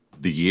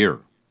The year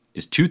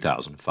is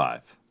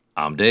 2005.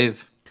 I'm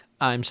Dave.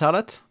 I'm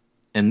Charlotte.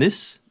 And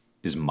this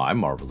is My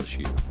Marvelous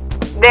Year.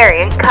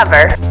 Variant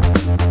cover.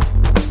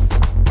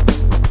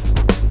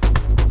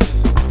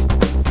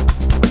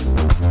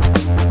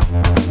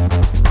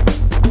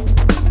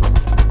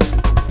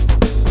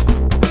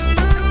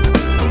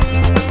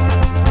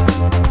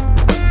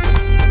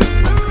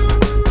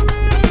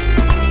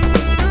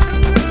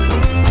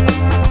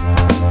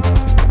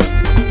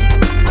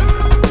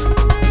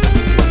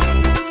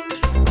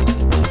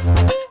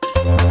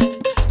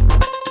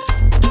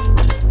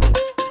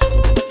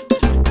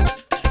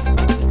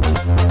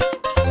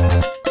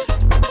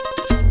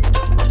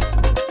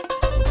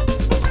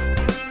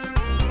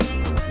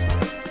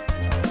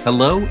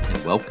 Hello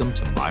and welcome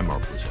to My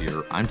Marvelous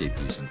Year. I'm Dave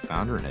Buesen,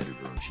 founder and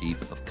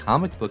editor-in-chief of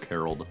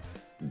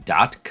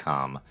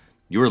comicbookherald.com.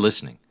 You are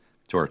listening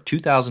to our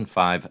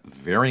 2005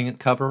 variant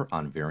cover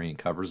on variant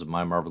covers of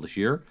My Marvelous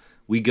Year.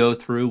 We go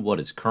through what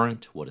is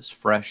current, what is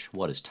fresh,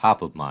 what is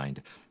top of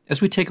mind,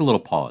 as we take a little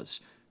pause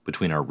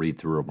between our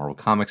read-through of Marvel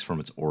Comics from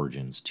its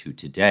origins to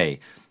today.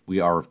 We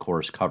are, of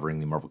course, covering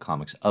the Marvel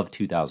Comics of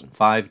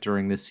 2005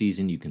 during this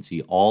season. You can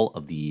see all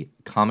of the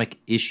comic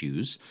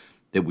issues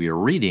that we are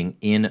reading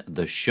in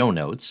the show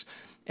notes.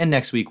 And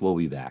next week, we'll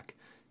be back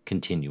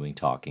continuing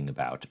talking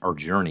about our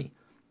journey.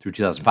 Through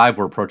 2005,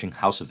 we're approaching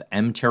House of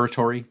M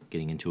territory,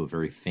 getting into a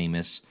very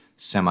famous,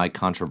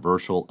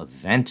 semi-controversial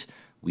event.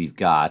 We've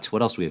got,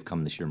 what else do we have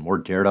coming this year? More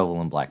Daredevil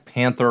and Black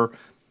Panther,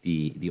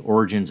 the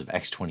origins of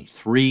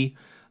X-23,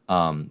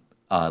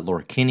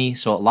 Laura Kinney.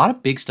 So a lot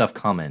of big stuff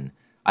coming.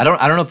 I don't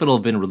know if it'll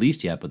have been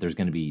released yet, but there's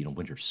going to be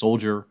Winter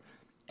Soldier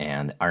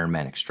and Iron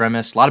Man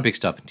Extremis. A lot of big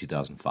stuff in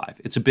 2005.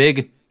 It's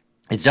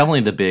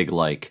definitely the big,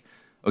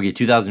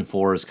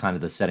 2004 is kind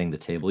of the setting the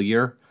table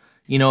year,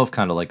 of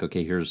kind of like,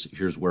 okay,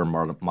 here's where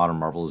modern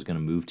Marvel is going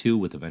to move to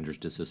with Avengers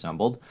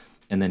Disassembled.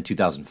 And then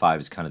 2005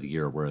 is kind of the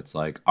year where it's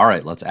like, all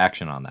right, let's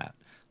action on that.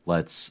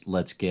 Let's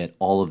get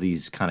all of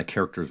these kind of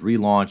characters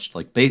relaunched.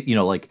 Like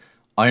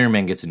Iron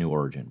Man gets a new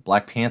origin.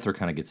 Black Panther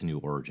kind of gets a new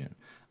origin.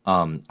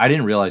 I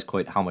didn't realize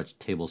quite how much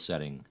table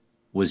setting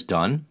was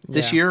done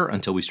this year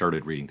until we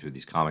started reading through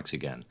these comics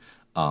again.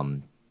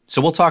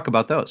 So we'll talk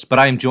about those. But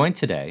I am joined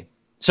today.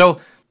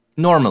 So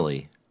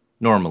normally,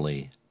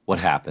 what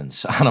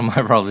happens on a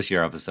My Marvelous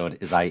Year episode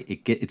is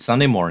it's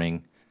Sunday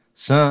morning.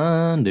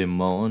 I'm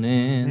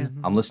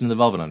listening to the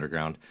Velvet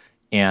Underground,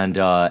 and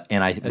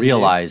I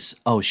realize,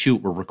 oh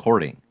shoot, we're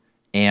recording,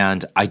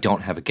 and I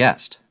don't have a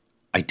guest.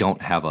 I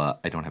don't have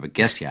a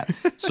guest yet.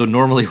 So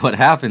normally, what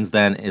happens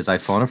then is I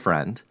phone a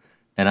friend,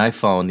 and I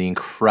phone the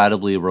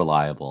incredibly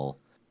reliable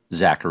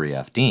Zachary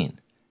F. Dean,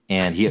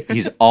 and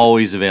he's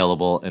always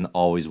available and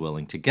always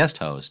willing to guest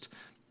host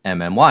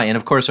MMY. And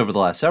of course, over the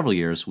last several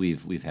years,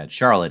 we've had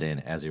Charlotte in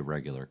as a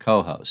regular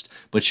co-host.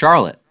 But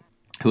Charlotte,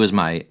 who is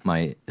my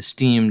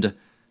esteemed,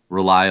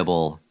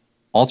 reliable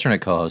alternate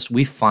co-host,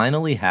 we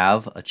finally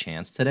have a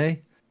chance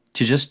today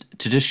to just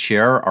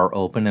share our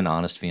open and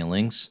honest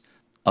feelings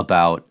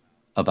about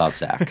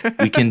Zach.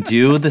 We can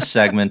do the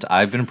segment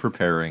I've been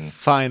preparing.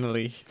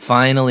 Finally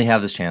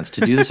have this chance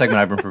to do the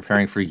segment I've been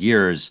preparing for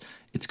years.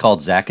 It's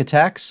called Zach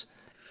Attacks,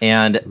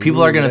 and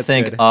people are going to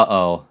think, good.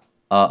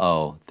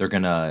 They're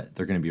gonna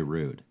be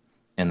rude,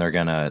 and they're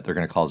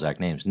gonna call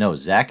Zach names. No,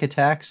 Zach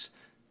Attacks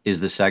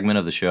is the segment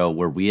of the show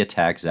where we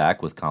attack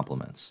Zach with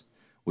compliments.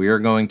 We are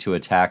going to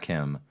attack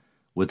him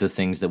with the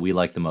things that we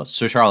like the most.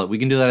 So, Charlotte, we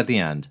can do that at the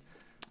end.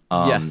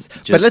 Yes,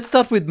 but let's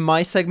start with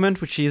my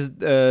segment, which is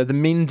the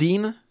Mean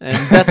Dean, and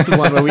that's the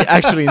one where we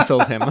actually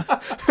insult him.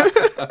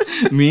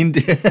 Mean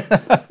Dean.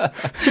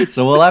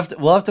 So we'll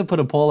have to put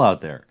a poll out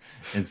there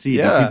and see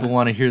do people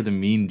want to hear the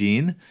Mean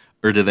Dean,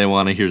 or do they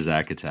want to hear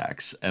Zach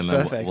Attacks? And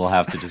then we'll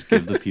have to just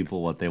give the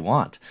people what they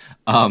want.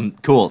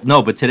 Cool.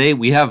 No, but today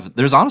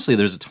there's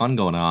a ton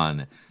going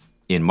on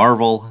in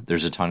Marvel.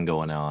 There's a ton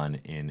going on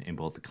in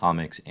both the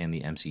comics and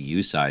the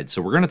MCU side. So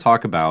we're going to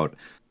talk about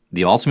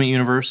the Ultimate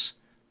Universe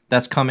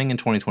that's coming in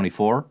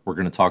 2024. We're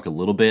going to talk a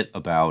little bit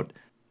about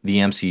the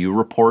MCU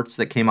reports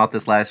that came out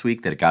this last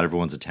week that got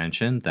everyone's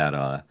attention,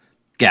 that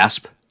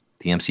gasp,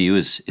 the MCU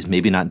is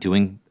maybe not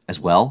doing as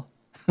well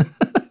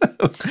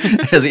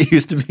as it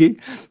used to be.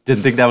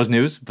 Didn't think that was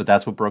news, but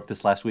that's what broke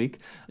this last week.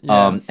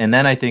 Yeah. And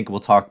then I think we'll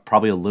talk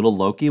probably a little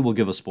Loki. We'll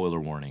give a spoiler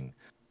warning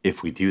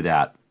if we do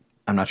that.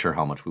 I'm not sure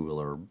how much we will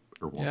or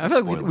won't. Yeah, I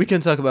feel like we can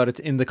talk about it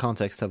in the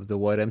context of the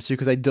wide MCU,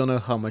 because I don't know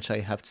how much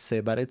I have to say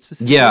about it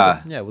specifically.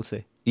 Yeah, we'll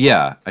see.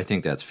 Yeah, I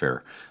think that's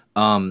fair.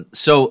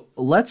 So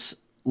let's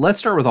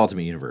start with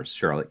Ultimate Universe,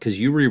 Charlotte, because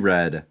you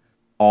reread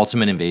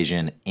Ultimate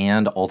Invasion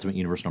and Ultimate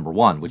Universe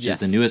 #1, which is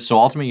the newest. So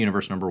Ultimate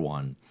Universe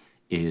 #1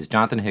 is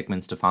Jonathan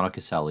Hickman, Stefano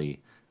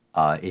Caselli.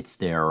 It's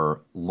their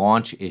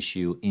launch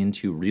issue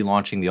into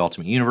relaunching the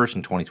Ultimate Universe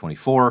in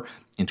 2024.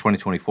 In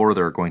 2024,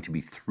 there are going to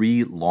be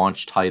 3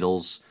 launch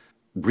titles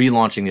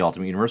relaunching the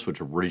Ultimate Universe,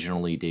 which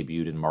originally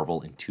debuted in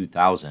Marvel in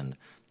 2000.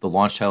 The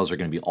launch titles are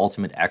going to be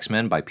Ultimate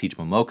X-Men by Peach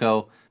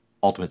Momoko,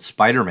 Ultimate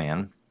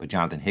Spider-Man by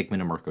Jonathan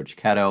Hickman and Mirko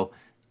Giacchetto,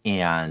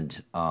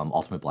 and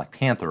Ultimate Black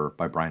Panther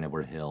by Brian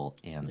Edward Hill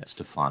and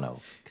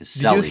Stefano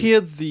Caselli. Did you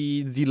hear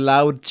the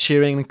loud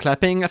cheering and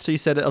clapping after you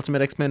said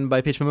Ultimate X-Men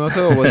by Peach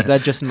Momoko, or was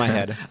that just in my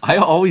head? I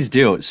always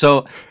do.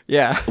 So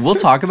yeah, we'll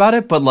talk about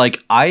it, but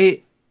like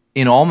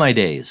in all my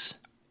days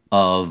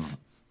of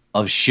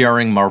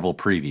sharing Marvel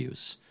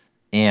previews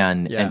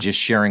and just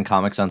sharing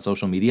comics on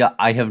social media,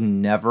 I have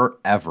never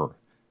ever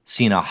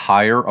seen a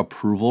higher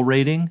approval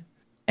rating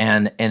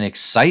and an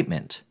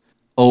excitement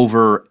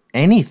over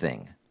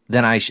anything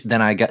than I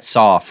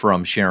saw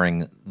from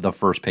sharing the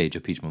first page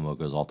of Peach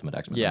Momoko's Ultimate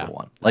X-Men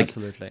 #1. Like,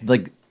 absolutely.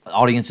 Like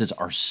audiences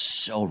are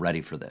so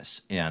ready for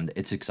this, and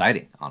it's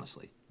exciting,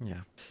 honestly.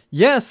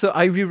 Yeah. So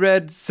I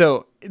reread.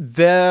 So I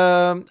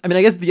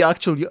guess the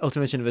actual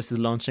Ultimate Universe is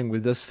launching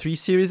with those 3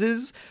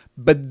 series,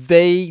 but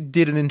they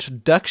did an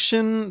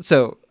introduction.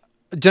 So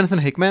Jonathan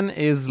Hickman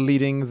is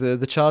leading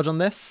the charge on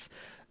this,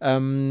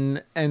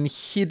 and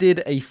he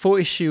did a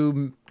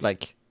 4-issue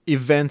like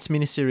event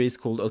miniseries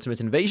called Ultimate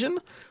Invasion,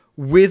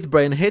 with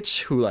Brian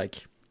Hitch, who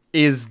like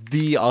is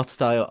the art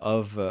style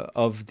of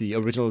the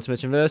original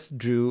Ultimate Universe,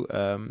 drew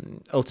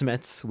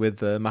Ultimates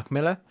with Mark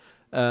Miller,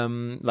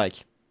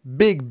 like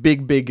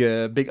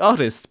big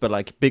artist, but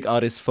like big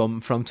artist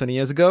from 20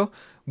 years ago,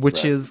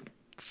 which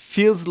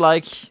feels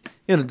like,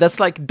 you know,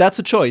 that's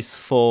a choice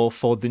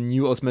for the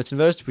new Ultimate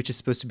Universe, which is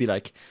supposed to be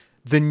like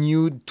the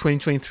new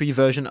 2023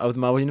 version of the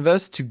Marvel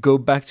Universe. To go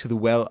back to the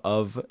well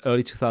of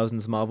early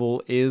 2000s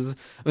Marvel is,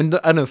 I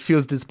don't know,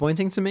 feels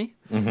disappointing to me.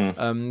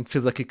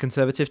 Feels like a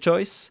conservative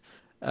choice.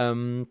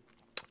 And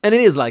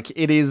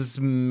it is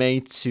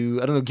made to,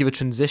 I don't know, give a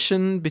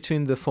transition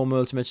between the former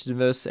Ultimate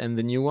Universe and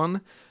the new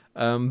one.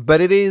 But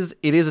it is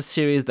a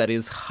series that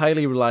is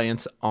highly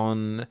reliant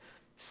on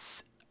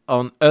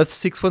Earth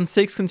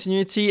 616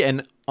 continuity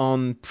and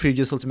on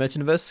previous Ultimate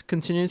Universe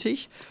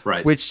continuity.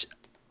 Right. Which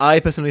I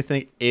personally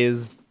think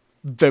is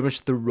very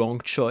much the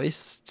wrong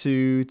choice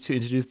to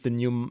introduce the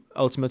new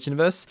Ultimate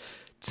Universe.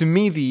 To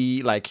me,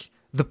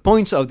 the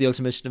point of the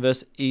Ultimate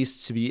Universe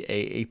is to be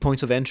a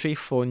point of entry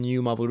for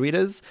new Marvel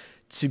readers,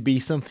 to be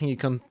something you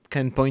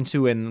can point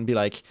to and be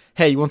like,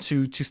 hey, you want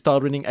to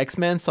start reading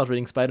X-Men, start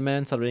reading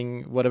Spider-Man, start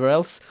reading whatever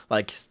else,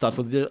 like start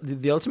with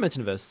the Ultimate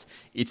Universe.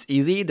 It's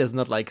easy. There's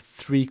not like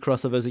 3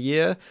 crossovers a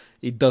year.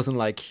 It doesn't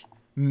like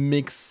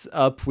mix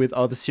up with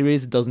other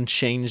series. It doesn't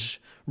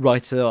change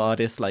writer or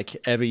artist like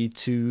every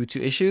two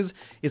issues.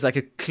 It's like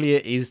a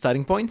clear, easy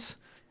starting point.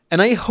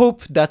 And I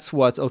hope that's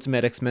what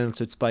Ultimate X-Men,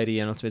 Ultimate Spidey,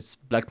 and Ultimate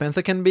Black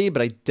Panther can be,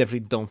 but I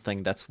definitely don't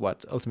think that's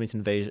what Ultimate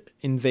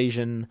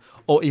Invasion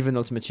or even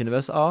Ultimate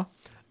Universe are.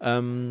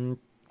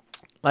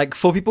 Like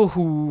for people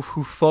who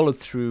followed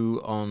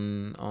through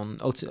on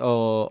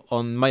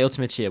My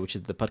Ultimate Year, which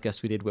is the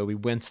podcast we did where we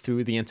went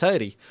through the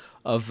entirety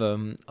of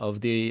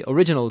the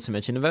original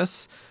Ultimate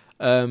Universe.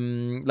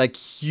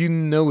 Like, you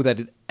know that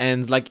it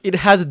ends, like, it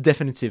has a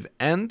definitive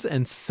end,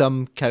 and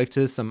some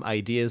characters, some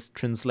ideas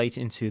translate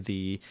into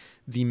the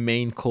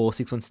main core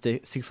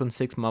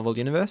 616 Marvel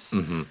Universe.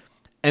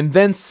 And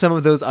then some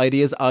of those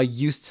ideas are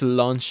used to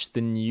launch the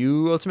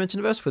new Ultimate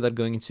Universe without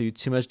going into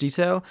too much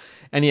detail.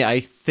 And yeah, I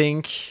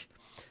think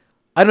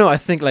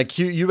like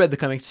you read the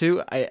comic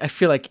too. I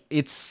feel like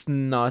that's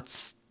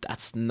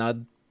not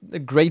a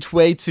great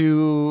way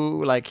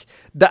to like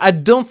that. I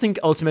don't think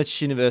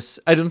Ultimate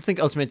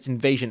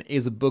Invasion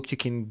is a book you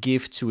can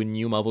give to a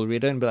new Marvel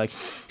reader and be like,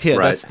 here,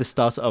 that's the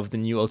start of the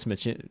new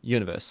Ultimate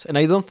Universe. And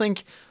I don't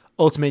think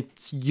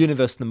Ultimate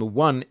Universe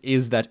 #1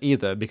 is that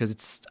either,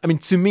 because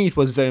to me it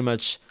was very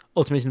much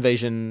Ultimate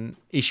Invasion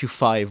issue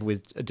 5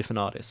 with a different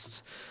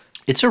artist.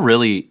 It's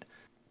really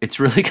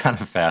kind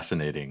of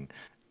fascinating,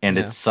 and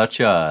it's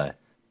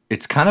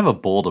kind of a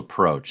bold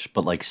approach,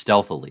 but like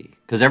stealthily,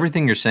 because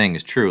everything you're saying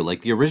is true.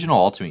 Like the original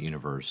Ultimate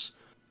Universe,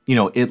 you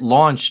know, it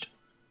launched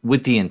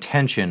with the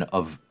intention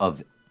of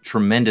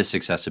tremendous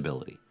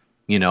accessibility.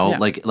 You know,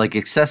 like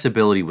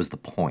accessibility was the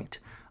point.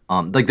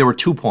 Like there were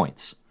 2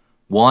 points.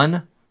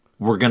 One,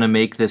 we're gonna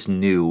make this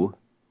new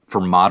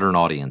for modern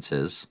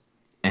audiences,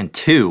 and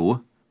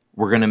 2,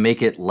 we're gonna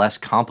make it less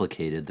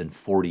complicated than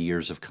 40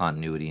 years of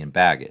continuity and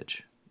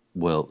baggage.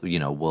 We'll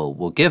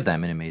give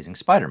them an Amazing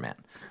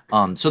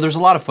Spider-Man. So there's a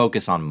lot of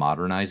focus on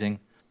modernizing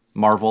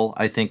Marvel,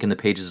 I think, in the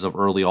pages of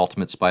early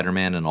Ultimate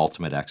Spider-Man and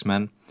Ultimate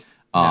X-Men.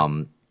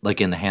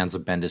 Like in the hands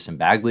of Bendis and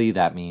Bagley,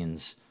 that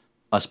means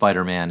a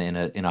Spider-Man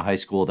in a high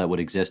school that would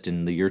exist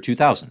in the year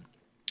 2000.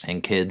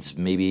 And kids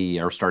maybe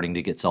are starting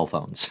to get cell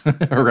phones,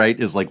 right?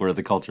 Is like where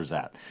the culture's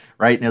at,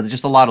 right? Now, there's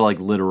just a lot of like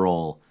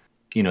literal,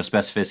 you know,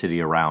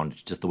 specificity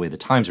around just the way the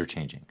times are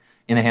changing.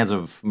 In the hands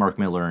of Mark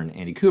Miller and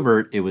Andy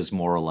Kubert, it was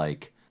more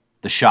like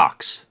the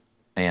shocks.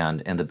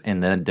 And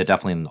then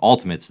definitely in the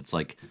Ultimates, it's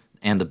like,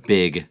 and the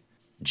big,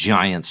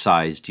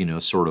 giant-sized, you know,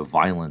 sort of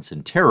violence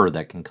and terror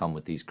that can come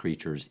with these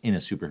creatures in a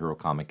superhero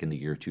comic in the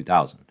year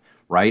 2000,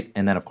 right?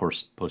 And then, of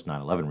course, post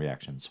 9/11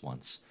 reactions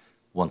once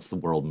the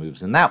world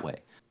moves in that way.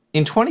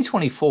 In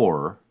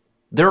 2024,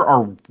 there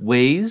are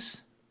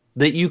ways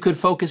that you could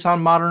focus on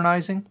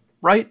modernizing,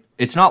 right?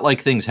 It's not like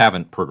things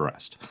haven't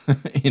progressed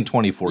in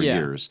 24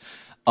 years.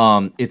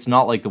 It's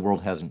not like the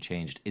world hasn't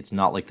changed. It's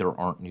not like there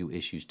aren't new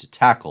issues to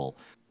tackle.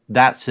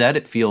 That said,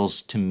 it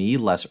feels to me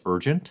less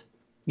urgent,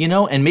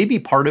 and maybe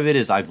part of it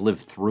is I've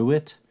lived through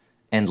it,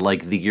 and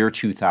like the year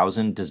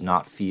 2000 does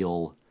not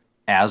feel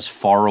as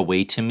far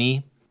away to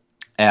me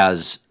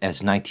as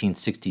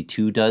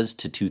 1962 does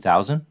to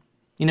 2000.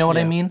 You know what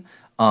I mean?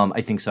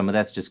 I think some of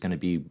that's just going to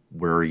be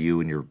where are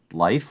you in your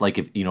life? Like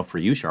if for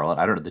you, Charlotte,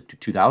 I don't know. The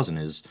 2000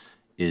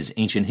 is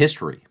ancient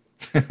history,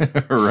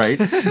 right?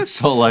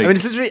 So like, I mean,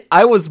 essentially,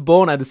 I was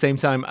born at the same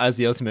time as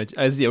the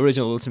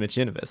original Ultimate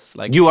Universe.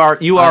 Like you are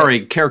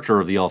a character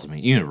of the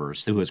Ultimate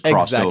Universe who has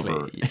crossed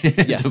over to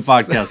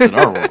podcast in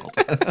our world.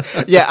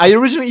 Yeah, I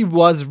originally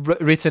was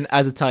written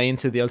as a tie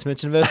into the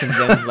Ultimate Universe, and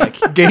then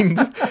like gained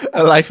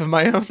a life of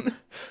my own.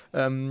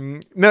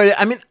 No, yeah,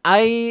 I mean,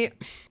 I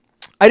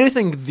do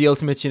think the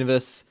Ultimate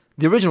Universe,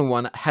 the original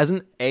one,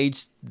 hasn't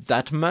aged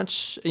that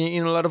much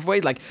in a lot of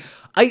ways. Like,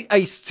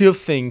 I still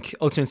think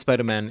Ultimate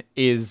Spider-Man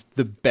is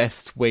the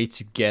best way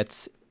to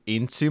get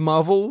into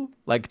Marvel,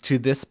 like, to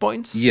this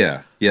point.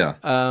 Yeah.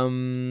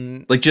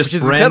 Like, just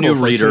brand new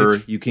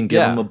reader, you can give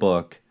them a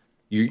book.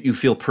 You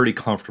feel pretty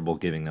comfortable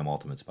giving them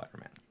Ultimate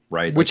Spider-Man,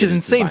 right? Which is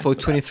insane for a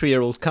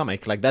 23-year-old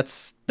comic. Like,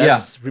 that's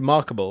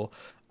remarkable.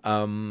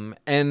 And,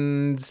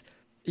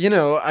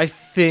 I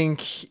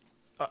think...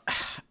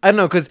 I don't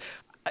know, because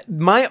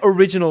my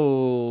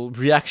original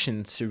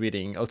reaction to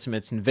reading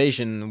Ultimate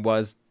Invasion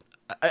was,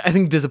 I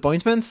think,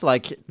 disappointment.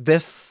 Like,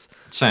 this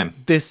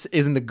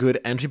isn't a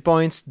good entry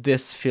point.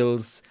 This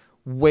feels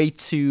way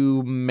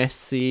too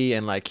messy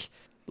and like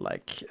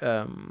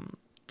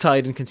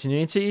tied in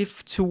continuity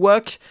to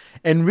work.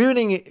 And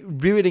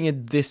rereading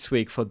it this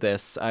week for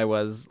this, I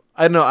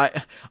don't know.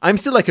 I'm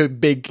still like a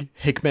big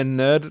Hickman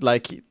nerd.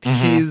 Like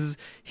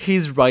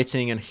his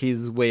writing and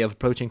his way of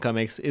approaching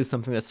comics is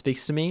something that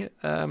speaks to me.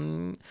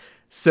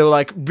 So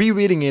like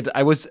rereading it,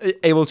 I was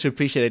able to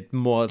appreciate it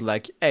more.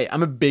 Like, hey,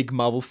 I'm a big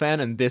Marvel fan,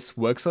 and this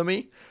works for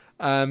me.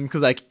 Because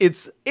like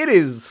it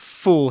is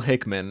full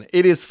Hickman.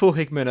 It is full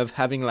Hickman of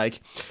having like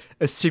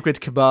a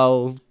secret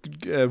cabal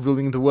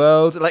ruling the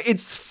world. Like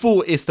it's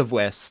full East of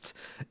West.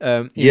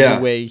 In the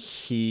way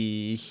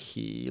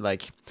he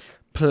like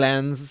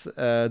plans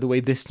the way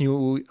this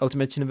new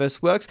Ultimate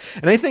Universe works.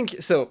 And I think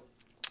so.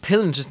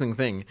 Here's an interesting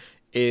thing: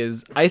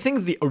 is I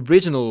think the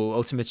original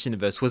Ultimate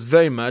Universe was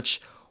very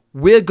much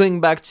we're going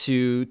back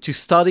to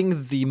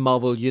starting the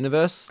Marvel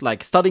universe,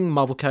 like starting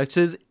Marvel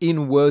characters in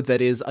a world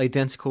that is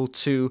identical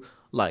to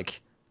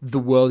like the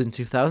world in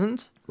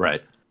 2000.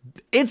 Right.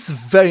 It's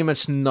very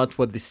much not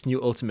what this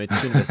new Ultimate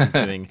Universe is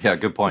doing. Yeah,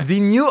 good point. The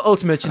new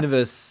Ultimate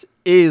Universe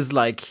is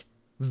like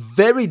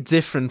very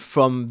different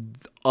from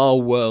our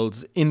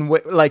world in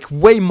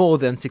way more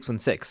than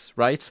 616,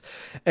 right?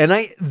 And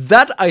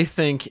I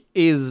think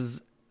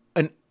is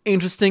an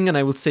interesting and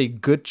I would say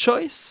good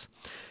choice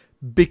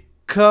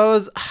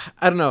because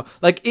I don't know,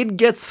 like it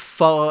gets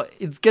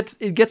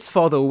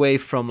farther away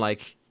from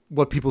like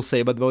what people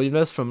say about the Marvel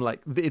universe, from like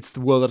it's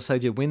the world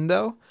outside your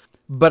window.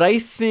 But I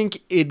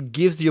think it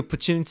gives the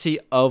opportunity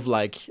of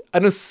like I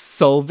don't know,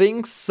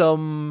 solving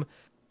some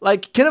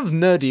like kind of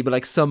nerdy but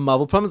like some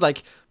Marvel problems,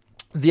 like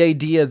the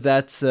idea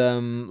that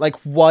like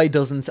why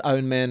doesn't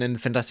Iron Man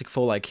and Fantastic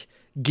Four like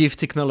give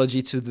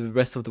technology to the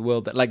rest of the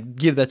world, that like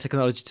give that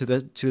technology to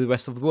the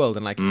rest of the world,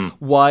 and like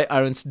why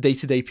aren't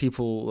day-to-day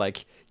people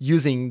like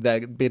using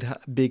that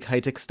big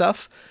high-tech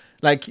stuff?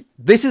 Like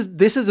this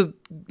is a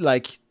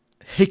like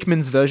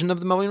Hickman's version of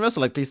the Marvel universe,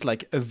 or like at least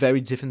like a very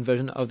different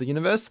version of the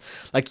universe.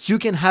 Like you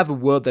can have a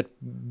world that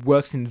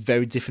works in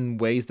very different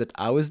ways that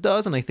ours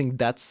does, and I think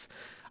that's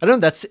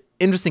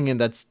interesting and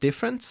that's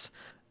different.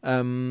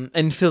 And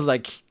it feels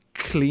like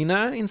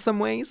cleaner in some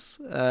ways.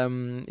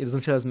 It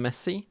doesn't feel as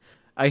messy.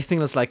 I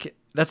think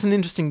that's an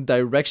interesting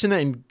direction,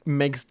 and it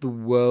makes the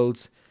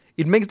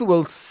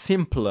world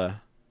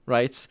simpler,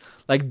 right?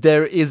 Like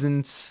there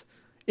isn't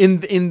in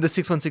the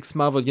 616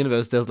 Marvel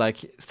universe, there's like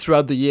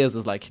throughout the years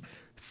there's like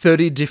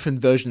 30 different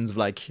versions of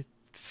like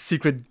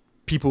secret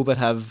people that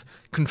have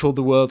controlled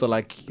the world, or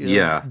like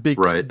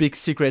big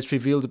secrets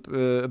revealed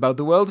about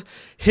the world.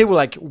 Here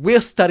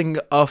we're starting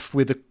off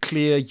with a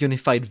clear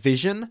unified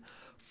vision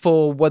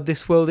for what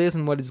this world is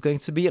and what it's going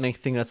to be, and I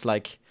think that's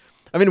like,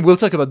 I mean, we'll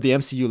talk about the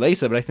MCU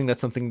later, but I think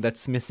that's something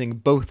that's missing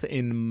both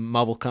in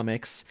Marvel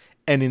Comics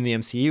and in the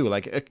MCU,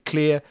 like a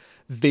clear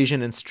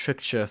vision and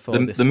structure for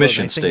this the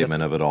mission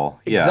statement of it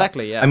all.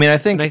 Exactly, yeah. I mean, I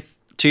think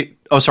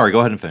sorry, go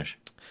ahead and finish.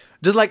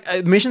 Just like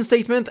a mission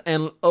statement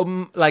and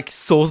like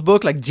source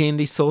book, like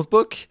D&D source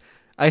book,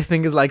 I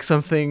think is like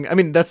something. I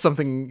mean, that's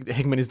something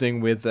Hickman is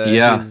doing with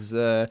his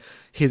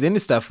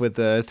indie stuff with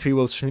Three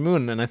Worlds from the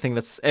Moon, and I think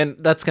that's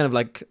kind of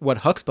like what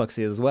Hoxpox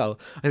is as well.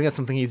 I think that's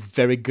something he's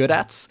very good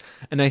at,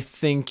 and I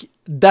think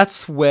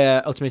that's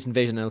where Ultimate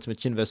Invasion and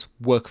Ultimate Universe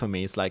work for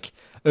me. It's like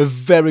a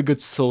very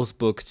good source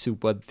book to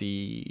what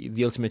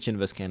the Ultimate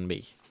Universe can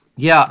be.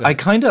 Yeah,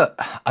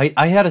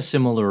 I had a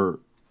similar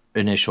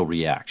initial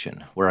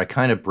reaction where I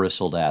kind of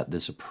bristled at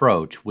this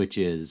approach, which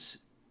is,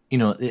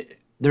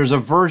 there's a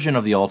version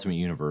of the Ultimate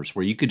Universe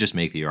where you could just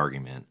make the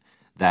argument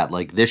that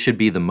like this should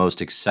be the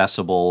most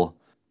accessible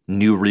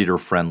new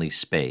reader-friendly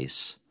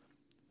space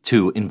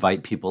to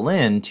invite people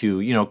in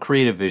to,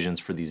 creative visions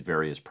for these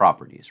various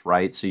properties,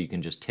 right? So you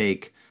can just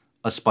take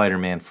a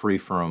Spider-Man free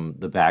from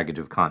the baggage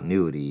of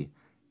continuity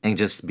and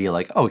just be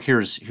like, oh,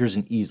 here's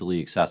an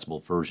easily accessible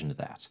version of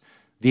that.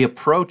 The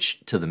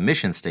approach to the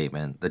mission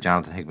statement that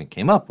Jonathan Hickman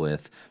came up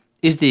with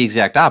is the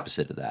exact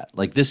opposite of that.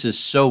 Like, this is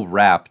so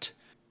wrapped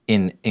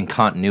in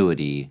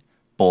continuity,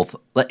 both,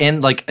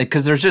 and like,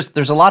 because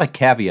there's a lot of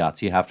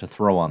caveats you have to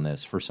throw on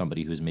this for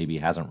somebody who's maybe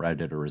hasn't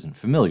read it or isn't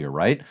familiar,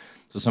 right?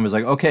 So somebody's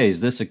like, okay,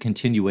 is this a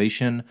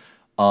continuation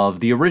of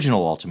the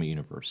original Ultimate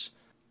Universe?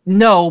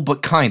 No,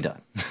 but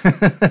kinda,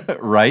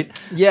 right?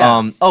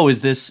 Yeah.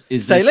 Is this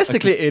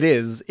stylistically it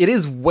is? It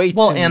is way too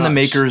much. Well, and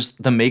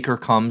the maker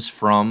comes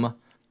from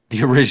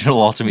the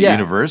original Ultimate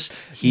Universe.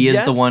 He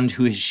is the one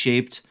who has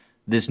shaped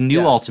this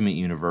new Ultimate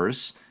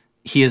Universe.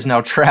 He is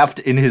now trapped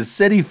in his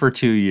city for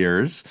 2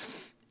 years.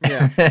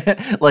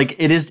 Yeah.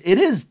 Like, it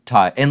is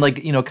tied, and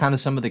like, kind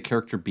of some of the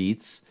character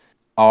beats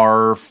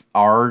are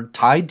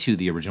tied to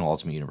the original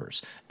Ultimate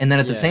Universe. And then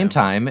at the same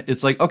time,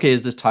 it's like, okay,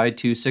 is this tied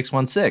to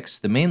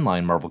 616, the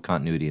mainline Marvel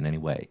continuity, in any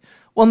way?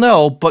 Well,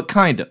 no, but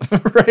kind of,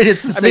 right?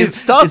 It's the same. I mean, it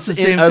starts it's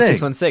the in same thing.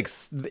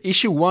 616. The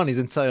issue 1 is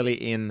entirely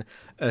in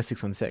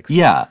 616.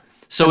 Yeah.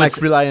 So and, it's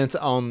like, reliant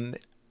on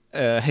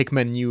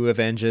Hickman, New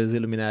Avengers,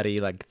 Illuminati,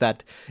 like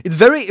that. It's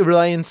very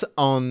reliant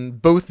on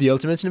both the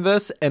Ultimate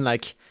Universe and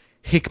like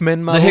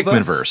Hickman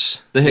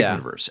Marvelverse. The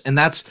Hickmanverse. And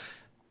that's,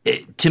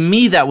 to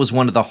me, that was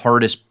one of the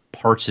hardest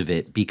parts of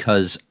it,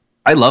 because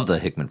I love the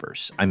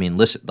Hickmanverse. I mean,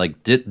 listen,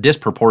 like,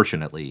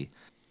 disproportionately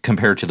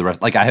compared to the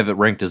rest. Like, I have it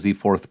ranked as the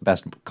 4th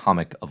best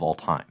comic of all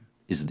time,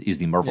 is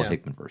the Marvel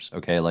Hickmanverse.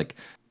 Okay, like,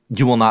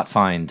 you will not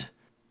find,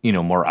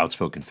 more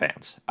outspoken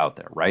fans out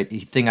there, right? A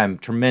thing I'm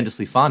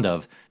tremendously fond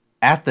of.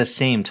 At the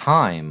same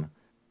time,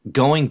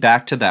 going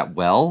back to that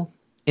well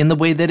in the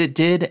way that it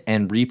did,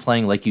 and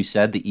replaying, like you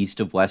said, the east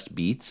of west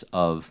beats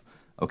of,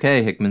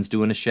 okay, Hickman's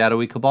doing a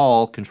shadowy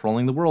cabal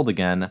controlling the world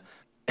again.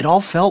 It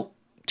all felt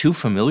too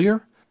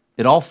familiar.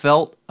 It all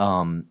felt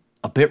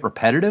a bit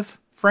repetitive,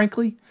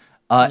 frankly.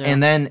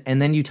 And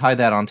then you tie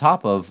that on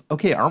top of,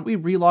 okay, aren't we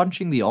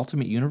relaunching the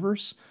Ultimate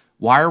Universe?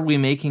 Why are we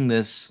making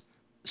this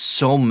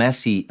so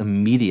messy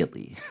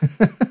immediately?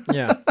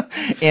 Yeah.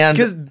 And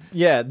because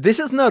this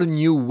is not a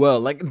new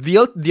world. Like,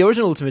 the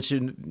original Ultimate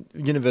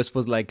Universe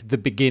was like the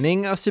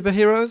beginning of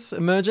superheroes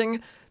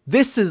emerging.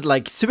 This is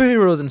like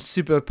superheroes and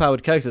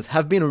superpowered characters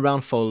have been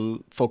around for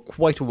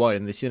quite a while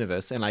in this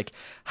universe, and like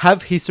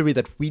have history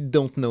that we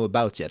don't know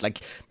about yet.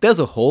 Like, there's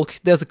a Hulk,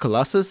 there's a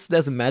Colossus,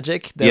 there's a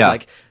Magic,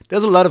 there's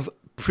a lot of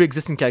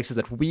pre-existing characters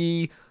that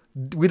we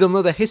don't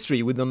know their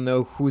history. We don't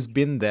know who's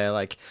been there.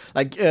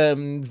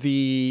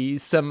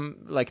 Some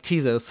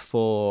teasers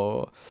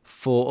for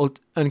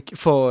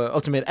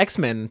Ultimate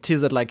X-Men tease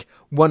that like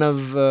one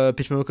of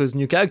Peach Momoko's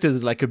new characters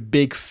is like a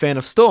big fan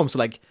of Storm. So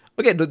like,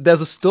 okay,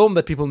 there's a Storm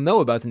that people know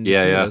about in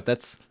this universe.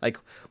 That's like,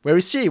 where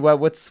is she?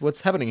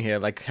 What's happening here?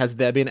 Like, has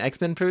there been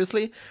X-Men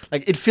previously?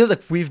 Like, it feels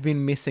like we've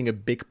been missing a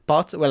big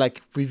part. Well,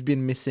 like, we've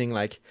been missing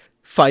like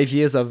 5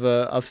 years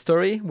of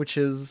story, which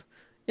is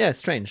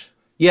strange.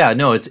 Yeah,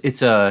 no,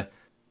 it's a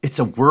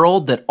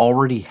world that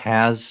already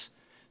has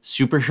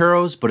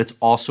superheroes, but it's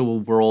also a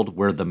world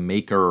where the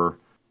maker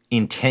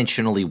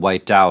intentionally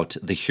wiped out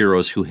the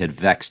heroes who had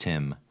vexed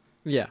him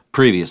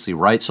previously,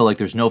 right? So like,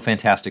 there's no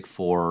Fantastic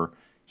Four.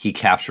 He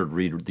captured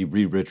the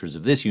Reed Richards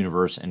of this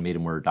universe and made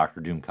him wear a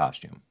Doctor Doom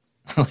costume.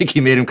 Like,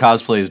 he made him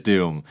cosplay as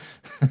Doom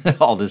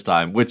all this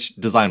time, which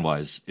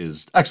design-wise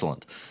is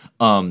excellent.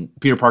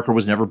 Peter Parker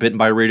was never bitten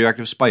by a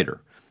radioactive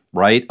spider,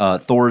 right?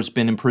 Thor's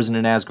been imprisoned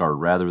in Asgard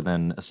rather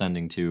than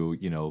ascending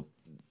to,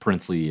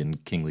 princely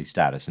and kingly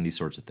status and these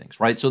sorts of things,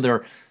 right? So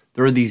there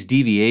are these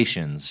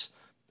deviations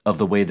of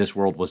the way this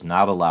world was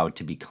not allowed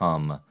to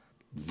become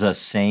the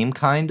same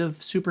kind of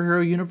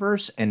superhero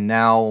universe, and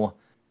now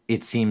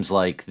it seems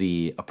like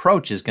the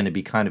approach is going to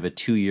be kind of a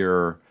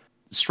 2-year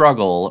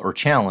struggle or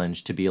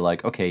challenge to be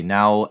like, okay,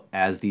 now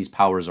as these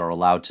powers are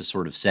allowed to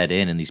sort of set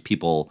in and these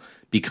people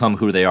become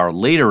who they are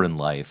later in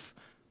life,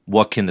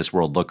 what can this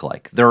world look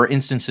like? There are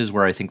instances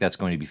where I think that's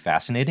going to be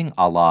fascinating,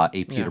 a la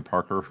a Peter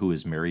Parker who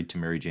is married to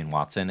Mary Jane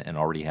Watson and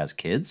already has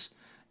kids,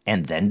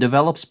 and then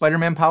develops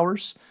Spider-Man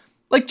powers.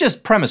 Like,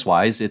 just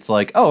premise-wise, it's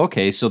like, oh,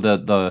 okay, so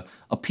the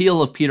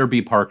appeal of Peter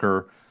B.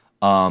 Parker,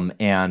 and,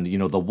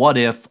 the what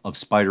if of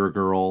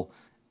Spider-Girl,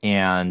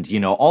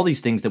 and, all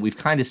these things that we've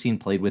kind of seen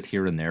played with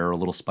here and there, a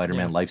little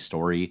Spider-Man life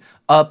story,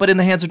 but in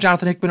the hands of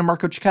Jonathan Hickman and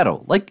Marco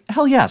Cicchetto. Like,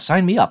 hell yeah,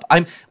 sign me up.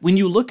 When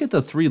you look at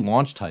the 3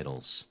 launch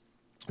titles,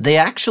 they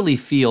actually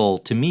feel,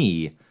 to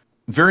me,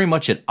 very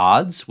much at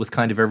odds with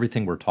kind of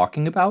everything we're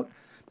talking about,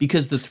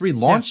 because the 3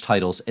 launch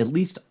titles, at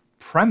least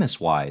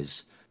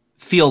premise-wise,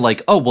 feel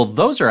like, oh, well,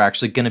 those are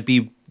actually going to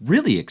be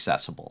really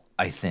accessible,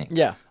 I think.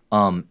 Yeah.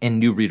 And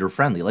new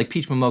reader-friendly. Like,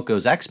 Peach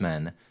Momoko's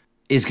X-Men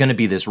is going to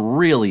be this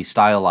really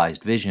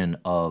stylized vision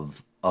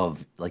of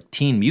like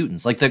Teen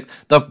Mutants. Like,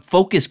 the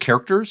focus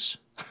characters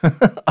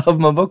of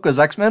Momoko's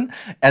X-Men,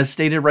 as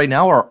stated right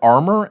now, are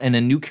Armor and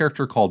a new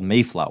character called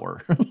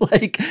Mayflower.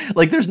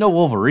 like there's no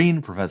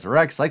Wolverine, Professor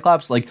X,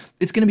 Cyclops. Like,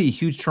 it's going to be a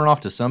huge turnoff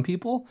to some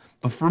people.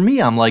 But for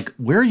me, I'm like,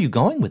 where are you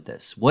going with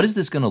this? What is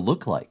this going to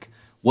look like?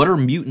 What are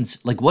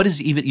mutants? Like, what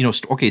is even,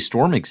 okay,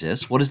 Storm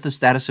exists. What is the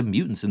status of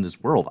mutants in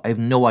this world? I have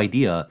no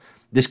idea.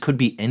 This could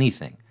be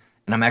anything.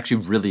 And I'm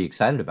actually really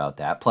excited about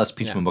that. Plus,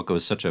 Peach Momoko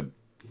is such a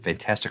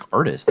fantastic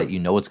artist that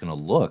it's going to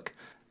look,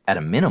 at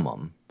a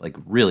minimum, like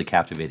really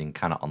captivating,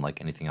 kind of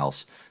unlike anything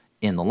else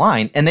in the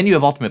line. And then you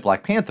have Ultimate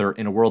Black Panther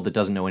in a world that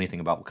doesn't know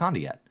anything about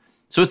Wakanda yet.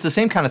 So it's the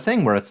same kind of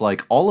thing where it's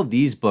like all of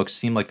these books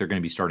seem like they're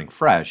going to be starting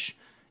fresh,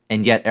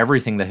 and yet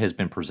everything that has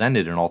been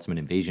presented in Ultimate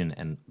Invasion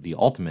and the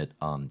Ultimate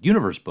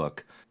Universe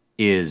book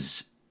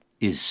is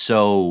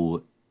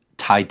so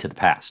tied to the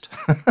past.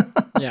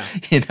 Yeah.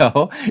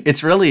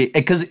 It's really,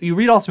 because you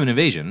read Ultimate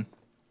Invasion,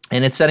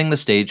 and it's setting the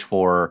stage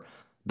for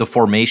the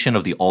formation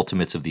of the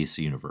Ultimates of this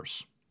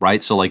universe,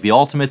 right? So, like, the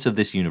Ultimates of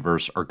this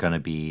universe are going to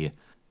be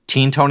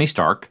teen Tony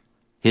Stark.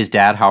 His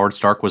dad, Howard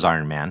Stark, was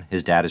Iron Man.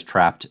 His dad is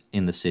trapped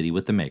in the city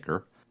with the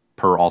Maker,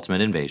 per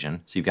Ultimate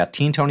Invasion. So you've got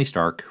teen Tony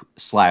Stark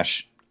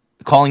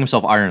 / calling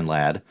himself Iron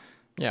Lad,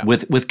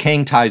 with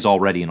Kang ties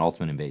already in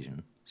Ultimate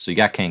Invasion. So you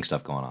got Kang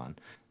stuff going on.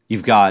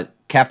 You've got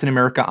Captain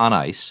America on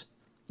ice.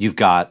 You've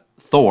got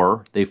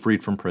Thor, they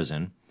freed from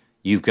prison.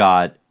 You've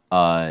got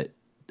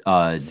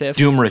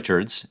Doom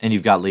Richards, and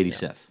you've got Lady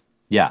Sif.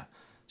 Yeah.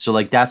 So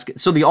like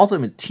so the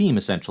Ultimate team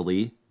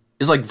essentially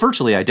is like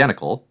virtually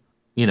identical,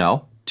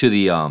 to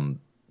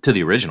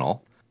the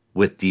original,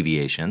 with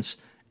deviations.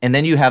 And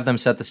then you have them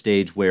set the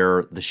stage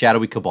where the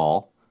shadowy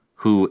cabal,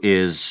 who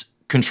is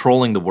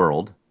controlling the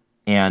world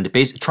and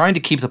basically trying to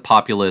keep the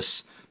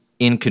populace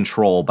in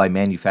control by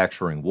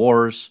manufacturing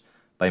wars,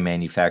 by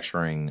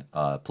manufacturing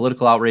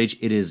political outrage.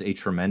 It is a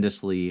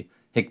tremendously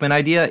Hickman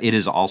idea. It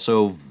is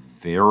also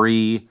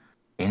very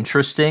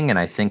interesting and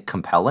I think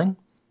compelling.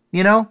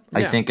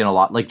 I think in a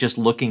lot, like just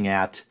looking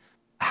at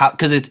how,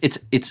 because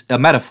it's a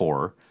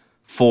metaphor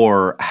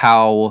for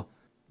how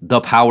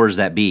the powers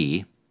that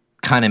be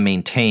kind of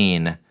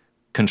maintain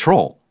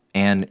control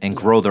and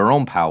grow their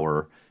own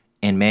power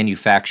and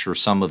manufacture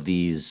some of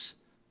these,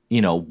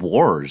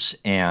 wars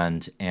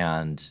and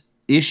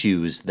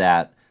issues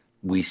that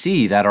we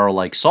see that are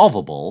like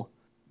solvable,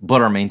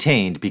 but are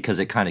maintained because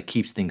it kind of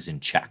keeps things in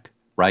check,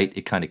 right?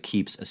 It kind of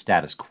keeps a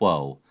status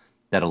quo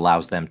that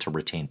allows them to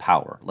retain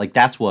power. Like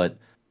that's what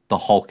the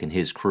Hulk and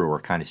his crew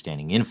are kind of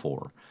standing in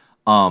for.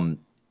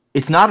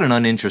 It's not an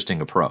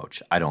uninteresting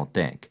approach, I don't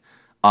think.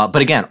 But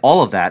again,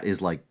 all of that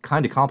is like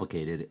kind of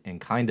complicated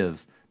and kind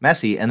of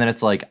messy. And then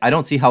it's like, I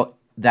don't see how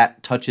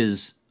that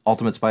touches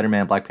Ultimate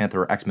Spider-Man, Black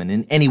Panther, or X-Men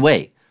in any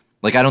way.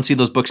 Like, I don't see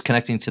those books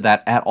connecting to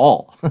that at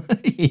all,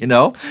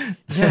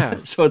 Yeah.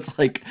 So it's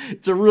like,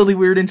 it's a really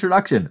weird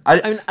introduction.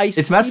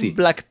 It's see messy.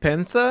 Black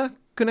Panther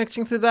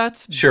connecting to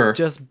that. Sure.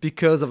 Just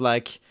because of,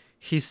 like,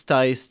 his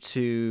ties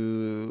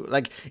to...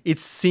 Like, it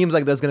seems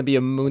like there's going to be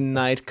a Moon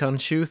Knight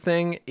Khonshu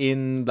thing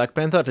in Black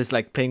Panther, at least,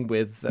 like, playing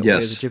with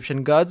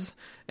Egyptian gods.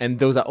 And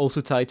those are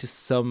also tied to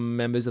some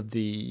members of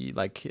the,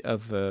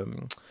 the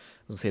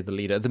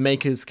leader, the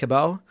Maker's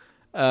Cabal.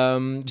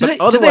 Do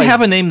they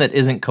have a name that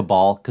isn't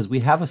Cabal? Because we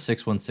have a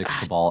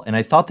 616 Cabal, and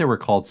I thought they were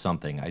called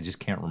something. I just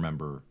can't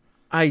remember.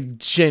 I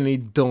genuinely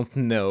don't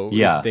know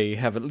if they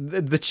have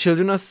the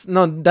children of...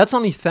 No, that's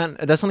only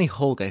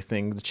Hulk, I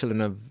think. The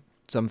children of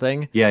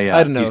something. Yeah.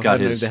 I don't know. He's got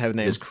if they have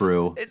names. His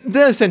crew.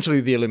 They're essentially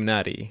the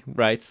Illuminati,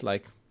 right?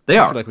 Like they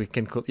are. Like we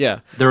can call, yeah.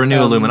 They're a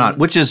new Illuminati,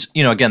 which is,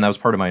 again, that was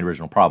part of my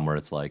original problem, where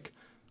it's like,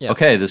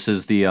 okay, this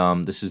is the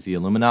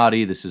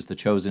Illuminati. This is the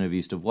Chosen of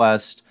East of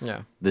West.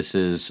 Yeah. This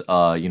is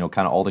kind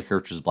of all the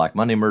characters of Black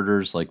Monday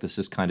murders. Like this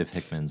is kind of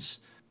Hickman's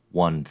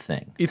one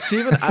thing. It's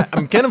even.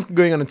 I'm kind of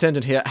going on a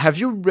tangent here. Have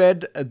you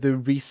read the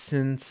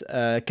recent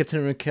Captain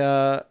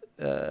America?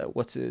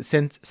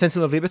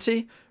 Sentinel of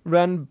Liberty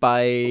run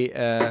by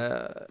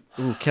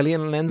Kelly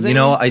and Lansing?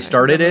 I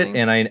started it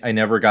and I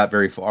never got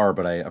very far,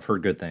 but I've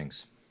heard good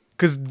things.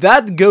 Because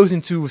that goes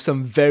into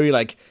some very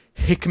like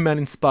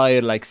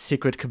Hickman-inspired like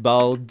secret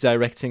cabal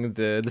directing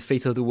the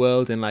fate of the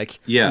world and like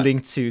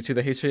linked to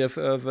the history of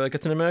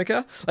Captain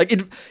America. Like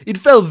it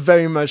felt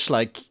very much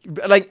like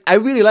I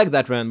really like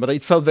that run, but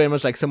it felt very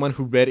much like someone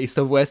who read East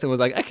of West and was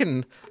like, I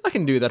can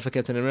do that for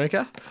Captain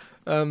America,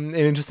 in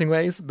interesting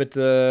ways. But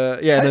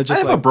I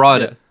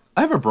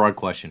have a broad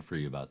question for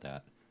you about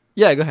that.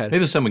 Yeah, go ahead.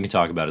 Maybe it's something we can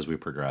talk about as we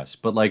progress.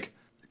 But like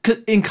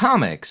in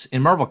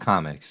Marvel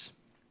Comics,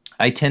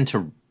 I tend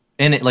to,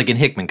 in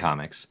Hickman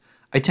comics,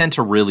 I tend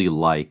to really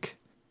like,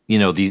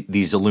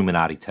 these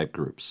Illuminati type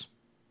groups,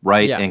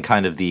 right? Yeah. And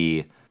kind of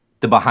the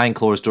behind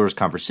closed doors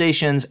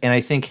conversations. And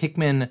I think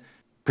Hickman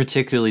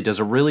particularly does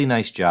a really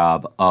nice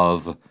job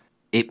of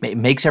it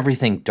makes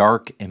everything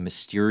dark and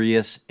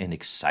mysterious and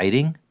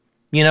exciting.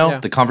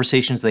 The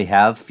conversations they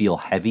have feel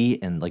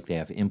heavy and like they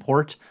have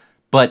import.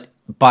 But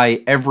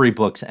by every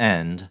book's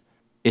end,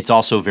 it's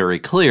also very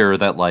clear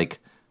that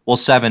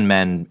 7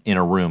 men in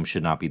a room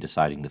should not be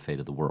deciding the fate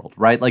of the world,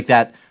 right? Like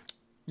that.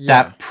 Yeah.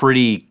 That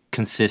pretty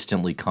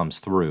consistently comes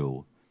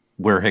through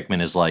where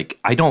Hickman is like,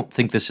 I don't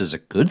think this is a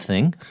good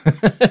thing,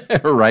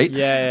 right?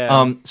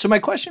 Yeah. So my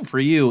question for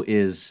you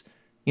is,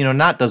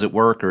 not does it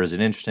work or is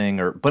it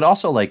interesting, but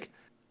also like,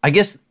 I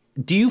guess,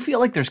 do you feel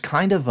like there's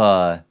kind of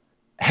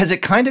has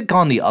it kind of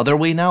gone the other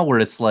way now where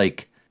it's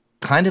like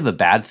kind of a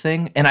bad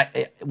thing? And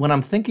what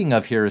I'm thinking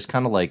of here is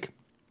kind of like,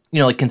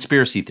 like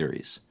conspiracy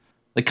theories,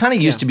 like kind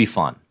of used to be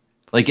fun.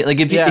 Like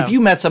if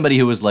you met somebody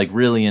who was like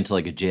really into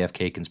like a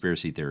JFK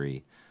conspiracy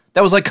theory,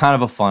 that was like kind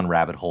of a fun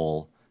rabbit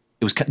hole.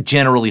 It was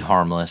generally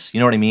harmless,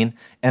 you know what I mean?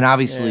 And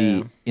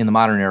obviously, in the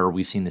modern era,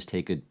 we've seen this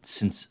take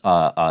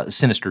a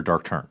sinister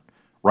dark turn,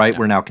 right?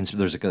 Where now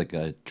there's like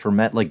a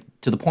tremendous, like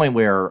to the point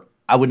where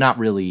I would not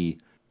really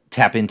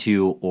tap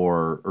into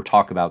or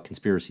talk about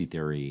conspiracy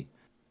theory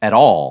at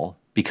all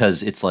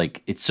because it's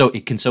like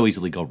it can so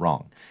easily go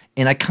wrong.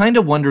 And I kind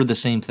of wonder the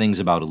same things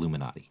about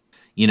Illuminati,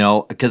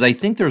 because I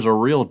think there's a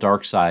real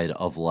dark side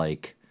of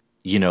like,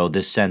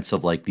 this sense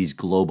of like these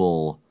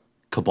global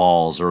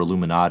cabals or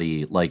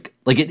Illuminati, like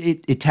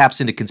it taps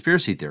into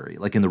conspiracy theory,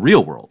 like in the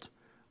real world,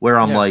 where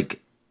I'm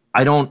like,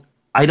 I don't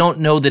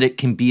know that it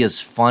can be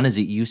as fun as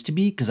it used to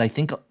be because I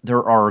think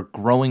there are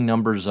growing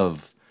numbers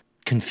of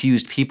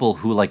confused people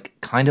who like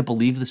kind of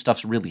believe this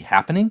stuff's really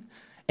happening.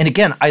 And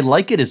again, I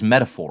like it as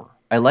metaphor.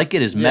 I like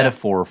it as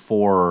metaphor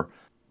for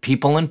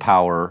people in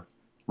power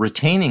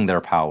retaining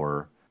their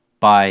power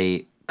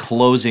by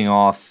closing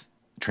off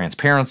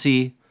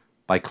transparency,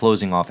 by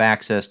closing off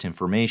access to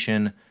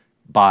information,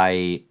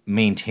 by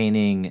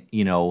maintaining,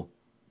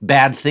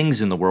 bad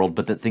things in the world,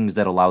 but the things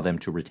that allow them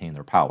to retain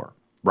their power,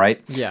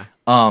 right? Yeah.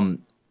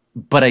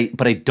 But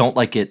I don't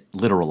like it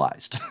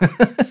literalized,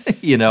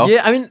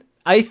 Yeah, I mean,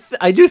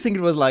 I do think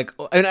it was like,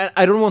 and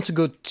I don't want to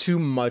go too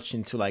much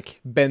into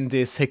like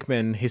Bendis,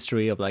 Hickman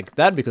history of like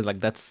that because like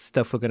that's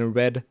stuff we're gonna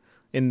read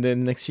in the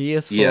next few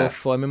years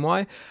for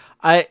MMY.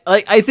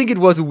 I think it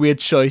was a weird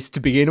choice to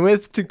begin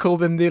with to call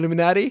them the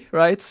Illuminati,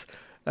 right?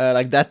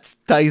 Like that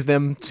ties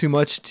them too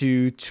much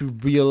to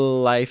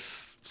real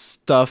life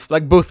stuff,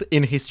 like both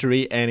in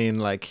history and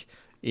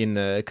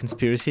in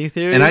conspiracy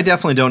theories. And I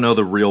definitely don't know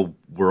the real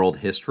world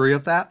history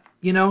of that,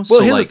 Well, so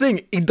here's like, the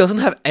thing: it doesn't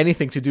have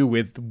anything to do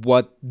with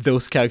what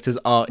those characters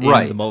are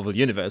in the Marvel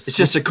universe. It's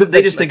just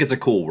they just think it's a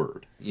cool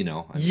word, I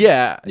mean,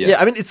 Yeah.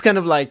 I mean, it's kind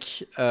of like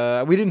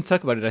we didn't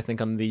talk about it, I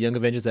think, on the Young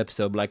Avengers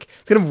episode. Like,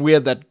 it's kind of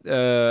weird that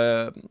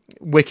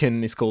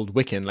Wiccan is called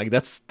Wiccan. Like,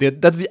 that's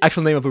the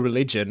actual name of a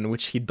religion,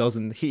 which he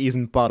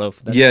isn't part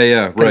of. That's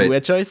kind of a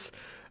weird choice.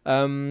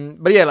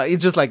 But yeah, like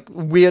it's just like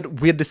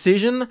weird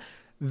decision.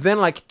 Then,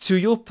 like to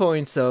your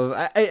point of,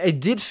 I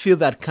did feel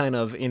that kind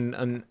of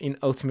in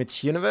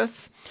Ultimate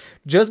Universe,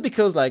 just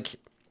because like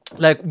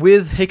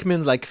with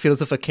Hickman's like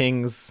Philosopher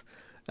King's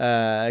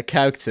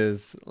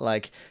characters,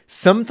 like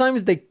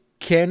sometimes they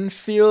can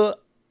feel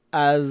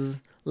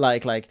as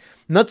like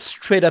not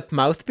straight up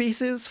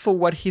mouthpieces for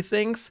what he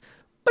thinks,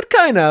 but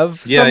kind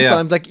of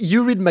sometimes. Like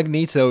you read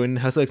Magneto in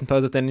House of X and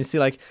Powers of Ten, and you see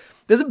like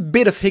there's a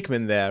bit of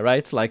Hickman there,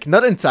 right? Like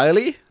not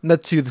entirely,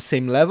 not to the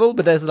same level,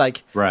 but there's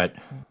like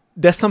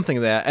there's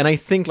something there. And I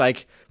think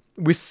like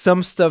with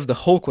some stuff the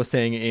Hulk was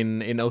saying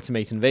in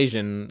Ultimate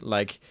Invasion,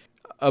 like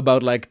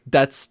about like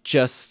that's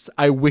just,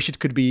 I wish it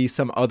could be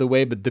some other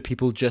way, but the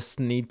people just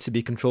need to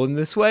be controlled in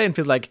this way, and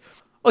feels like,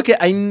 okay,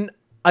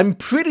 I'm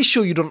pretty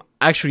sure you don't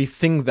actually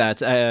think that,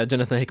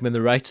 Jonathan Hickman,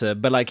 the writer,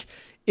 but like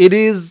it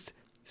is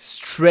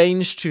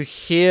strange to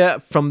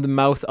hear from the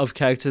mouth of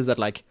characters that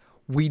like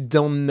we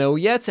don't know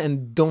yet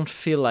and don't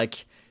feel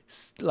like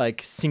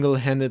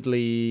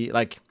single-handedly,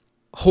 like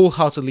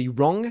wholeheartedly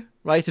wrong,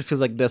 right? It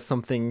feels like there's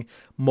something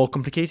more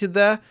complicated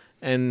there,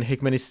 and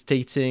Hickman is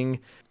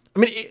stating, I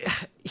mean,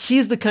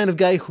 he's the kind of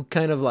guy who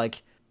kind of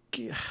like,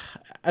 I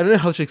don't know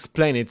how to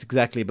explain it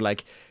exactly, but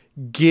like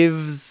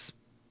gives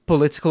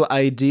political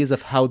ideas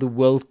of how the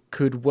world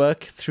could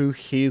work through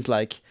his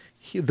like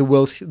the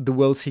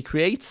worlds he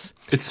creates.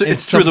 It's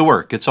through the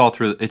work. It's all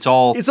through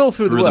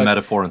the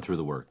metaphor and through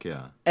the work.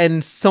 Yeah.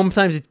 And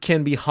sometimes it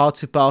can be hard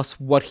to parse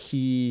what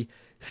he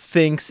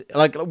thinks,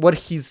 like what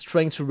he's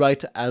trying to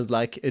write as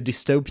like a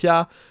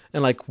dystopia,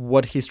 and like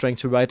what he's trying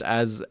to write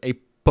as a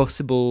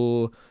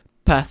possible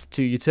path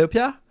to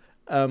utopia.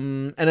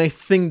 And I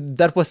think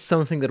that was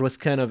something that was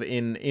kind of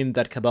in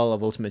that cabal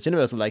of Ultimate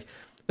Universe. Like,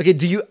 okay,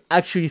 do you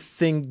actually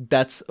think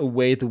that's a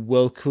way the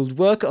world could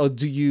work, or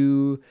do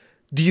you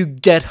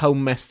get how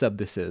messed up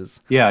this is?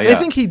 Yeah. I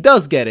think he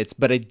does get it,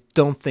 but I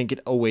don't think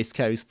it always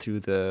carries through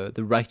the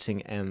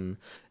writing and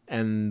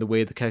the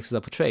way the characters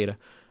are portrayed.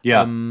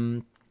 Yeah.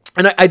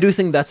 And I do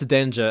think that's a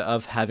danger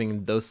of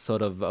having those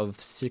sort of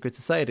secret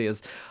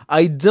societies.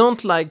 I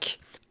don't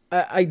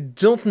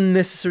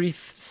necessarily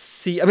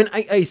see, I mean,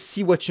 I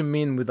see what you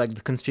mean with like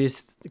the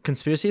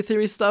conspiracy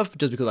theory stuff,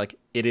 just because like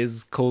it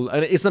is called,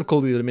 and it's not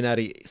called the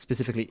Illuminati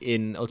specifically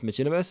in Ultimate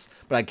Universe,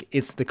 but like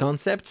it's the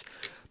concept.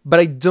 But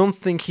I don't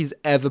think he's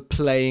ever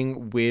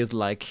playing with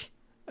like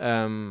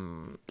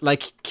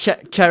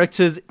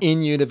characters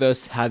in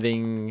universe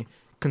having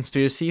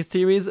conspiracy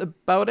theories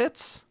about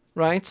it,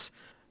 right?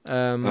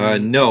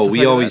 No,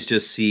 we always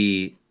just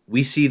see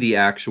we see the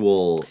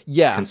actual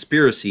Yeah.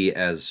 conspiracy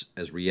as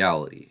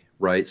reality,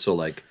 right? So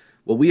like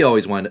what we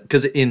always wind up,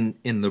 because in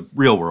the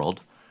real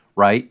world,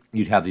 right,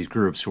 you'd have these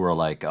groups who are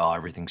like, oh,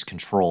 everything's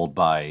controlled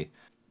by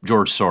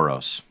George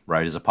Soros,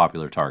 right, is a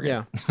popular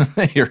target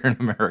here in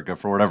America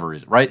for whatever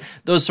reason, right?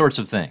 Those sorts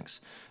of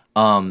things.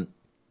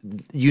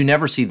 You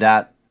never see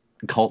that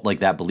cult, like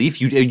that belief.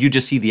 You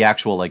just see the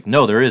actual, like,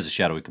 no, there is a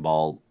shadowy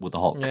cabal with the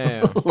Hulk.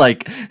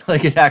 like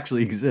it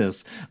actually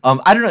exists.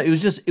 I don't know.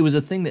 It was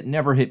a thing that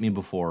never hit me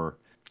before,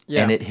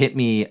 and it hit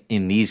me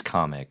in these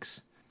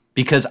comics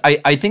because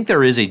I think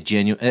there is a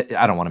genuine.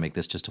 I don't want to make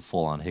this just a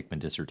full on Hickman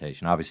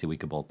dissertation. Obviously, we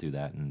could both do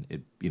that, and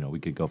we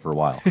could go for a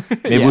while.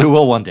 Maybe we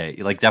will one day.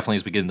 Like definitely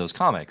as we get into those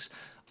comics.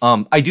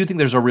 I do think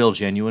there's a real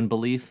genuine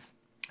belief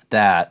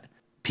that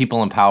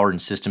people in power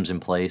and systems in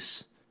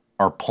place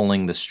are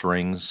pulling the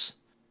strings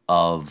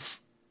of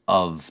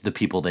the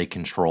people they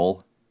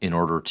control in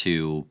order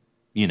to,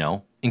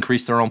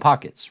 increase their own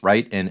pockets,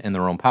 right? And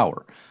their own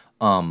power.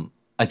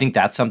 I think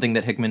that's something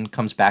that Hickman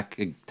comes back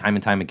time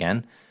and time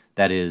again.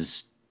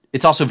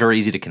 It's also very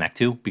easy to connect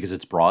to because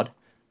it's broad.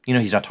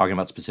 He's not talking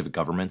about specific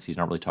governments. He's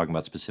not really talking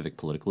about specific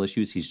political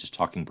issues. He's just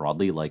talking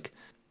broadly, like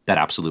that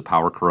absolute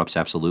power corrupts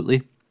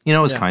absolutely. And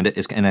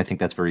I think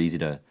that's very easy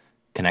to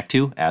connect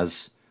to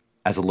as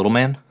a little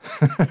man,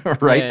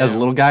 right? As a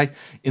little guy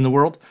in the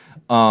world.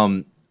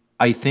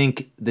 I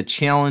think the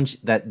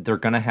challenge that they're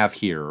going to have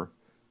here,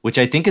 which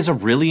I think is a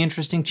really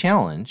interesting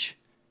challenge,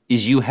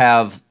 is you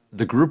have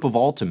the group of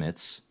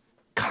Ultimates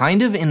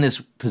kind of in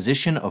this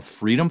position of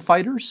freedom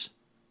fighters.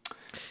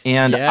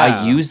 And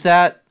I use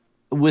that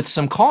with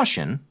some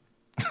caution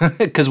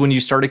because when you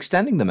start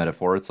extending the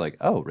metaphor, it's like,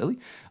 oh, really?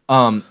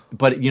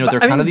 But they're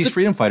kind of these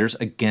freedom fighters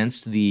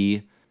against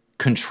the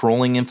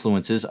controlling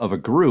influences of a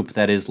group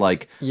that is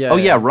like,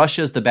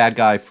 Russia's the bad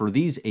guy for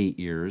these 8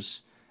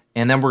 years.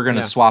 And then we're going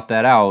to swap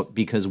that out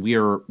because we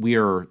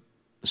are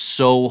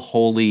so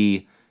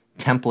wholly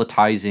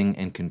templatizing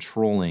and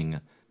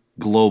controlling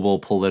global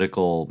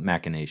political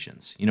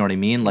machinations. You know what I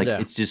mean? Like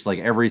it's just like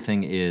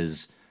everything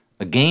is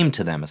a game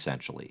to them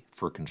essentially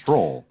for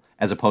control,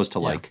 as opposed to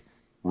like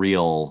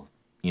real,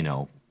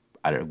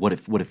 what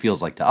it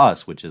feels like to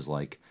us, which is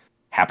like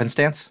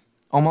happenstance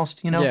almost,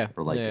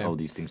 or like oh,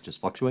 these things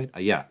just fluctuate.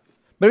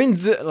 But I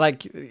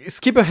mean,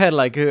 skip ahead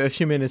like a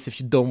few minutes if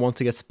you don't want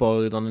to get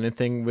spoiled on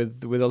anything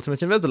with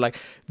Ultimate Universe. But like,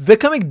 the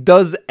comic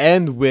does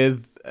end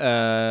with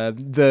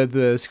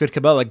the Secret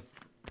Cabal like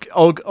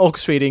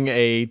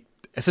orchestrating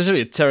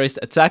essentially a terrorist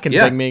attack and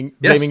blaming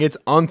it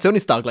on Tony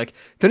Stark. Like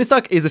Tony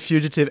Stark is a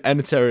fugitive and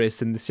a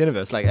terrorist in this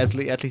universe. Like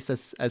at least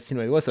as seen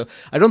it was. So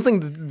I don't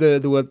think the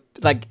word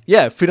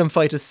freedom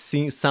fighters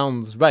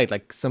sounds right.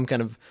 Like some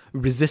kind of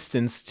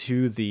resistance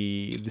to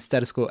the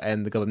status quo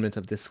and the government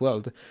of this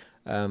world.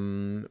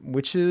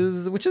 Which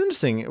is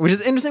interesting.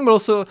 But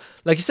also,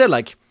 like you said,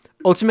 like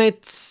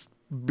Ultimate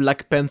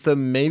Black Panther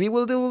maybe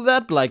will deal with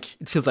that. But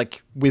like it feels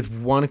like with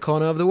one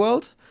corner of the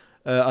world,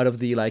 out of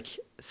the like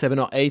 7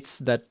 or 8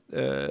 that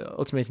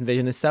Ultimate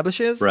Invasion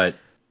establishes. Right.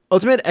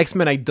 Ultimate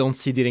X-Men, I don't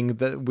see dealing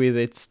with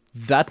it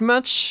that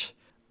much.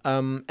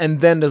 And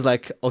then there's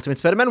like Ultimate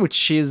Spider-Man,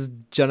 which is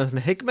Jonathan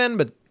Hickman,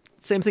 but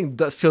same thing.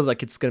 Feels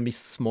like it's gonna be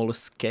smaller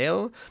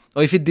scale.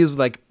 Or if it deals with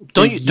like,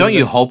 don't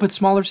you hope it's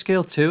smaller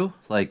scale too?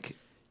 Like,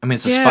 I mean,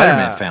 it's a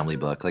Spider-Man family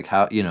book. Like,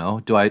 how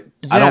do I?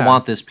 I don't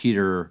want this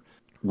Peter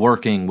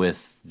working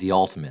with the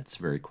Ultimates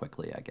very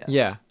quickly, I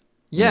guess.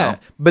 Yeah.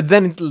 But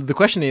then the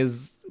question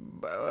is,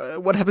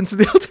 what happened to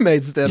the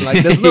Ultimates then?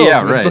 Like, there's no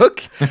Ultimate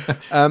book.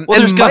 Well,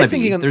 there's gonna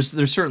be.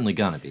 There's certainly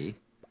gonna be.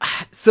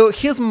 So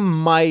here's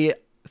my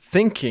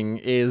thinking: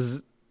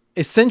 is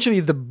essentially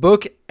the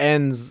book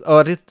ends,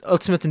 or the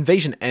Ultimate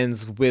Invasion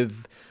ends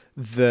with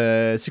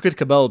the Secret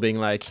Cabal being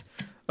like,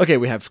 okay,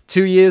 we have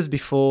 2 years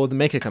before the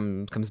Maker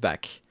comes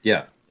back.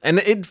 Yeah. And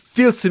it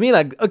feels to me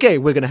like, okay,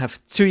 we're going to have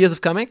 2 years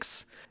of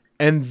comics.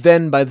 And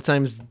then by the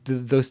time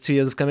those 2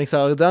 years of comics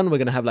are done, we're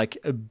going to have like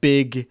a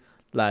big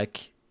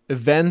like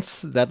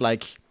event that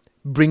like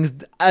brings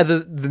either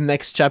the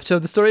next chapter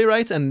of the story,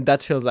 right? And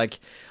that feels like,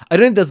 I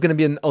don't know if there's going to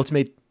be an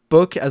Ultimate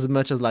book as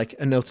much as like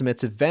an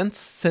Ultimate event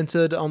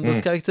centered on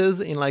those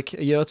characters in like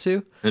a year or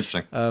two.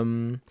 Interesting.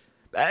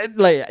 I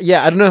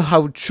don't know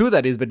how true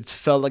that is, but it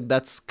felt like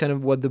that's kind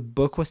of what the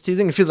book was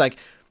teasing. It feels like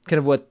kind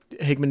of what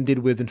Hickman did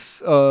with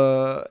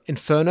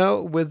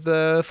Inferno with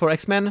for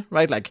X-Men,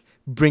 right? Like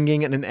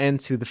bringing an end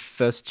to the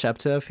first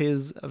chapter of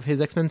his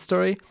X-Men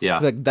story. Yeah,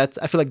 like that's.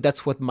 I feel like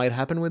that's what might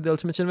happen with the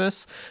Ultimate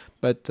Universe.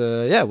 But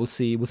we'll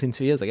see. We'll see in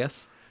 2 years, I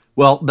guess.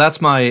 Well, that's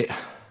my.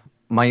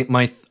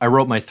 I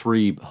wrote my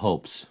 3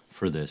 hopes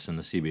for this in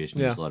the CBH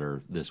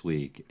newsletter this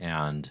week,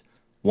 and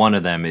one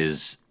of them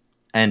is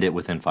end it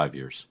within 5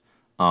 years.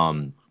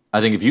 I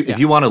think if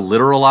you want to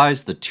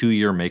literalize the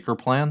 2-year Maker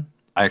plan,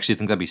 I actually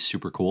think that'd be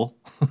super cool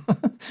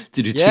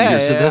to do 2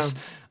 years of this.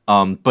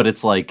 But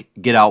it's like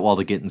get out while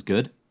the getting's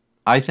good.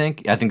 I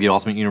think the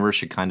Ultimate Universe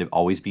should kind of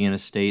always be in a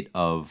state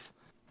of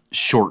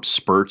short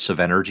spurts of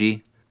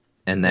energy,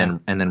 and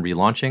then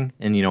relaunching.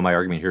 And my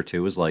argument here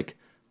too is like,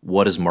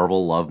 what does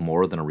Marvel love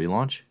more than a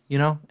relaunch?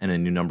 And a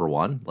new number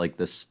one? Like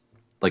this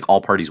like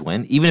all parties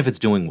win, even if it's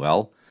doing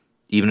well,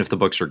 even if the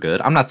books are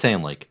good. I'm not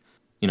saying like,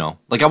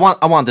 like I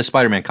want this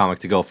Spider-Man comic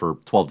to go for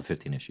 12 to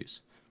 15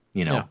 issues.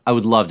 I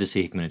would love to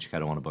see Hickman and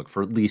Chicago on a book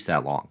for at least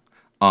that long.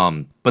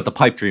 But the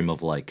pipe dream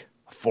of like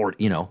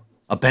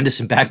a Bendis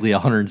and Bagley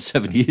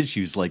 170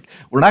 issues, like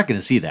we're not going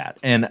to see that.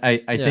 And I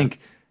think,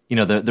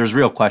 there's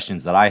real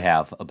questions that I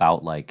have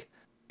about like,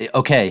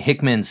 okay,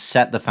 Hickman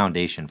set the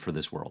foundation for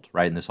this world,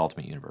 right? In this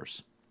Ultimate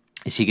Universe.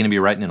 Is he going to be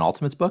writing an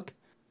Ultimates book?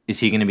 Is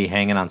he going to be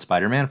hanging on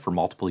Spider-Man for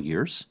multiple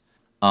years?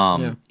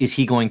 Is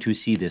he going to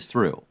see this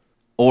through?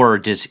 Or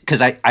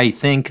because I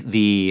think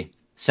the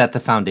set the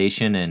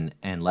foundation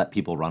and let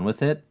people run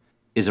with it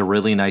is a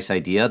really nice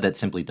idea that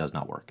simply does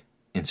not work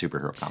in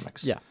superhero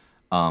comics. Yeah.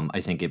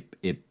 I think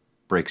it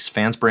breaks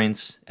fans'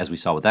 brains, as we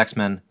saw with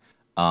X-Men.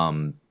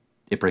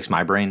 It breaks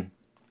my brain,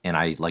 and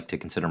I like to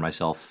consider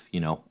myself,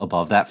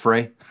 above that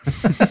fray.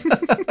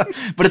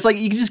 But it's like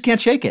you just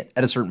can't shake it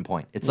at a certain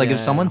point. It's like if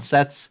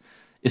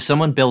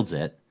someone builds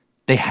it,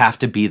 they have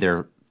to be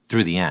there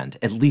through the end,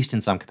 at least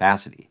in some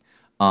capacity.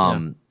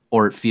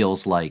 Or it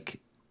feels like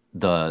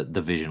the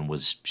vision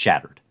was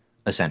shattered,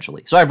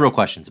 essentially. So I have real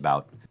questions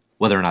about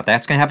whether or not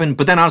that's going to happen.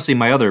 But then honestly,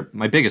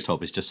 my biggest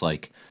hope is just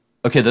like,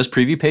 okay, those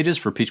preview pages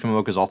for Peach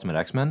Momoko's Ultimate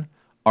X-Men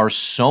are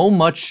so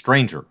much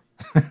stranger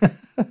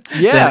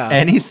than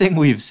anything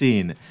we've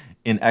seen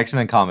in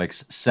X-Men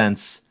comics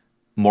since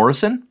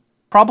Morrison,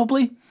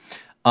 probably.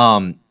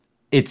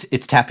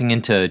 It's tapping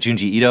into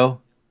Junji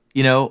Ito,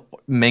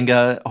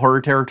 manga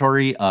horror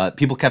territory.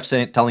 People kept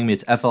telling me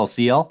it's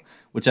FLCL,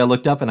 which I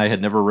looked up and I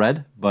had never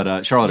read.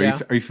 But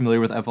Charlotte, are you familiar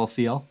with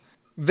FLCL?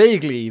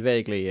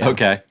 Vaguely, yeah.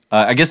 Okay.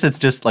 I guess it's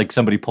just like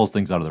somebody pulls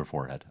things out of their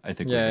forehead, I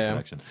think was the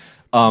connection.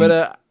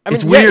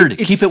 It's weird.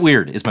 Keep it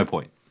weird is my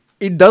point.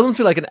 It doesn't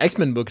feel like an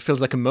X-Men book. It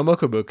feels like a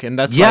Momoko book, and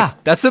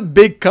that's a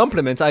big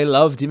compliment. I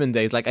love Demon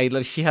Days. Like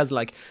she has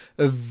like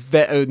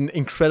an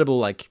incredible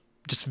like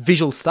just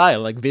visual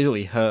style. Like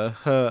visually, her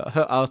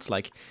art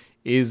like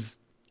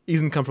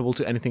isn't comparable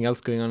to anything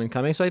else going on in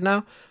comics right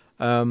now.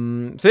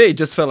 So it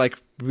just felt like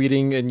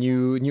reading a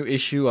new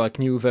issue, like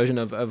new version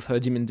of her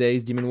Demon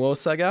Days, Demon Wars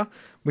saga,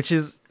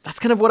 that's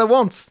kind of what I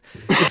want.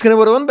 It's kind of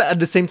what I want, but at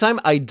the same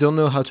time, I don't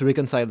know how to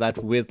reconcile that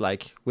with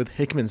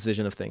Hickman's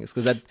vision of things,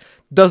 because that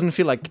doesn't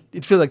feel like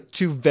it feels like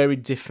two very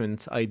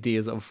different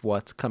ideas of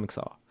what comics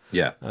are.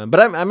 Yeah. But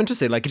I'm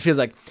interested. Like it feels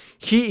like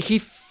he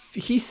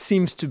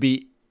seems to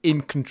be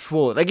in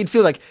control. Like it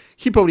feels like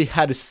he probably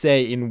had a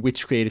say in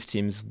which creative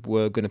teams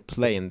were going to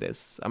play in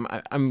this.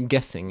 I'm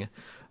guessing.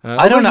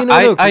 I don't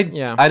know.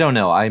 I don't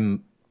know.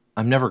 I'm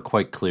never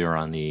quite clear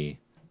on the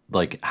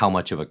like how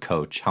much of a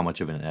coach, how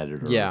much of an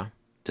editor. Yeah.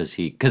 Does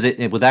he? Because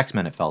with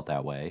X-Men it felt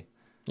that way.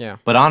 Yeah.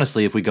 But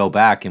honestly, if we go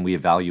back and we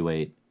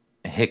evaluate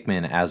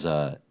Hickman as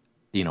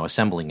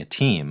assembling a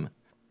team,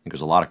 I think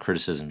there's a lot of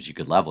criticisms you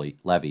could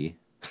levy.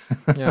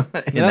 Yeah.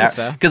 That's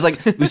fair. Because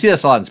like we see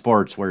this a lot in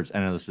sports, where I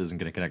know this isn't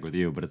going to connect with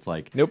you, but it's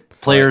like nope.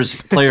 Players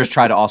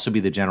try to also be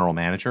the general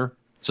manager.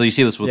 So you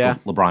see this with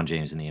LeBron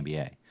James in the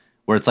NBA.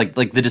 Where it's like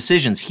the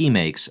decisions he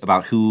makes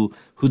about who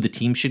the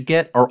team should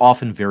get are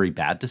often very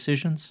bad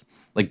decisions.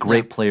 Like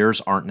great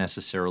players aren't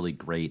necessarily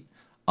great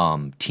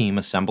team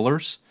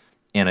assemblers,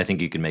 and I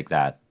think you can make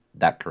that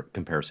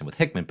comparison with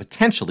Hickman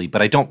potentially,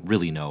 but I don't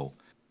really know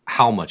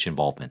how much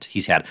involvement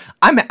he's had.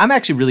 I'm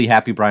actually really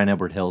happy Brian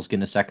Edward Hill's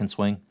getting a second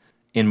swing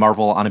in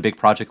Marvel on a big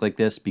project like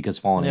this, because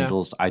Fallen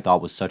Angels I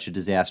thought was such a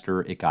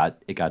disaster. It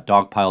got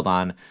dogpiled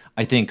on.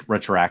 I think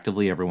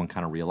retroactively everyone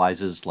kind of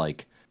realizes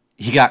like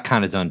he got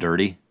kind of done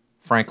dirty,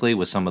 frankly,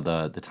 with some of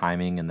the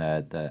timing and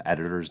the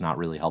editors not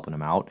really helping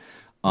him out.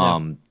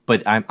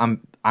 But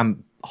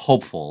I'm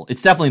hopeful.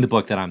 It's definitely the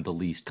book that I'm the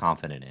least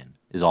confident in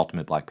is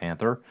Ultimate Black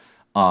Panther.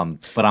 But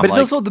it's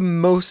also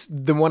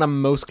the one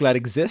I'm most glad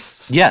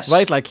exists. Yes.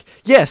 Right? Like,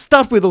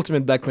 start with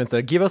Ultimate Black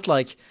Panther. Give us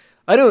like,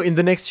 I don't know, in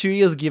the next few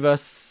years, give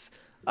us,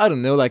 I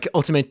don't know, like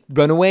Ultimate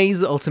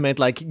Runaways, Ultimate,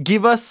 like,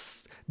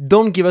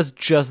 don't give us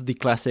just the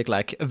classic,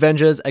 like,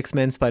 Avengers,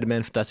 X-Men,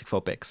 Spider-Man, Fantastic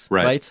Four picks.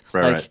 Right.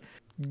 Like,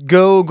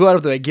 go out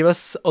of the way. Give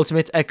us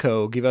Ultimate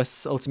Echo. Give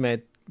us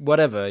Ultimate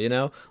whatever,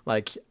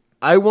 Like,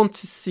 I want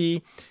to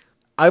see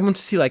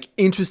like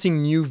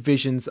interesting new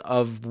visions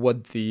of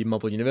what the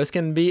Marvel Universe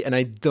can be, and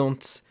I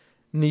don't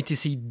need to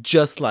see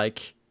just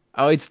like,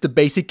 it's the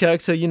basic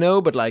character,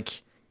 but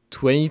like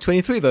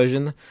 2023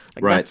 version.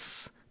 Like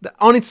that's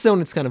on its own,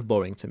 it's kind of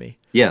boring to me.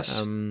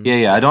 Yes.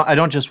 I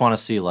don't just want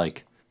to see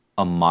like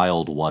a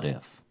mild what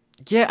if.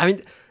 Yeah, I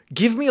mean,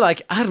 give me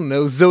like, I don't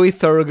know, Zoe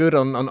Thorogood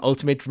on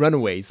Ultimate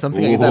Runaways,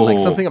 something like that. Like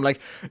something I'm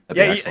like,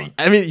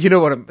 I mean, you know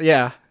what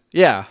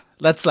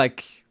that's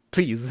like.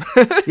 Please.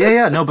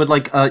 No, but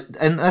like,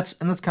 and that's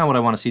kind of what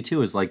I want to see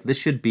too. Is like this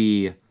should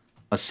be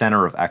a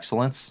center of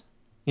excellence,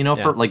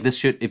 for like this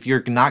should. If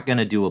you're not going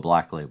to do a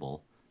Black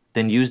Label,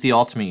 then use the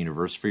Ultimate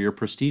Universe for your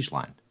prestige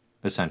line,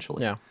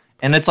 essentially. Yeah.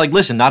 And it's like,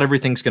 listen, not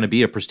everything's going to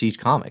be a prestige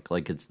comic.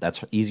 Like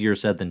that's easier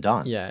said than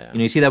done. Yeah.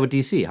 You see that with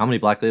DC. How many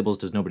Black Labels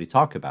does nobody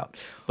talk about?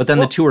 But then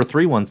the 2 or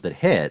 3 ones that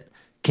hit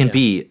can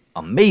be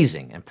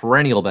amazing and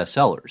perennial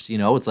bestsellers.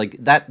 It's like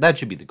that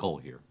should be the goal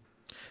here.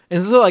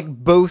 And so like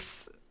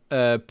both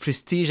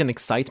prestige and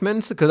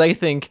excitement, because I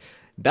think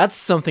that's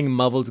something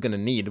Marvel's gonna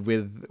need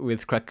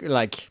with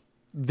like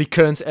the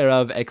current era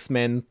of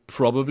X-Men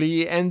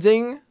probably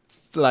ending.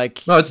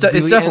 Like No, it's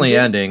really definitely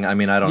ending. ending. I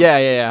mean, I don't.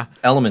 Yeah.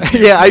 Elements.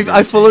 Yeah, maybe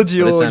I followed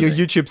change, but it's your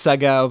ending. YouTube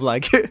saga of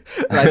like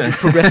like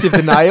progressive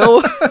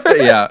denial.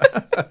 Yeah,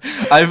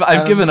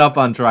 I've given up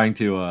on trying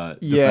to defend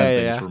things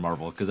yeah. for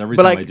Marvel because every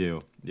But, time like, I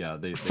do,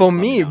 they For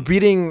calm me, down.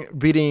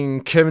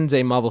 reading current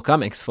day Marvel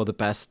comics for the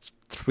past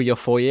 3 or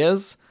 4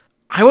 years,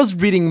 I was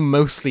reading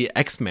mostly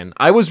X-Men.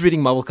 I was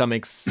reading Marvel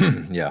comics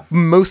Yeah,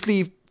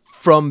 mostly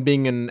from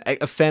being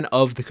a fan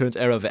of the current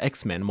era of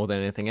X-Men more than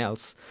anything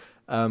else.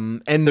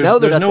 And now that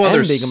there's that's no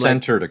other ending, I'm like,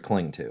 center to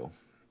cling to.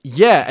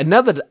 yeah. And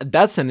now that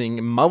that's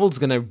ending, Marvel's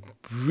gonna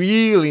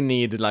really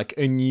need like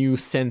a new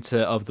center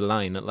of the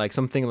line, like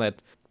something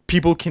that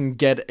people can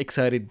get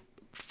excited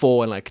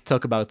for and like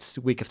talk about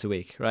week after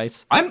week,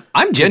 right?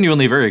 I'm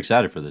genuinely very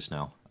excited for this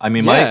now. I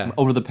mean, Yeah. my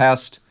over the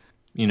past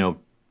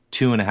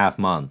 2.5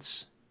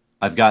 months,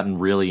 I've gotten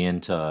really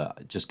into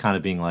just kind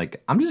of being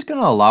like, I'm just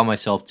gonna allow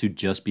myself to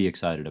just be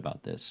excited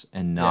about this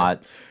and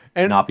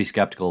And not be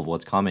skeptical of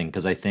what's coming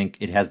because I think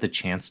it has the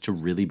chance to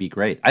really be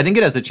great. I think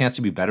it has the chance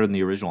to be better than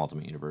the original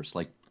Ultimate Universe,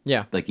 like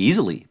yeah.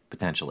 easily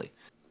potentially.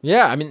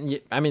 Yeah,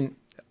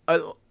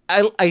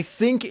 I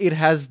think it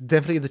has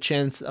definitely the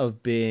chance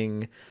of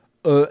being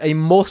a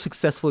more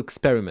successful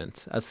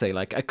experiment. I'd say,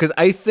 like, because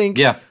I think,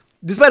 Yeah.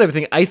 despite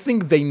everything, I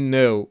think they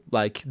know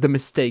like the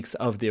mistakes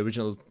of the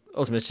original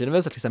Ultimate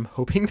Universe. At least I'm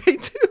hoping they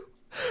do.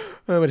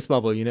 But it's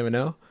Marvel, you never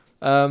know.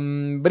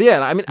 But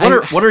yeah, I mean,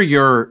 What are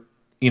your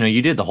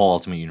you did the whole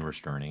Ultimate Universe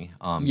journey.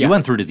 Yeah. You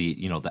went through to the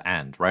the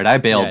end, right? I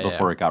bailed Yeah.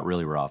 before it got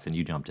really rough, and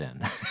you jumped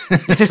in.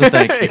 So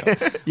thank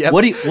you. Yep.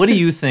 What do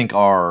you think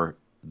are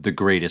the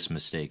greatest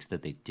mistakes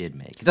that they did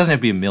make? It doesn't have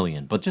to be a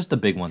million, but just the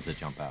big ones that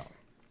jump out.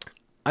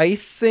 I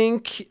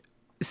think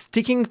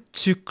sticking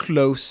too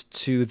close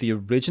to the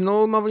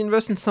original Marvel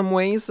Universe in some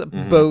ways,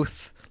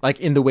 both like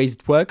in the ways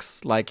it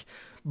works, like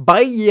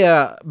by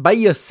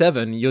year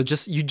 7, you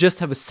just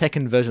have a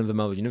second version of the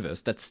Marvel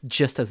Universe that's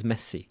just as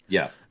messy.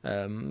 Yeah.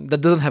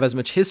 That doesn't have as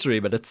much history,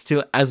 but it's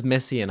still as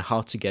messy and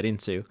hard to get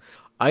into.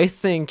 I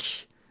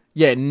think,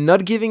 yeah,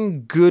 not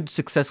giving good,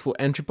 successful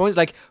entry points,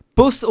 like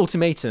post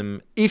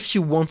Ultimatum, if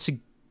you want to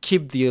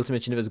keep the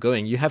Ultimate Universe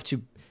going, you have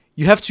to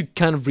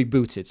kind of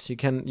reboot it.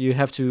 You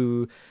have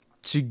to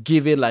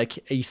give it like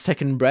a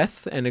second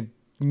breath and a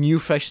new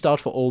fresh start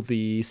for all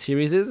the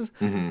series.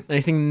 And I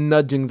think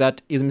not doing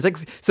that is a mistake.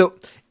 So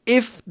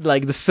if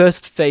like the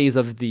first phase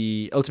of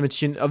the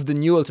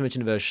new Ultimate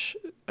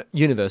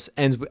universe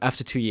ends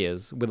after 2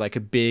 years with like a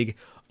big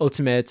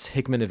Ultimate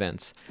Hickman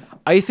event,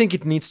 I think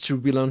it needs to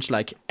relaunch,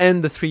 like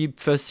end the 3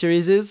 first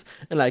series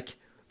and like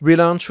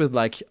relaunch with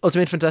like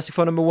Ultimate Fantastic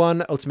Four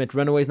 #1, Ultimate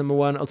Runaways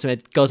 #1,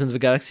 Ultimate Guardians of the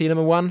Galaxy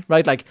 #1,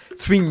 right? Like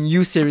 3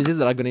 new series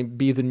that are going to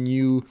be the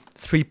new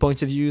 3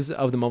 points of views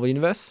of the Marvel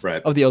Universe,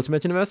 Right. of the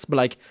Ultimate Universe,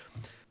 but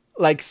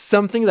like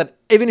something that,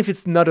 even if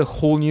it's not a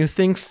whole new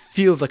thing,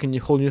 feels like a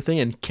whole new thing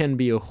and can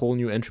be a whole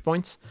new entry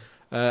point.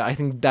 I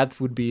think that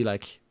would be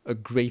like a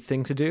great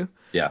thing to do.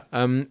 Yeah.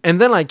 And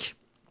then like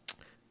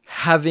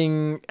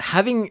having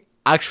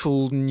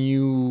actual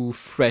new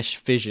fresh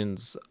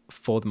visions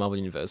for the Marvel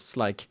Universe.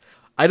 Like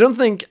I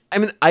like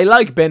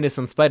Bendis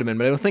on Spider-Man,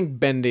 but I don't think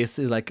Bendis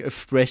is like a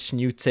fresh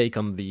new take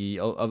on the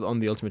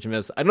Ultimate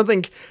Universe. I don't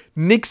think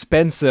Nick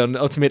Spencer on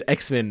Ultimate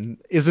X-Men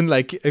isn't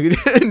like a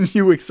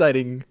new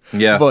exciting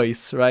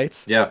voice,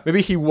 right? Yeah.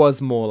 Maybe he was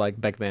more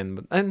like back then,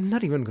 but I'm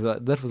not even, because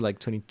that was like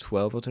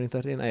 2012 or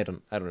 2013. I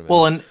don't remember.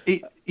 Well, and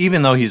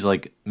even though he's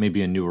like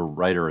maybe a newer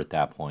writer at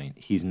that point,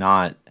 he's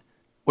not.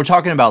 We're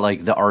talking about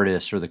like the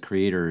artists or the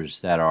creators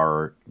that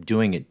are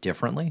doing it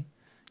differently.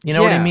 You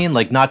know what I Yeah. mean?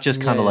 Like not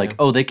just kind of Yeah, like, yeah.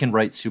 oh, they can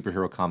write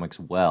superhero comics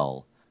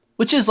well,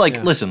 which is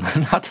like, listen,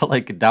 not to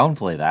like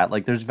downplay that.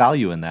 Like there's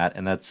value in that,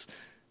 and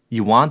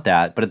you want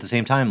that, but at the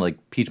same time, like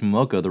Peach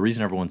Momoko, the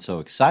reason everyone's so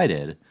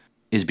excited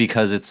is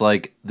because it's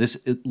like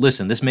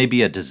this may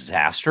be a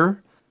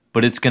disaster,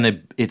 but it's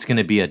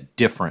gonna be a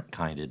different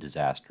kind of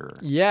disaster.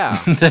 Yeah.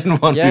 Than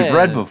one Yeah, we've yeah,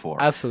 read yeah. before.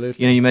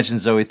 Absolutely. You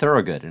mentioned Zoe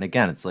Thorogood, and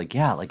again, it's like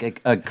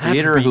like a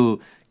creator be who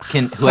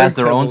has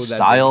their hardcore own with that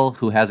style,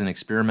 who has an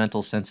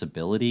experimental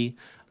sensibility,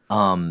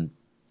 and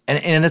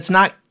it's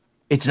not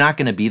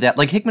going to be that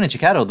like Hickman and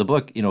Chikatilo. The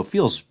book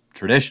feels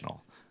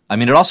traditional. I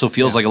mean, it also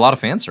feels like a lot of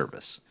fan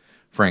service.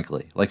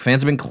 Frankly, like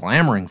fans have been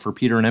clamoring for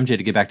Peter and MJ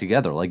to get back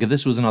together. Like if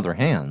this was in other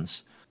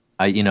hands,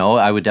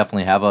 I would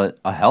definitely have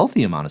a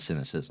healthy amount of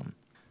cynicism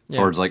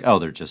towards like, oh,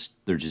 they're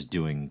just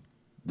doing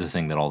the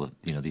thing that all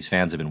the these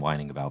fans have been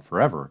whining about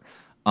forever.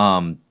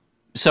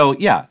 So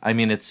yeah, I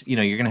mean it's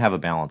you're gonna have a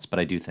balance, but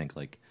I do think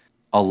like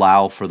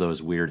allow for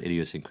those weird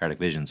idiosyncratic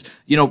visions.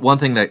 One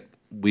thing that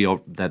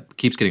that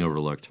keeps getting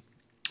overlooked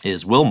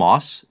is Will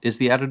Moss is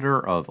the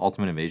editor of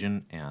Ultimate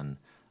Invasion and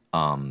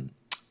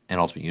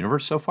Ultimate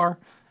Universe so far,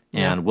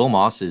 and Will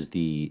Moss is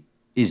the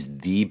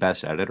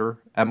best editor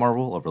at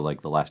Marvel over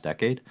like the last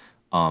decade.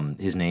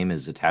 His name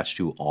is attached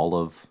to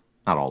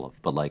not all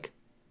of, but like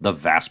the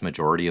vast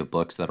majority of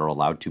books that are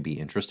allowed to be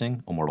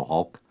interesting. Immortal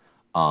Hulk,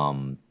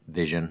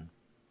 Vision,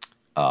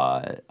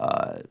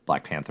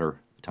 Black Panther,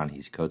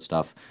 Ta-Nehisi Coates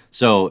stuff.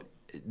 So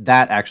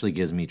that actually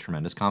gives me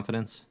tremendous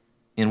confidence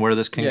in where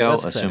this can go,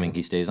 assuming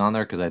he stays on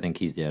there, because I think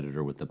he's the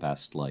editor with the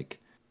best like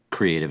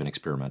creative and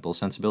experimental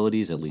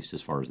sensibilities, at least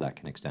as far as that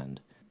can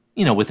extend.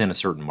 Within a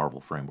certain Marvel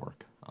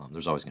framework.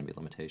 There's always going to be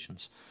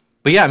limitations.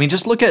 But yeah, I mean,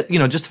 just look at,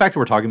 just the fact that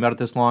we're talking about it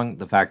this long,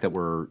 the fact that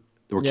we're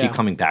keep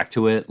coming back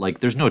to it. Like,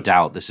 there's no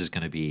doubt this is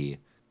going to be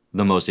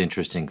the most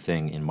interesting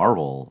thing in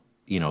Marvel,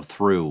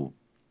 through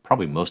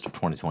probably most of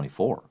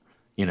 2024,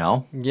 I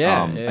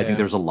think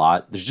there's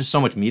there's just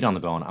so much meat on the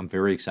bone. I'm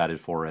very excited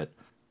for it.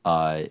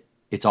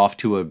 It's off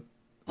to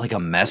a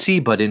messy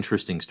but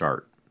interesting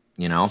start.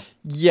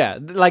 Yeah,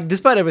 like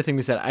despite everything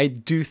we said, I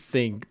do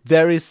think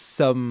there's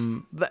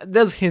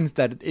hints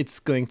that it's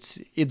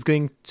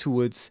going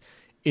towards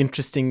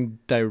interesting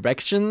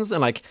directions,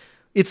 and like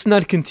it's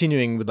not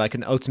continuing with like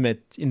an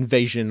Ultimate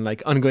Invasion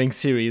like ongoing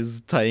series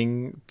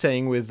tying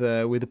with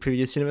the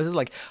previous universes.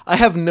 Like, I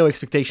have no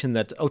expectation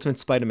that Ultimate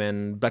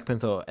Spider-Man, Black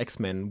Panther, or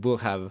X-Men will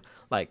have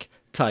like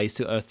ties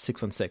to Earth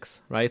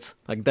 616, right?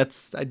 Like,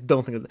 I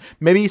don't think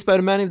maybe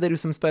Spider-Man if they do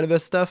some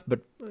Spider-Verse stuff,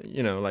 but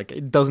like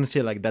it doesn't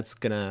feel like that's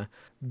gonna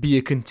be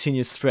a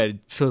continuous thread. It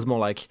feels more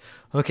like,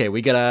 okay,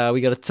 we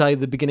gotta tie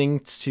the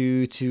beginning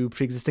to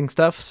pre-existing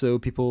stuff, so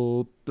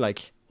people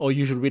like our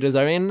usual readers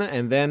are in,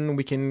 and then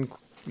we can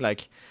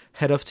like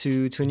head off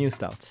to a new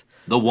start.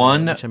 The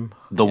one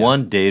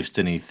Dave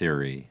Stinney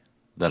theory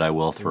that I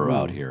will throw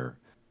out here.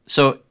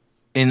 So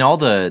in all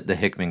the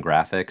Hickman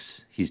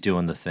graphics, he's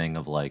doing the thing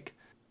of like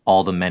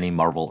all the many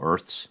Marvel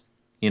Earths,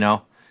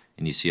 and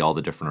you see all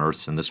the different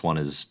Earths, and this one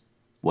is,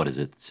 what is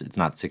it? It's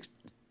not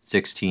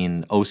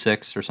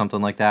 1606 or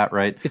something like that,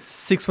 right? It's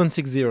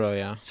 6160,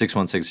 yeah.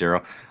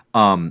 6160.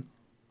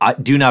 I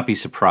do not be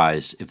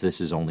surprised if this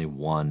is only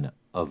one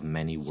of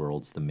many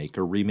worlds the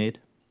Maker remade.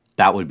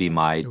 That would be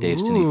my Dave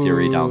Stinney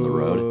theory down the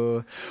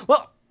road.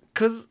 Well,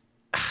 because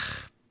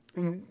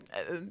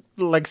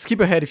like, skip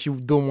ahead if you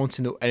don't want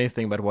to know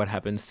anything about what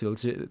happens to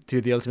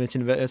the Ultimate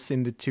Universe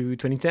in the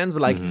 2010s,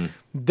 but like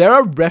there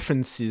are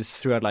references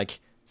throughout, like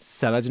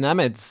Saladin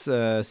Ahmed's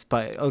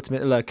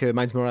Ultimate, like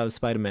Miles Morales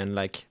Spider-Man,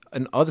 like,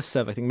 and other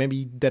stuff. I think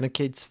maybe Dana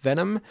Cates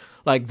Venom.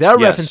 Like, there are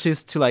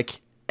references to like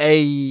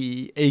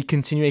a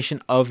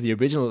continuation of the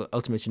original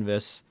Ultimate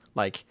Universe,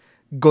 like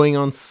going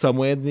on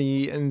somewhere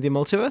in the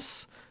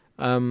multiverse.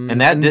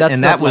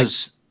 That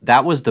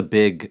was the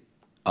big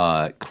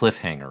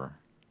cliffhanger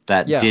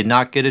that did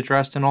not get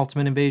addressed in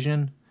Ultimate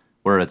Invasion,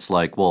 where it's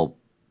like, well,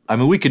 I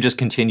mean, we could just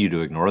continue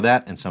to ignore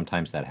that, and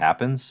sometimes that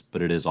happens,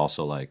 but it is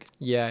also like,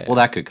 well,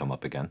 that could come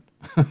up again.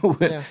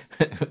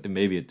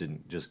 Maybe it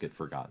didn't just get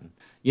forgotten.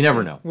 You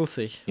never know. We'll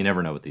see. You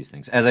never know with these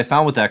things. As I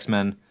found with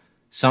X-Men,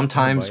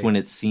 sometimes when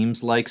it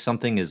seems like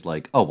something is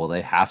like, oh, well,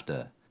 they have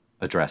to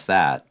address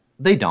that,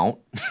 they don't.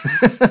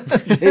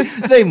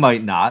 they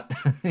might not,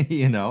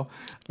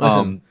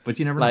 Listen, but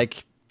you never know.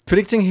 Like,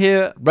 predicting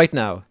here right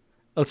now,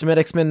 Ultimate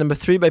X-Men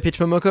 #3 by Peach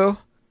Momoko.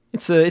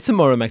 It's a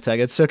Moira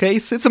McTaggart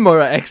showcase. It's a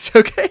Moira X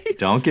showcase.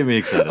 Don't get me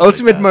excited.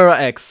 Ultimate like Moira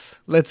X.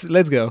 Let's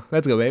go,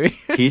 baby.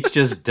 Peach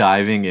just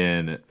diving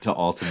in to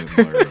Ultimate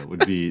Moira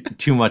would be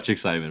too much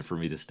excitement for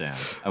me to stand.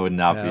 I would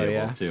not be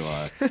able to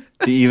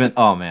even.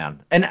 Oh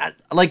man, and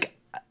like,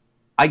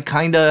 I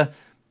kind of,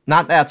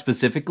 not that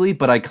specifically,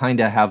 but I kind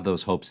of have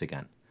those hopes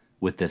again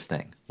with this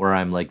thing, where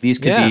I'm like, these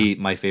could be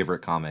my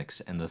favorite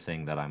comics and the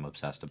thing that I'm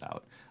obsessed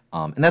about.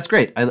 And that's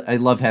great. I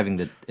love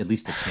having at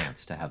least the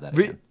chance to have that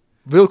again.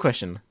 Real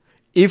question.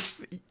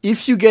 If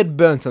you get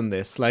burnt on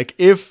this, like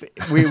if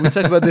we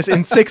talk about this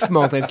in 6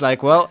 months, and it's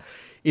like, well,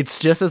 it's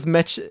just as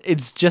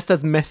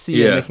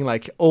messy and making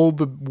like all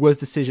the worst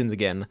decisions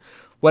again.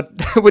 What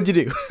do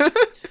you do?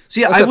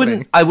 See, I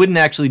wouldn't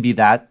actually be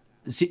that,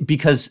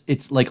 because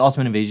it's like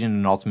Ultimate Invasion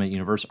and Ultimate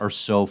Universe are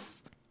so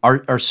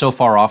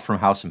far off from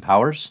House and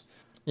Powers.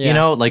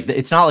 Yeah. Like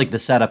it's not like the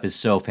setup is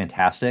so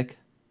fantastic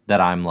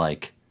that I'm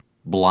like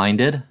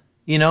blinded,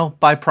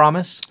 by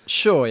promise.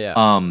 Sure, yeah.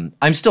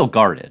 I'm still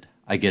guarded,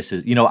 I guess.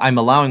 I'm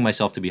allowing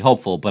myself to be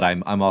hopeful, but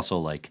I'm also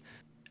like,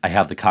 I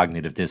have the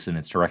cognitive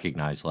dissonance to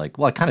recognize, like,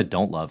 well, I kind of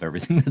don't love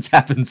everything that's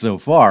happened so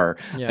far.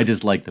 Yeah. I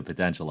just like the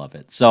potential of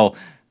it. So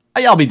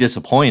I'll be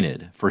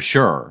disappointed for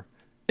sure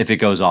if it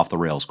goes off the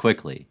rails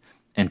quickly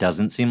and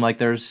doesn't seem like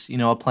there's,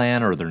 a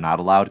plan, or they're not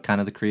allowed kind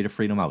of the creative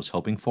freedom I was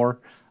hoping for.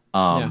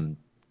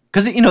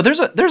 Because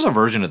there's a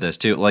version of this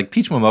too, like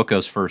Peach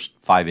Momoko's first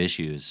 5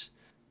 issues.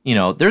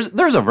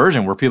 There's a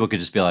version where people could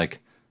just be like,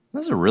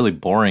 this is a really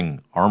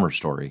boring armor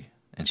story,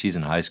 and she's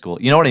in high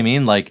school. You know what I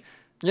mean? Like,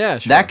 yeah,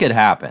 sure. That could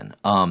happen.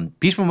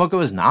 Peach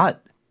Momoko is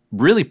not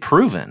really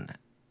proven.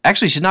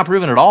 Actually, she's not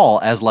proven at all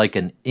as like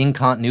an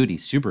in-continuity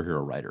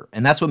superhero writer,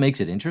 and that's what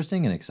makes it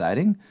interesting and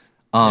exciting.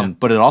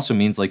 But it also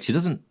means like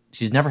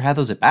she's never had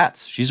those at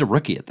bats. She's a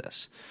rookie at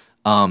this.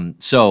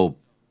 So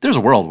there's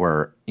a world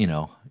where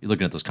you're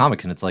looking at those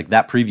comics and it's like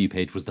that preview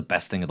page was the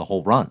best thing of the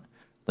whole run.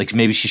 Like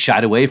maybe she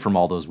shied away from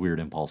all those weird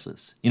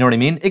impulses. You know what I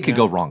mean? It could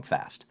go wrong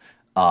fast.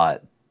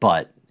 But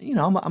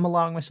I'm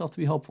allowing myself to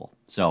be hopeful.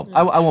 So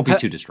I won't be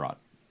too distraught.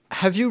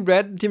 have you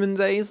read Demon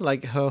Days?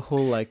 Like her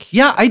whole like.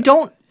 Yeah, I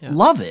don't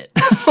love it.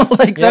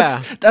 Like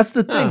that's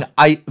the thing.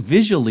 I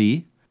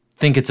visually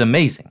think it's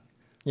amazing.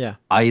 Yeah.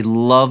 I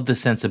love the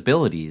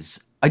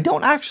sensibilities. I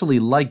don't actually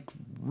like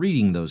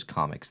reading those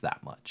comics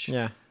that much.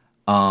 Yeah.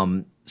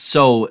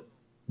 So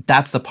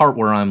that's the part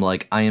where I'm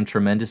like, I am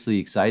tremendously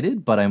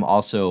excited, but I'm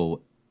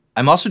also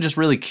just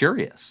really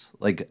curious.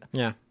 Like,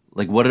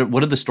 like what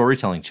do the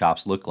storytelling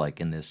chops look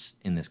like in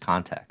this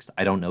context?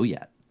 I don't know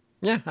yet.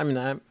 Yeah, I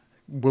mean,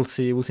 we'll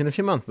see in a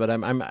few months, but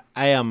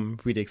I am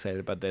really excited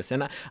about this,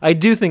 and I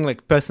do think,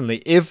 like,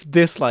 personally, if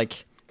this,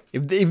 like,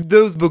 if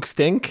those books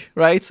stink,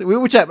 right?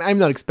 Which I'm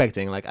not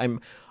expecting. Like,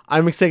 I'm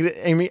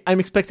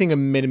expecting a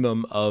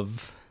minimum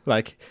of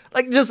like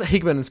just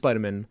Hickman and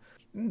Spider-Man.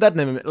 That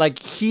never, like,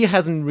 he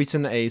hasn't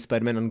written a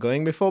Spider-Man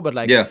ongoing before, but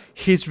like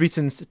he's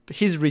written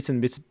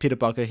bits of Peter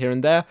Parker here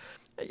and there.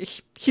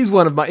 He's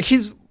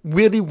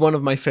really one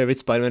of my favorite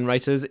Spider-Man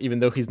writers, even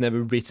though he's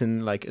never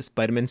written like a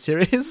Spider-Man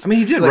series. I mean,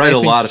 he did write a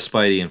lot of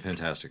Spidey and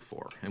Fantastic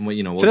Four, and we'll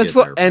get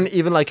there. And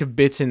even like a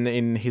bit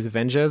in his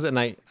Avengers, and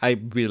I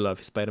really love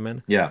his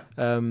Spider-Man. Yeah.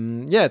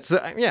 I'm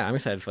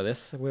excited for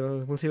this.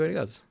 We'll see where it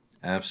goes.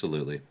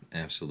 Absolutely.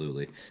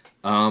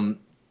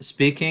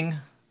 Speaking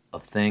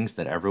of things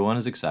that everyone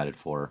is excited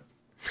for,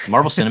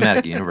 Marvel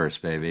Cinematic Universe,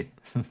 baby.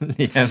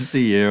 The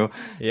MCU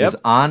is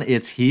on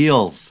its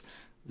heels.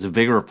 There's a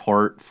big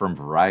report from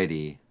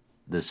Variety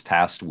this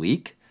past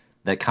week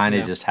that kind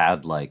of just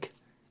had, like,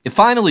 it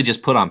finally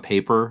just put on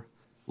paper,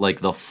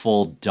 like, the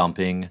full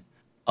dumping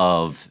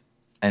of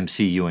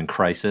MCU in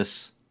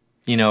crisis.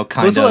 You know,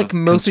 kind of. Also, like,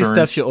 mostly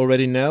concerns. stuff you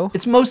already know.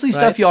 It's mostly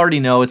stuff you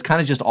already know. It's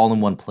kind of just all in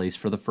one place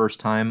for the first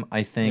time,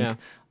 I think.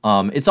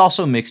 Yeah. It's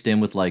also mixed in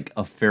with, like,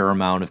 a fair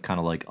amount of kind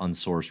of, like,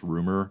 unsourced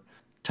rumor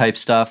type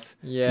stuff.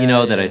 Yeah. You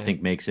know, that I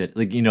think makes it,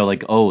 like, you know,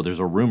 like, oh, there's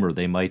a rumor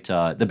they might,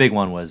 the big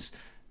one was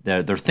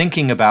they're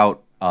thinking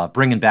about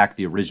bringing back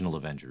the original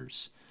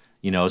Avengers.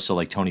 You know, so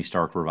like Tony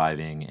Stark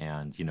reviving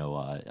and, you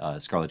know,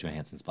 Scarlett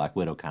Johansson's Black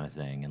Widow kind of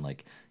thing. And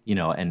like, you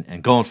know,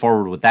 and going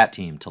forward with that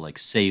team to like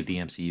save the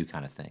MCU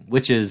kind of thing,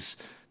 which is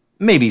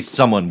maybe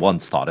someone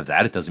once thought of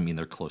that. It doesn't mean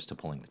they're close to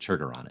pulling the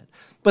trigger on it.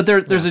 But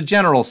there's a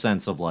general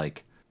sense of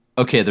like,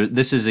 okay,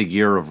 this is a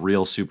year of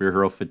real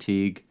superhero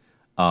fatigue.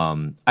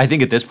 I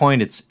think at this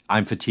point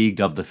I'm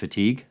fatigued of the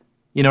fatigue.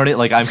 You know what I mean?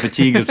 Like, I'm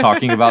fatigued of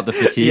talking about the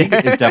fatigue.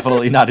 It's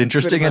definitely not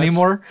interesting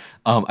anymore.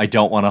 I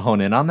don't want to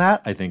hone in on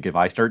that. I think if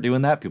I start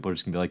doing that, people are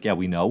just going to be like, yeah,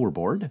 we know, we're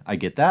bored. I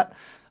get that.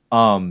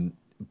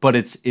 But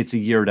it's a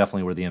year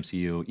definitely where the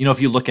MCU, you know, if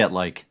you look at,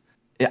 like,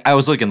 I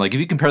was looking, like, if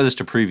you compare this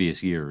to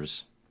previous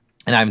years,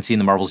 and I haven't seen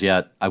the Marvels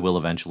yet, I will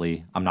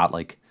eventually. I'm not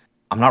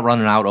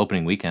running out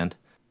opening weekend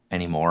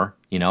anymore,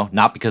 you know?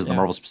 Not because of the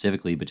Marvel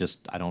specifically, but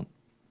just, I'm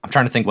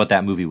trying to think what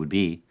that movie would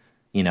be,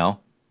 you know?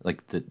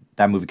 Like,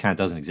 that movie kind of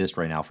doesn't exist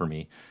right now for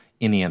me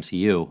in the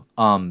MCU.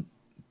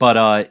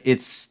 But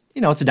it's, you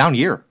know, it's a down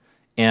year.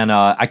 And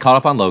I caught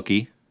up on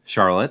Loki,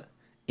 Charlotte,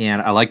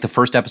 and I liked the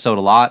first episode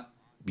a lot.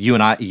 You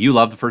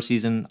loved the first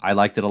season. I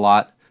liked it a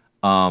lot.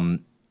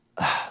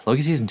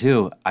 Loki season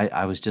 2,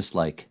 I was just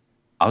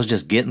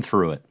getting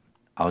through it.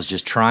 I was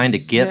just trying to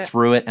get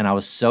through it, and I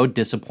was so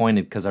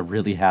disappointed because I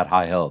really had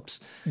high hopes.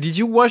 Did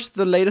you watch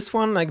the latest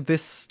one, like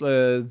this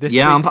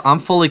Yeah, I'm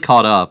fully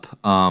caught up.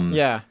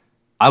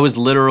 I was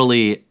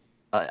literally,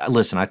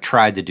 listen, I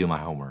tried to do my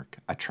homework.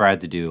 I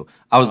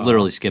was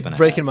literally skipping ahead.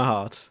 Breaking my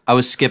heart. I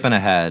was skipping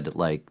ahead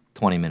like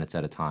 20 minutes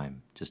at a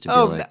time just to be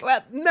like.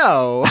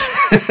 No.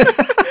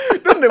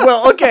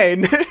 Well,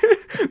 okay.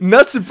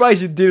 Not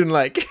surprised you didn't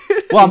like.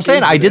 Well, I'm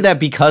saying I did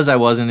that because I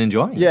wasn't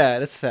enjoying it. Yeah,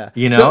 that's fair.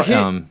 You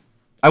know,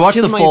 I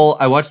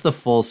watched the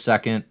full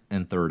second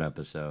and third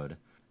episode.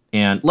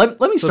 And let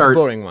me start.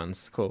 The boring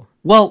ones, cool.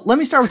 Well, let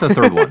me start with the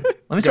third one.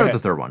 The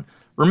third one.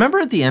 Remember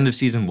at the end of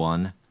season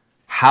 1,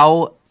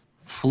 how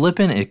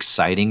flippin'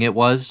 exciting it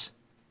was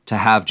to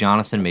have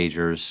Jonathan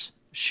Majors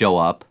show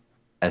up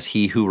as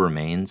He Who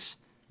Remains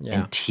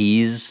and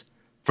tease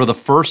for the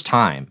first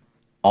time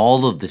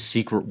all of the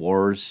Secret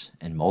Wars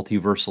and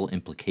multiversal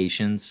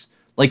implications.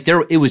 Like,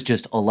 it was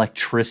just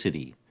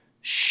electricity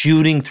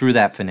shooting through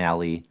that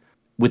finale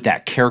with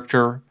that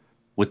character,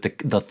 with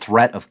the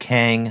threat of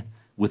Kang,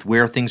 with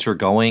where things are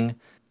going.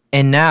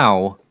 And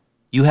now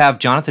you have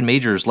Jonathan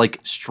Majors, like,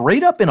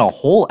 straight up in a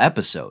whole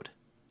episode.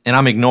 And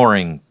I'm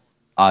ignoring,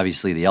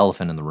 obviously, the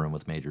elephant in the room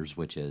with Majors,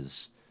 which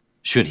is,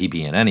 should he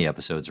be in any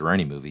episodes or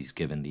any movies,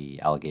 given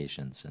the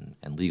allegations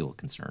and legal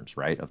concerns,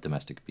 right, of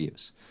domestic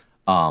abuse.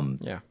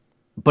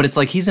 But it's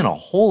like he's in a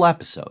whole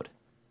episode,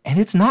 and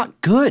it's not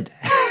good.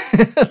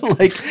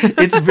 Like,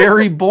 it's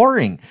very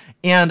boring.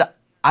 And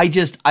I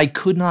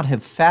could not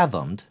have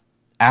fathomed,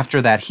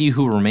 after that He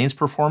Who Remains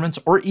performance,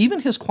 or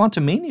even his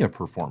Quantumania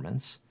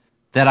performance,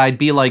 that I'd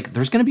be like,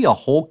 there's going to be a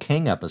whole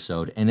King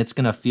episode, and it's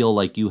going to feel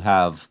like you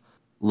have,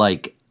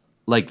 like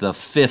the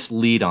fifth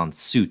lead on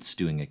Suits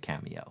doing a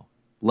cameo.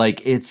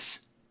 Like,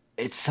 it's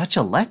such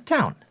a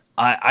letdown.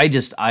 I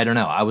don't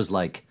know. I was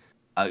like,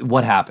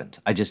 what happened?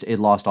 It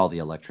lost all the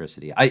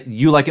electricity.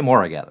 You like it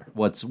more, I gather.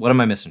 What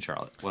am I missing,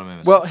 Charlotte? What am I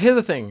missing? Well, here's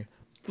the thing.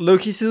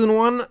 Loki season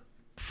 1,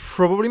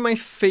 probably my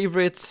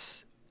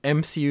favorite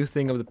MCU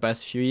thing of the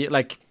past few years,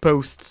 like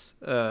post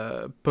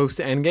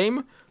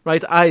Endgame.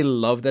 Right, I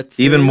love that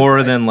series. Even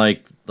more than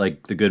like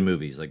the good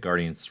movies, like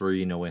Guardians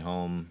 3, No Way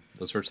Home,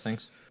 those sorts of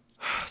things.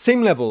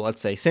 Same level, I'd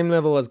say. Same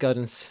level as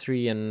Guardians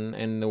 3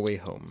 and No Way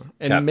Home,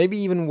 and maybe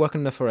even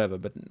Wakanda Forever.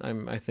 But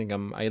I think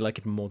I like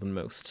it more than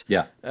most.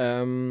 Yeah.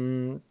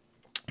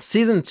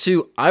 Season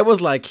 2, I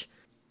was like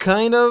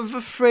kind of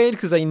afraid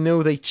because I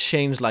know they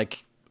changed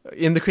like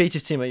in the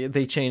creative team.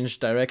 They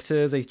changed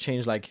directors. They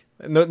changed like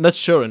not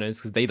showrunners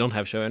because they don't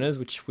have showrunners,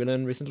 which we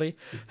learned recently.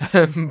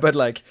 But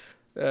like.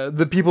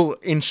 The people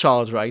in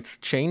charge, right,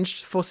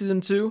 changed for season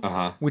 2,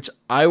 which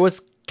I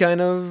was kind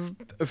of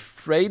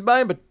afraid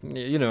by, but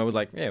you know, I was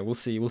like, yeah, we'll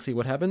see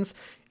what happens.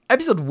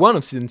 Episode 1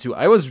 of season 2,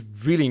 I was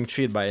really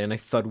intrigued by it, and I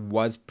thought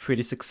was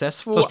pretty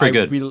successful. That's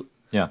pretty good.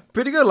 Yeah,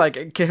 pretty good. Like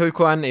Kehoi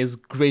Kwan is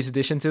great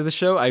addition to the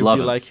show. I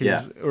really like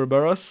his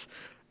Ouroboros,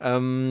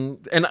 and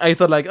I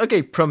thought like,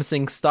 okay,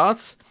 promising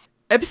starts.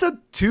 Episode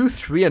 2,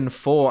 3, and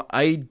 4,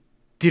 I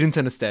didn't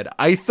understand.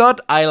 I thought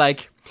I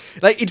like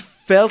it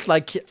felt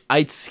like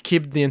I'd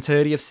skipped the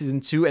entirety of season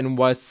 2 and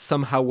was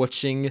somehow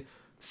watching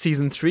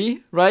season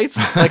 3, right?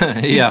 Like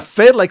it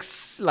felt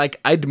like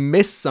I'd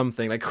missed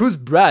something. Like, who's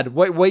Brad?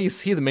 Why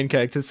is he the main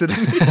character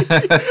suddenly?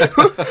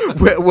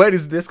 where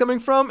is this coming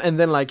from? And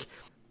then like,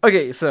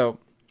 okay, so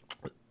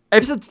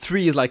episode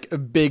 3 is like a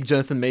big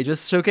Jonathan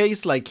Majors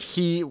showcase. Like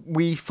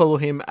we follow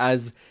him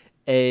as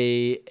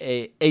a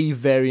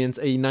variant,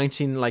 a late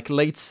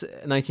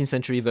 19th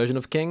century version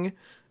of King.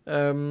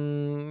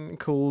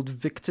 Called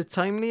Victor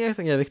Timely, I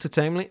think. Yeah, Victor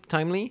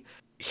Timely.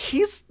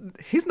 He's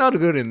not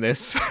good in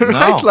this,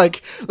 right? No.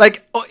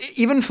 Like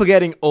even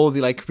forgetting all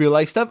the like real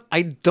life stuff,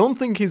 I don't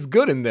think he's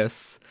good in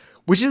this,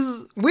 which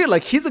is weird.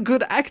 Like he's a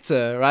good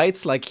actor,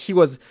 right? Like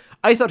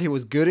I thought he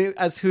was good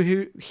as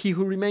He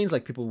Who Remains.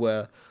 Like people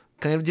were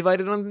kind of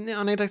divided on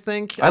it. I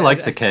think I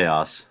liked the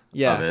chaos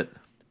of it.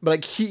 But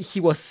like he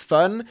was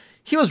fun.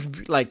 He was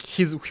like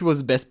he was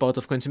the best part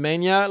of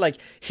Quantumania. Like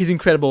he's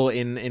incredible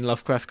in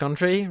Lovecraft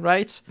Country,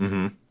 right?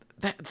 Mm-hmm.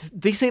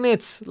 This ain't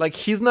it. Like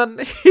he's not.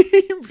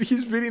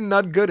 He's really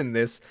not good in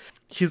this.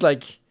 He's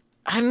like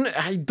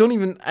I don't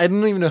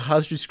even know how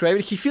to describe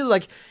it. He feels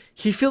like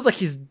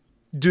he's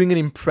doing an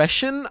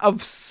impression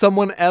of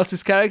someone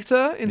else's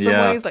character in some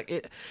ways.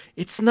 Like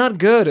it's not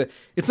good.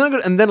 It's not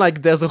good. And then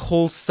like there's a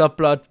whole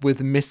subplot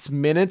with Miss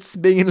Minutes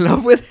being in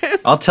love with him.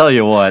 I'll tell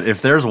you what,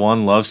 if there's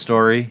one love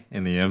story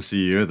in the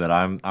MCU that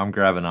I'm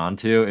grabbing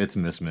onto, it's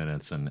Miss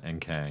Minutes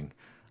and Kang.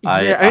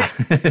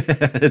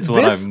 It's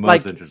what I'm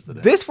most interested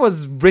in. This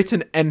was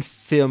written and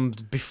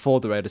filmed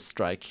before the writer's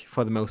strike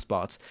for the most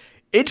part.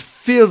 It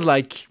feels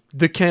like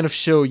the kind of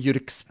show you'd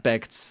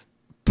expect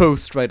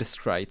post writer's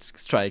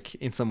strike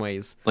in some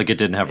ways. Like it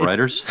didn't have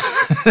writers?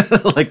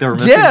 Like they were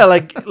missing? Yeah,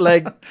 like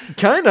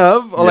kind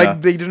of. Or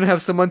like they didn't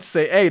have someone to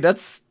say, hey,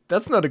 that's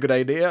not a good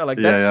idea. Like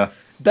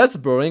that's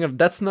boring.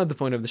 That's not the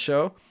point of the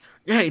show.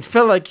 Yeah, it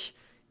felt like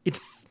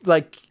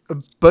a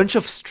bunch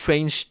of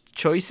strange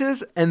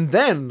choices, and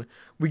then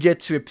we get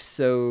to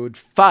episode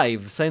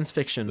 5, science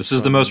fiction. This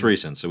is the most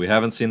recent, so we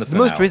haven't seen the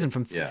finale. The most recent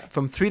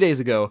from 3 days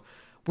ago,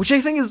 which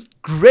I think is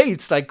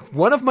great. Like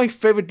one of my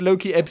favorite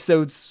Loki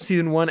episodes,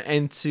 season 1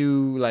 and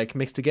 2, like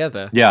mixed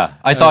together. Yeah,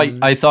 I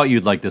thought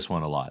you'd like this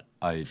one a lot.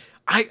 I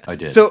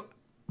did. So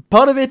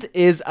part of it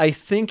is I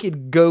think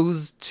it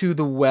goes to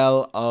the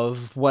well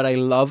of what I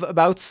love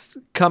about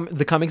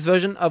the comics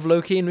version of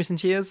Loki in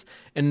recent years,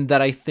 and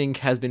that I think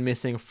has been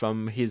missing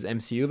from his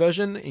MCU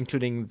version,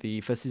 including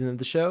the first season of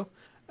the show.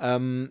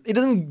 It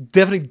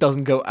definitely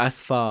doesn't go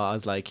as far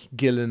as like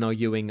Gillen or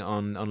Ewing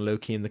on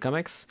Loki in the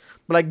comics,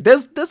 but like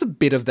there's a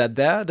bit of that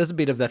there. There's a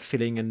bit of that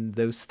feeling and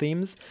those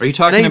themes. Are you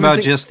talking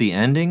about just the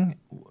ending,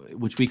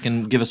 which we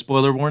can give a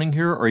spoiler warning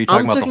here, or are you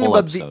talking about the whole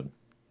episode?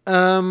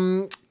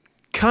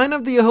 Kind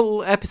of the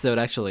whole episode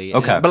actually.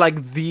 Okay, but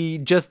like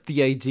the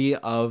idea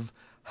of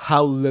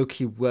how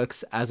Loki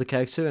works as a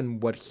character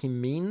and what he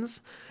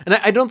means, and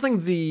I don't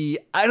think the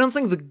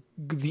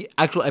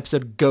actual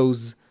episode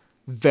goes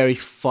very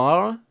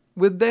far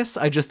with this.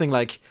 I just think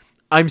like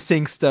I'm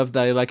seeing stuff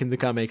that I like in the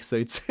comics, so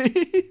it's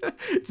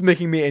it's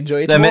making me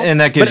enjoy it more.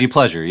 And that gives you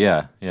pleasure.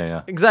 Yeah.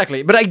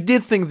 Exactly. But I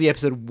did think the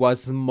episode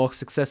was more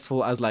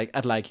successful as like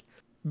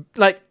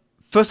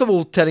first of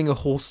all telling a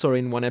whole story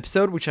in one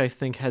episode, which I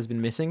think has been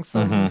missing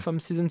from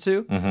season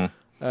 2.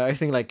 Mm-hmm. I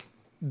think like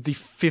the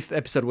 5th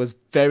episode was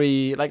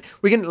very like,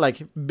 we can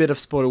like bit of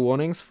spoiler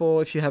warnings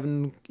for if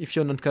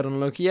you're not caught on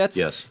Loki yet.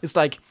 Yes. It's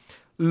like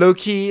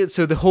Loki,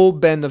 so the whole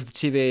band of the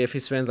TVA, of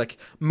his friends like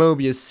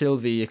Mobius,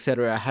 Sylvie,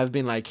 etc., have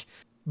been like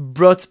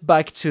brought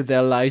back to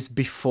their lives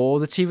before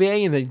the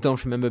TVA, and they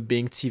don't remember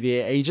being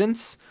TVA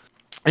agents.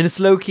 And it's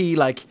Loki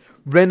like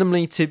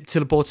randomly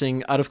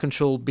teleporting out of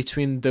control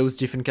between those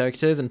different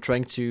characters and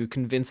trying to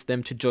convince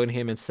them to join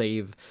him and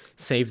save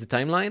the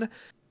timeline.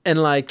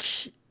 And like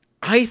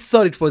I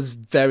thought it was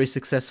very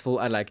successful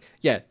at like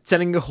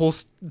telling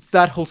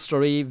that whole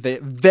story,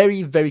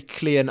 very very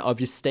clear and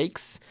obvious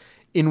stakes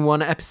in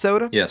one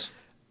episode. Yes.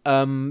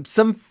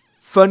 Some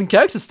fun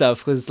character stuff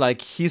because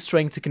like he's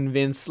trying to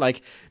convince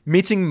like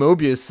meeting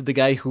Mobius, the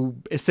guy who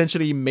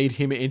essentially made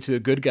him into a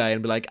good guy,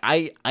 and be like,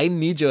 I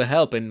need your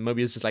help, and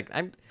Mobius just like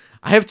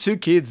I have 2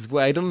 kids.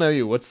 Well, I don't know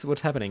you.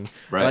 What's happening?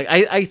 Right. Like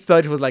I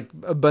thought it was like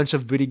a bunch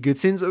of really good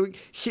scenes. Him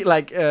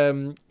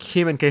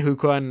and Kehu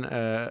Kwan,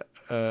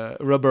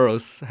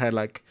 Roboros had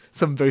like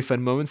some very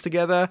fun moments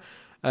together.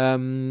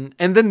 And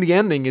then the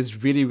ending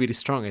is really, really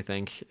strong, I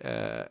think.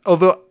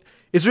 Although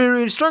it's really,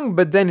 really strong,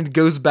 but then it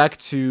goes back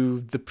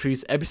to the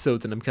previous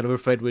episodes, and I'm kind of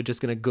afraid we're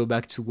just going to go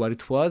back to what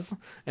it was,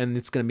 and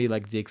it's going to be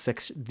like the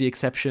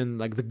exception,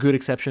 like the good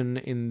exception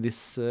in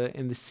this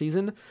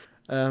season.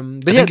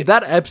 But yeah,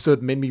 that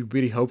episode made me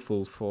really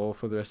hopeful for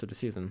the rest of the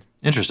season.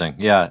 Interesting.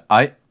 Yeah,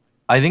 I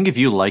think if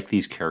you like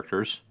these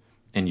characters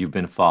and you've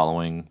been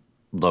following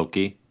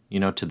Loki,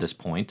 to this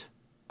point,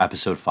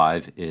 episode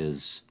 5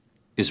 is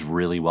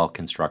really well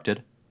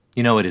constructed.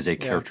 It is a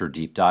character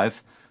deep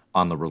dive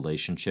on the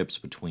relationships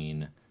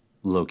between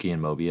Loki and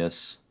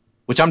Mobius,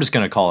 which I'm just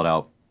going to call it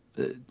out.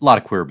 A lot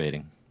of queer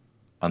baiting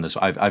on this.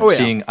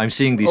 I'm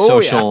seeing these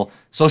social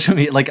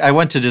media. Like I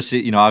went to just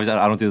see, I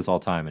don't do this all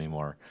the time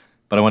anymore,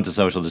 but I went to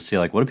social to see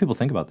like, what do people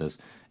think about this?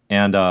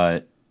 And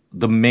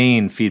the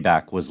main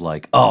feedback was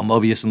like, oh,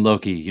 Mobius and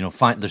Loki,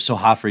 they're so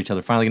hot for each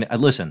other. Finally,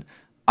 listen,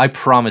 I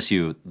promise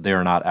you,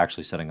 they're not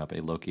actually setting up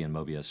a Loki and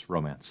Mobius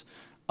romance.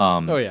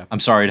 I'm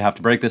sorry to have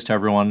to break this to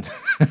everyone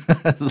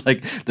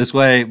like this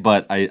way,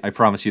 but I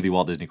promise you the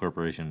Walt Disney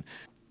Corporation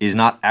is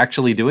not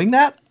actually doing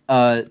that.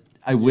 I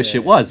wish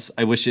it was.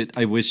 I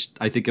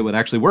think it would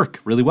actually work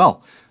really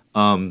well.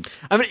 I mean,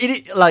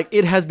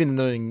 it has been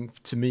annoying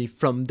to me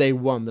from day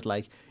one that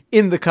like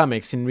in the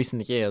comics in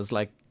recent years,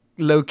 like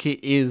Loki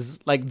is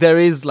like there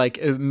is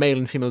like a male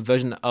and female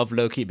version of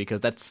Loki because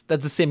that's the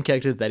same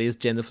character that is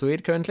gender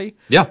fluid currently.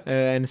 Yeah,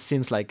 and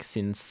since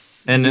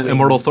and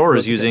Immortal Thor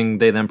is using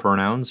they them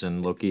pronouns,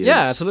 and Loki is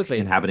absolutely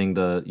inhabiting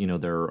the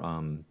their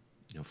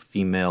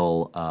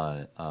female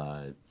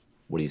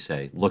what do you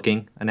say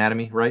looking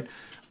anatomy, right?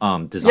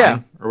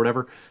 Design or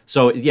whatever.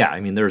 So yeah,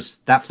 I mean there's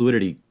that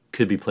fluidity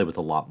could be played with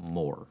a lot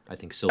more. I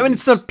think so. I mean,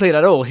 it's not played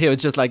at all here.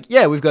 It's just like,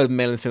 we've got a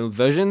male and female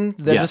version.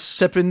 They're just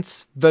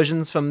separate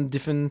versions from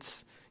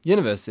different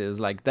universes.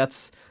 Like,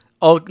 that's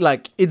all,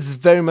 like, it's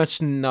very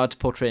much not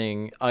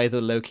portraying either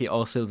Loki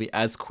or Sylvie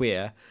as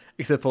queer,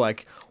 except for,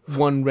 like,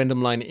 one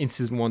random line in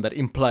season 1 that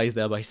implies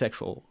they're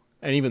bisexual.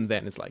 And even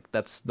then, it's like,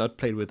 that's not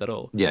played with at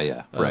all.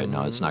 Yeah, right.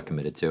 No, it's not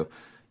committed to,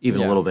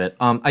 even a little bit.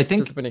 I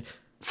think,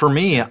 for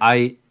me,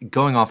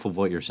 going off of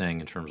what you're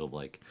saying in terms of,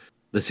 like,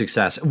 the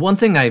success. One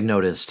thing I've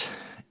noticed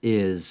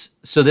is,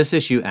 so this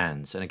issue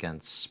ends, and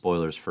again,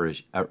 spoilers for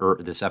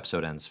this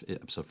episode ends,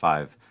 episode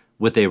 5,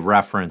 with a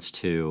reference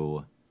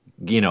to,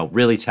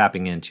 really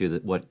tapping into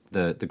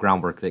the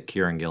groundwork that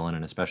Kieran Gillen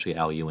and especially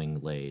Al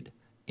Ewing laid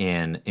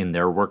in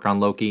their work on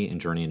Loki and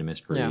Journey into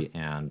Mystery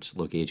and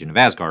Loki Agent of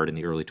Asgard in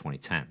the early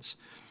 2010s.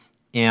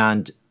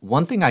 And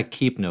one thing I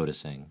keep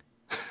noticing,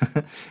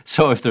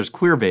 so if there's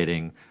queer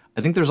baiting,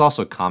 I think there's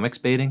also comics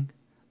baiting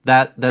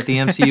that the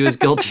MCU is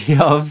guilty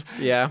of.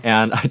 Yeah.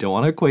 And I don't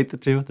want to equate the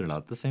two. They're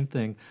not the same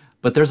thing.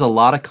 But there's a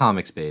lot of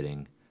comics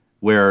baiting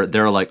where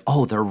they're like,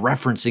 oh, they're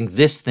referencing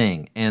this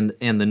thing. And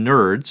the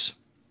nerds,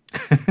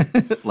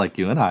 like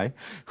you and I,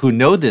 who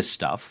know this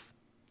stuff,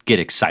 get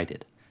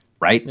excited,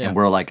 right? Yeah. And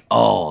we're like,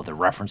 oh, they're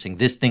referencing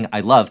this thing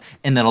I love.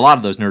 And then a lot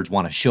of those nerds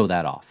want to show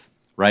that off,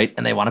 right?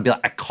 And they want to be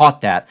like, I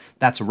caught that.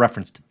 That's a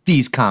reference to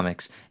these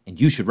comics.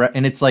 And you should...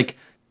 And it's like,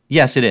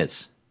 yes, it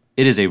is.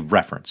 It is a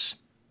reference.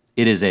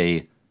 It is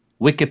a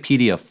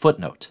Wikipedia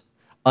footnote.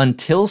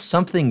 Until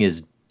something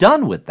is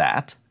done with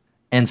that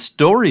and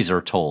stories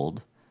are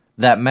told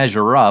that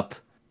measure up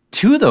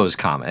to those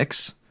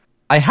comics,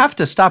 I have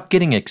to stop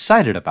getting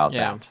excited about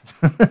that.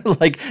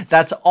 Like,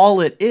 that's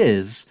all it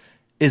is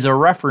a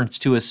reference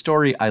to a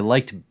story I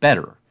liked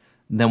better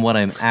than what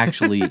I'm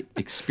actually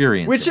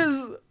experiencing. Which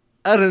is,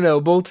 I don't know,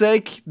 bold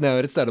take? No,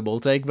 it's not a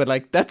bold take, but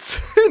like that's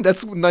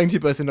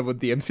 90% of what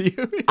the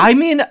MCU is. I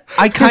mean,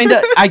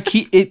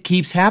 it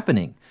keeps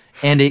happening.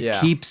 And it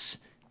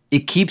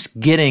keeps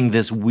getting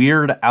this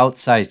weird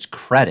outsized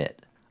credit,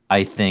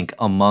 I think,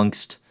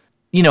 amongst,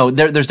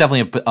 there's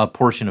definitely a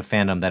portion of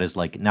fandom that is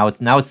like, now it's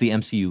the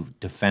MCU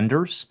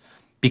defenders,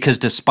 because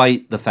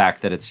despite the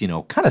fact that it's,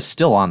 kind of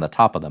still on the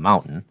top of the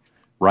mountain,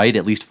 right?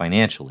 At least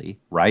financially,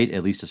 right?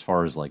 At least as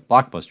far as like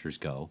blockbusters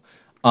go.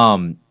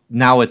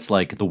 Now it's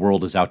like the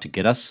world is out to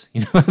get us.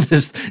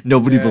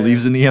 Nobody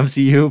believes in the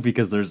MCU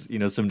because there's,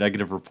 some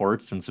negative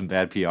reports and some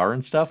bad PR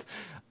and stuff.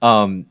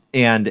 And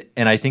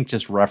I think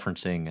just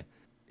referencing,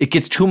 it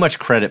gets too much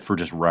credit for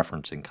just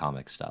referencing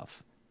comic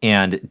stuff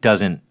and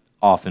doesn't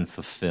often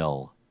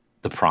fulfill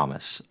the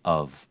promise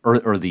of,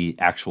 or the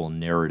actual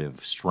narrative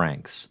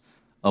strengths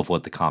of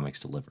what the comics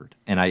delivered.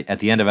 And at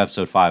the end of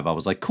episode 5, I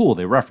was like, cool,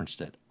 they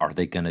referenced it. Are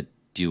they going to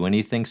do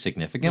anything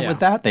significant with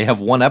that? They have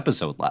 1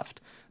 episode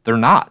left. They're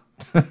not.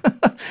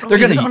 They're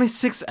going to only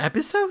 6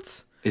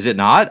 episodes? Is it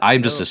not?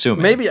 I'm just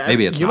assuming. Maybe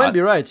it's you not. might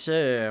be right.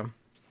 Yeah.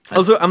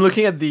 Also, I'm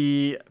looking at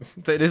the.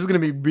 So this is going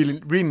to be really,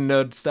 really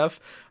nerd stuff.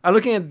 I'm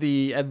looking at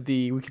the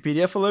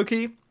Wikipedia for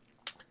Loki,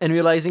 and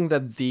realizing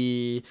that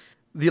the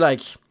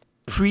like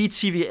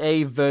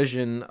pre-TVA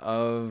version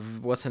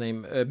of what's her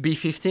name,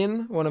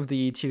 B-15, one of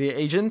the TVA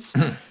agents,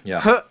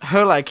 Yeah.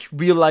 her like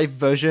real life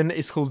version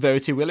is called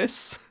Verity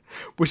Willis,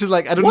 which is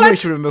like, I don't know What?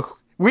 if you remember.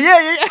 Well,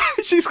 yeah.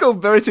 She's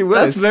called Verity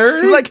Willis. That's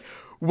Verity? She's like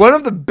one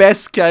of the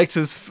best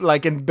characters,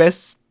 like, and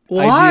best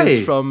Why?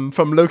 ideas from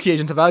Loki,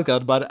 Agent of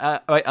Asgard,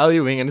 by Ali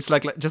Wing, and it's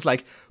like just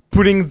like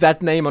putting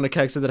that name on a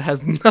character that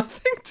has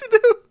nothing to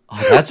do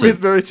with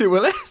Verity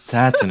Willis.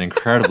 That's an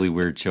incredibly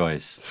weird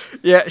choice.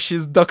 Yeah,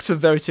 she's Dr.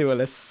 Verity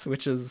Willis,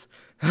 which is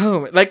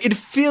like it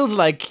feels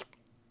like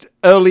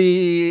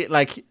early,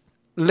 like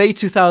late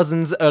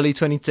 2000s, early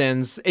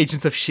 2010s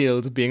Agents of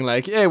Shield being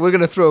like, yeah, we're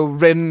gonna throw a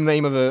random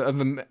name of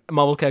a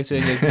Marvel character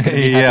in, you're gonna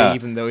be happy,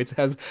 even though it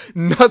has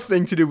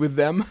nothing to do with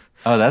them.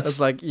 Oh, that's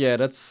like, yeah,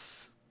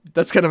 that's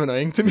kind of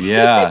annoying to me.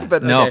 Yeah,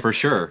 but no, okay. for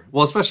sure.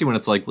 Well, especially when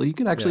it's like, well, you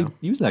can actually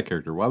use that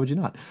character. Why would you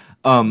not?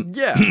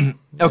 Yeah.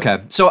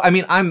 Okay, so I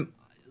mean,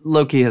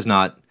 Loki has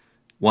not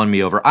won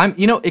me over. I've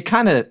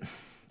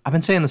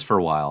been saying this for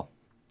a while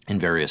in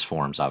various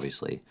forms,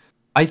 obviously.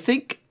 I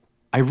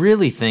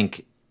really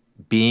think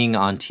being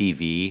on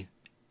TV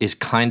is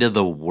kind of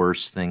the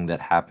worst thing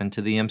that happened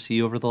to the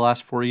MCU over the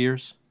last 4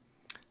 years.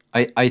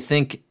 I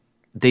think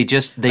they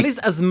at least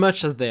as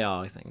much as they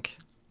are, I think.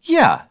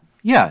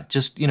 Yeah,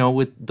 just,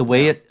 with the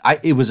way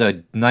it was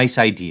a nice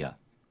idea.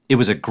 It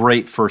was a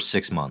great first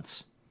 6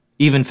 months.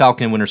 Even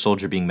Falcon and Winter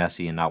Soldier being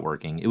messy and not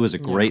working, it was a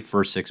great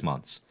first 6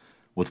 months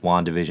with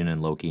WandaVision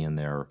and Loki in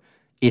there.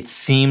 It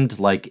seemed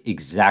like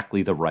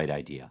exactly the right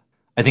idea.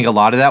 I think a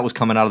lot of that was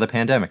coming out of the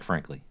pandemic,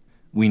 frankly.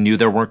 We knew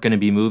there weren't going to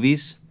be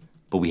movies,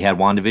 but we had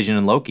WandaVision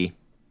and Loki.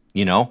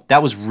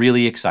 That was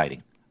really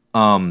exciting.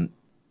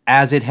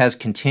 As it has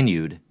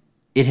continued,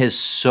 it has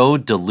so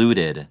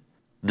diluted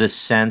the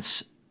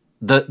sense,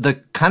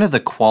 the kind of the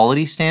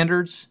quality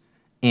standards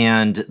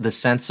and the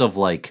sense of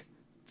like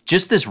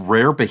just this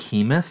rare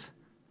behemoth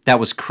that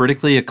was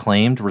critically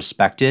acclaimed,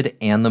 respected,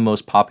 and the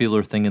most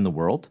popular thing in the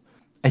world.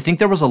 I think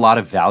there was a lot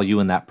of value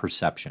in that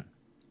perception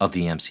of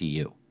the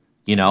MCU.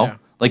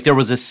 Like there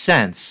was a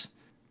sense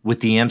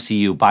with the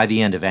MCU by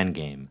the end of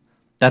Endgame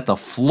that the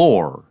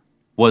floor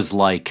was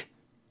like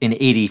an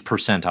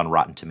 80% on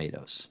Rotten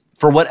Tomatoes.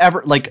 For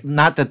whatever, like,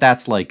 not that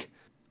that's like,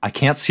 I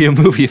can't see a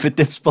movie if it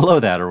dips below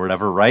that or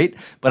whatever, right?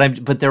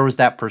 But there was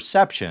that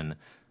perception.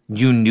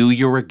 You knew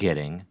you were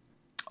getting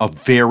a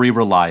very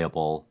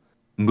reliable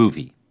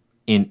movie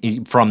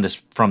from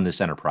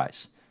this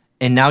enterprise.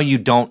 And now you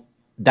don't,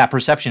 that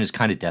perception is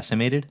kind of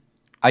decimated,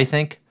 I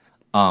think.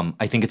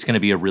 I think it's going to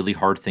be a really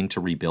hard thing to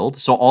rebuild.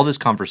 So all this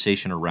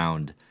conversation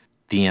around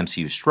the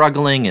MCU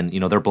struggling and,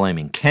 they're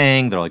blaming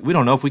Kang. They're like, we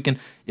don't know if we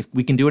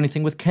can do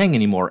anything with Kang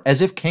anymore.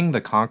 As if Kang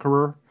the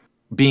Conqueror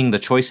being the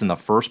choice in the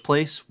first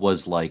place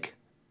was like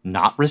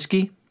not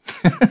risky.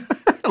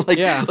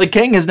 Like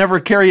Kang has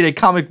never carried a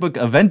comic book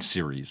event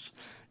series,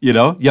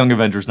 Young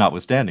Avengers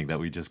notwithstanding that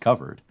we just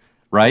covered,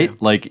 right? Yeah.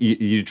 Like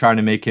you trying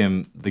to make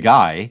him the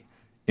guy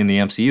in the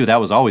MCU, that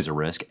was always a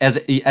risk. As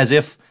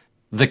if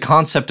the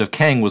concept of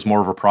Kang was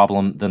more of a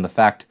problem than the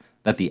fact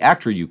that the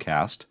actor you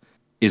cast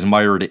is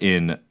mired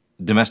in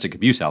domestic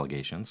abuse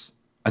allegations.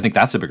 I think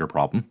that's a bigger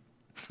problem.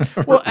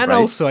 Well, and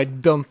also, I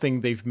don't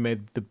think they've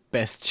made the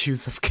best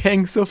use of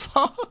Kang so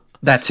far.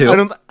 That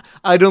too.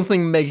 I don't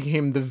think making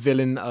him the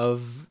villain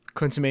of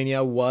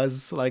Quantumania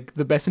was like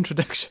the best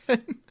introduction.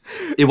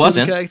 It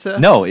wasn't. The character.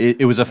 No,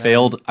 it was a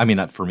failed. I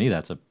mean, for me,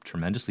 that's a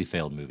tremendously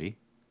failed movie.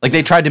 Like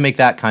they tried to make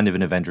that kind of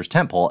an Avengers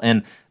tentpole,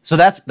 and so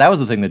that was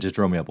the thing that just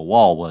drove me up a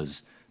wall.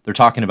 Was they're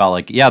talking about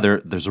like, yeah,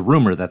 there's a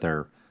rumor that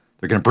they're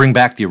going to bring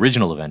back the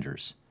original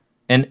Avengers,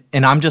 and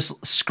I'm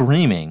just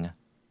screaming.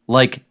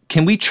 Like,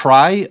 can we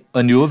try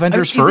a new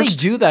Avengers first? If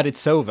they do that,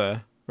 it's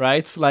over,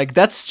 right? Like,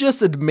 that's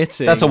just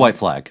admitting. That's a white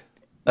flag.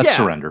 That's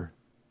surrender.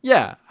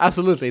 Yeah,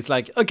 absolutely. It's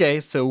like, okay,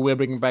 so we're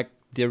bringing back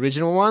the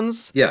original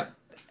ones. Yeah.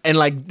 And,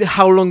 like,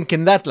 how long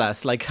can that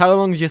last? Like, how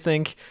long do you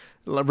think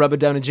Robert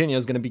Downey Jr.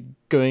 is going to be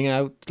going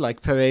out,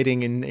 like,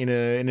 parading in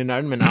an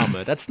Iron Man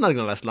armor? That's not going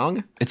to last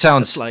long. It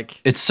sounds like...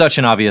 It's such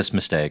an obvious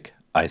mistake,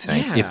 I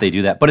think, if they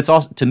do that. But it's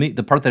also, to me,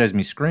 the part that has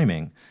me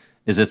screaming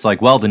is it's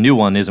like, well, the new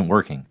one isn't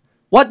working.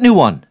 What new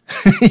one?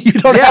 You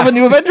don't have a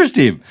new Avengers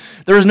team.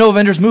 There is no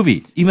Avengers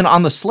movie, even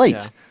on the slate.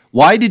 Yeah.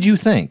 Why did you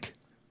think,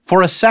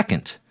 for a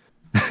second,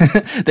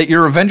 that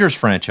your Avengers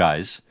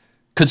franchise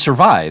could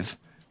survive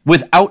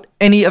without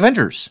any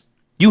Avengers?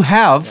 You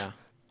have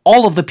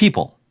all of the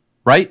people,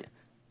 right?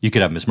 You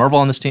could have Ms. Marvel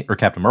on this team, or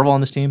Captain Marvel on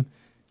this team.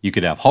 You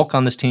could have Hulk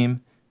on this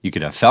team. You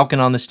could have Falcon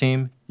on this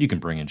team. You can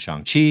bring in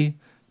Shang-Chi.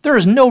 There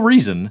is no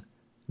reason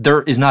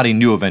there is not a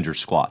new Avengers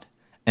squad,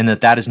 and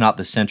that is not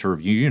the center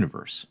of your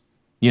universe.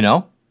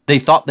 They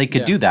thought they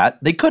could do that.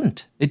 They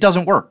couldn't. It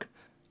doesn't work.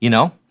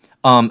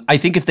 I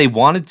think if they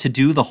wanted to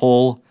do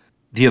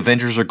the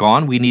Avengers are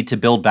gone, we need to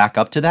build back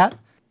up to that,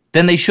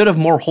 then they should have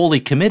more wholly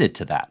committed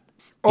to that.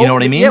 You know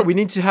what I mean? Yeah, we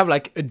need to have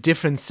like a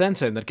different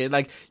center in that case.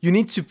 Like you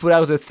need to put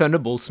out a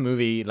Thunderbolts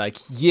movie like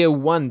year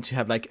one to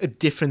have like a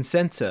different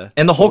center.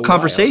 And the whole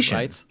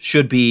conversation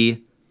should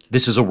be,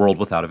 this is a world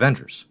without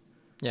Avengers.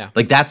 Yeah.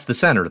 Like that's the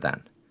center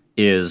then.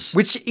 Is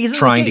Which isn't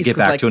trying the case, to get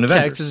back to an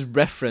Avengers. Characters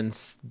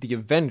reference the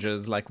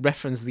Avengers, like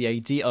reference the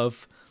idea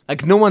of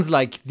like no one's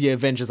like the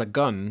Avengers are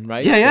gone,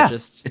 right? Yeah, They're yeah.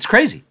 just It's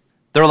crazy.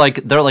 They're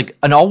like,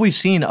 and all we've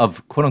seen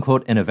of quote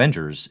unquote an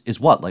Avengers is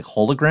what, like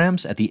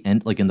holograms at the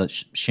end, like in the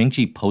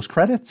Shang-Chi post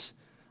credits.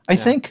 I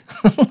think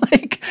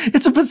like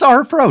it's a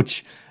bizarre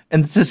approach,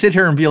 and to sit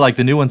here and be like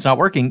the new one's not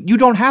working. You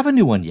don't have a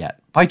new one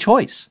yet by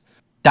choice.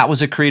 That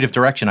was a creative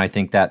direction. I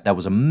think that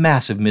was a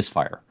massive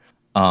misfire.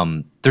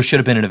 There should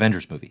have been an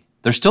Avengers movie.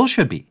 There still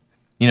should be.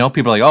 You know,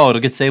 people are like, oh,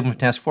 it'll get saved with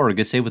Task Force, it'll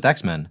get saved with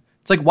X-Men.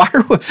 It's like, why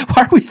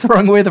are we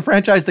throwing away the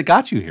franchise that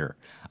got you here?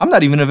 I'm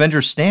not even an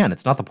Avengers stan.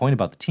 It's not the point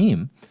about the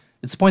team.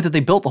 It's the point that they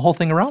built the whole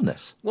thing around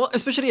this. well,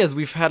 especially as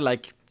we've had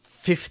like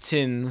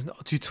 15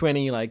 to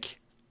 20 like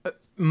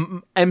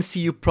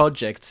MCU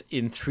projects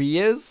in 3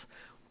 years,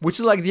 which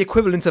is like the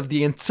equivalent of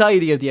the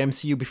entirety of the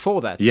MCU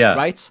before that. Yeah.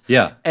 Right.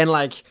 Yeah. And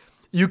like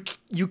you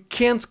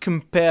can't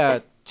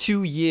compare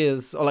 2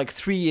 years or like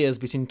 3 years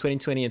between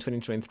 2020 and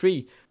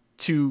 2023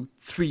 to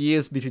 3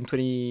 years between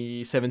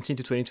 2017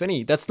 to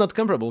 2020. That's not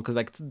comparable because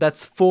like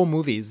that's 4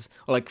 movies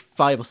or like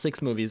 5 or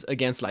 6 movies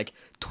against like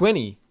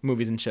 20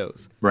 movies and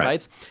shows.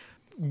 Right.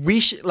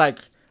 We like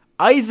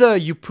either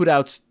you put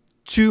out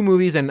 2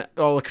 movies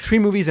or like 3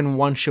 movies and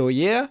 1 show a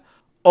year,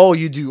 or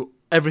you do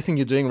everything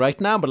you're doing right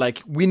now. But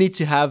like we need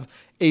to have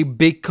a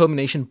big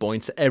culmination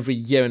point every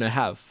year and a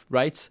half,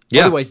 right?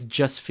 Yeah. Otherwise, it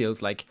just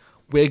feels like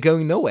we're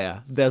going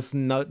nowhere. There's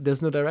no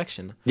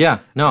direction. Yeah,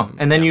 no.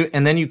 And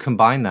then you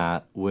combine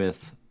that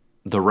with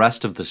the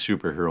rest of the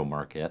superhero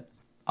market,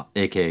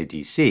 aka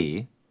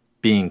DC,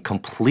 being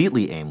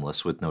completely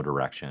aimless with no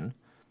direction.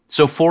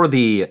 So for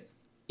the,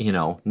 you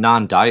know,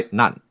 not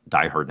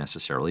diehard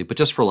necessarily, but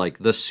just for like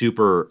the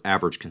super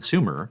average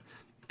consumer,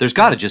 there's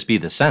got to just be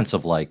the sense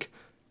of like,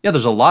 yeah,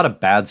 there's a lot of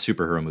bad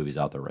superhero movies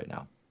out there right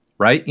now,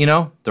 right? You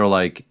know, they're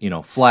like, you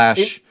know,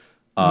 Flash.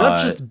 Not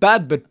just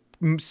bad, but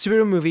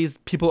superhero movies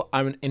people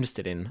aren't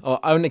interested in or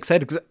aren't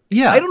excited. 'Cause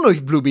Yeah. I don't know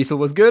if Blue Beetle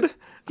was good.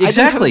 Exactly. I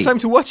didn't have the time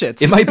to watch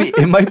it.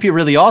 It might be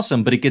really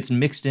awesome, but it gets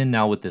mixed in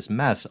now with this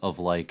mess of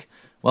like,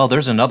 well,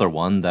 there's another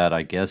one that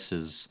I guess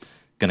is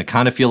going to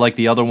kind of feel like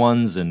the other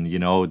ones, and you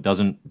know,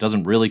 doesn't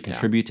really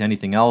contribute to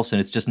anything else,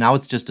 and it's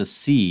just a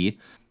sea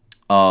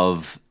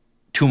of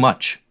too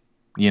much,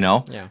 you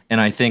know. Yeah. And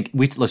I think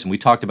we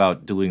talked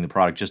about diluting the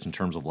product just in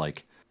terms of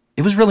like,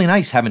 it was really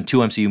nice having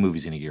 2 MCU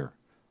movies in a year.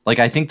 Like,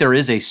 I think there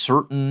is a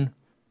certain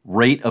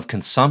rate of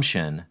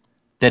consumption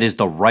that is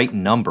the right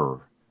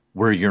number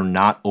where you're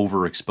not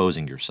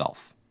overexposing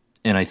yourself.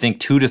 And I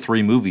think 2 to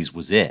 3 movies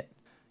was it,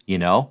 you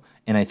know?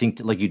 And I think,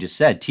 like you just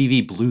said,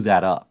 TV blew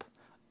that up.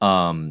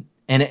 And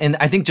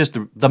I think just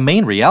the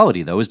main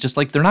reality, though, is just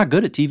like they're not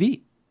good at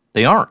TV.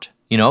 They aren't.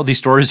 You know, these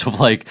stories of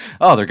like,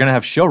 oh, they're going to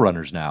have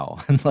showrunners now.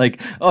 And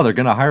like, oh, they're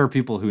going to hire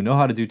people who know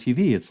how to do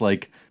TV. It's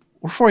like,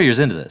 we're 4 years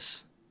into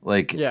this.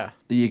 Like,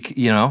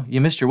 you know,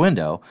 you missed your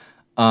window.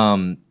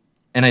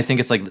 And I think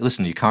it's like,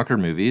 listen, you conquered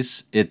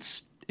movies.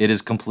 It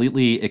is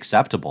completely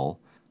acceptable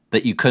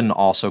that you couldn't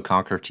also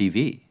conquer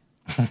TV.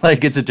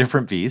 Like, it's a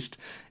different beast.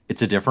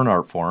 It's a different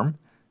art form.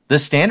 The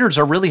standards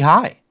are really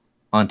high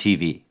on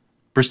TV.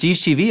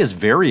 Prestige TV is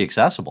very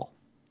accessible.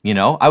 You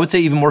know, I would say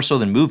even more so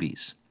than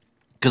movies.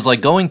 Because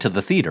like going to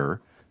the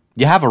theater,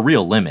 you have a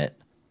real limit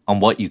on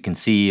what you can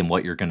see and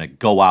what you're going to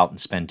go out and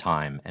spend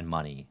time and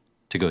money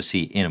to go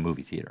see in a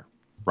movie theater,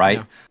 right?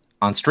 Yeah.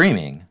 On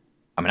streaming,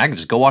 I mean, I can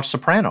just go watch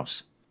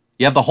Sopranos.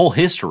 You have the whole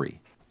history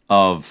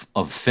of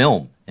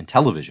film and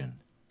television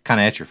kind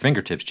of at your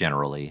fingertips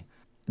generally.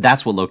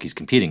 That's what Loki's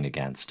competing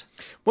against.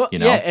 Well, you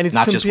know? Yeah, and it's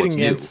not competing just what's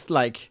against, new.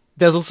 like,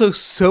 there's also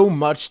so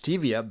much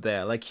TV out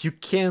there. Like, you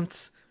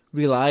can't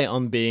rely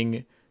on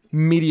being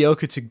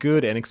mediocre to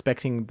good and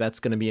expecting that's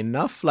going to be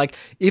enough. Like,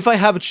 if I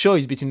have a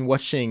choice between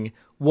watching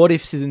What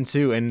If Season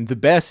 2 and The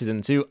Bear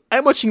Season 2,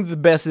 I'm watching The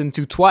Bear Season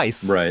 2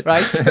 twice. Right.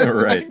 Right?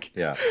 Right. Like,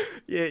 yeah.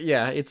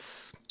 Yeah,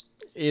 it's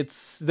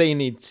they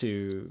need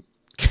to,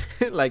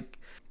 like,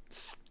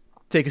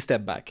 take a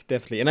step back,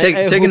 definitely. And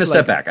taking hope, a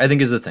step back, I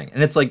think, is the thing.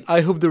 And it's like,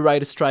 I hope the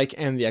writer strike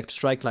and the actor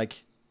strike,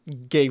 like,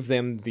 gave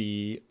them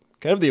the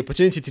kind of the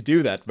opportunity to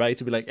do that, right?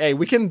 To be like, hey,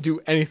 we can do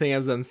anything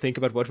else than think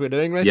about what we're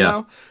doing right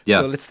now.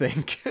 Yeah. So let's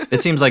think.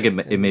 It seems like it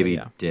maybe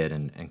did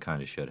and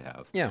kind of should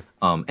have. Yeah.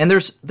 And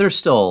there's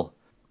still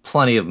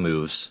plenty of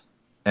moves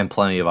and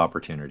plenty of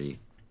opportunity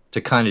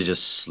to kind of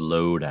just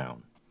slow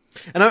down.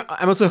 And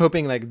I'm also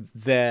hoping like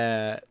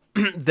their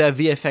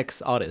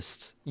VFX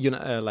artists,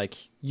 like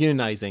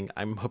unionizing.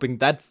 I'm hoping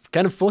that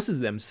kind of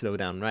forces them to slow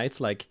down, right?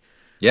 Like,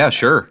 yeah,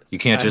 sure. You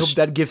can't I just hope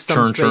that gives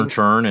some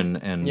churn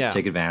and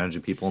take advantage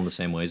of people in the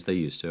same ways they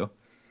used to.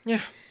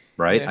 Yeah.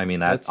 Right? Yeah, I mean,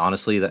 that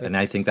honestly, and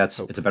I think it's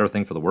a better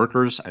thing for the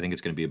workers. I think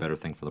it's going to be a better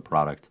thing for the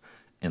product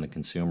and the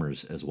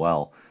consumers as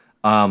well.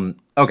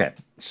 Okay,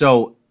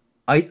 so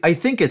I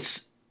think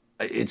it's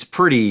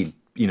pretty,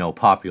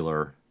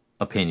 popular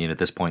opinion at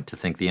this point to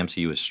think the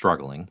MCU is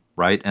struggling,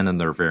 right? And then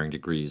there are varying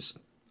degrees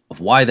of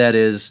why that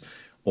is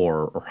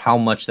or how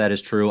much that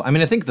is true. I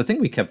mean, I think the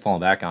thing we kept falling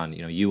back on,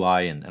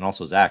 UI and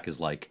also Zach, is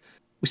like,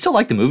 we still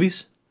like the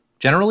movies,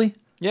 generally.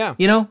 Yeah.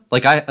 You know,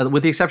 like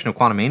with the exception of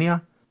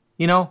Quantumania,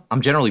 you know,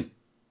 I'm generally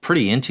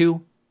pretty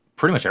into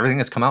pretty much everything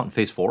that's come out in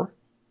Phase 4.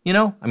 You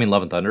know, I mean,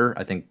 Love and Thunder,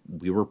 I think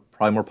we were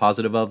probably more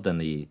positive of than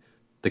the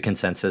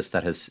consensus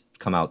that has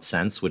come out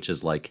since, which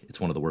is like it's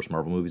one of the worst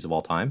Marvel movies of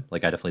all time.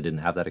 Like, I definitely didn't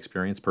have that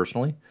experience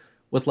personally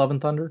with Love and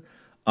Thunder.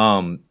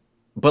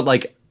 But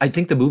like, I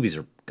think the movies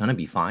are gonna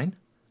be fine.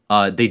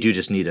 They do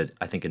just need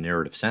I think, a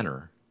narrative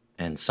center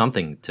and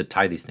something to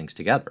tie these things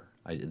together.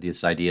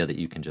 This idea that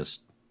you can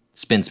just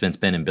spin,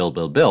 and build,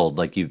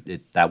 like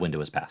that window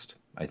is passed,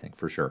 I think,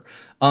 for sure.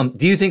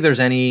 Do you think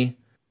there's any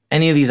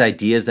of these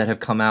ideas that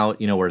have come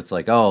out, you know, where it's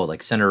like, oh,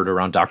 like centered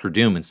around Doctor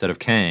Doom instead of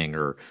Kang,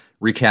 or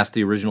recast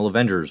the original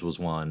Avengers was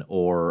one,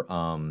 or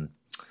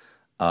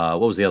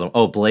what was the other one?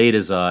 Oh, Blade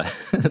is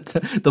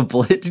the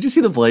Blade. Did you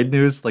see the Blade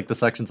news? Like the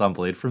sections on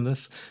Blade from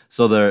this.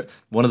 So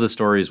one of the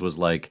stories was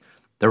like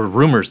there were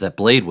rumors that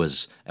Blade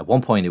was at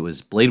one point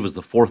Blade was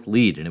the fourth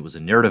lead, and it was a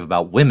narrative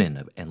about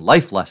women and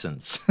life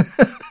lessons.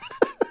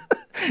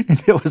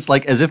 And it was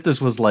like as if this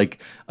was like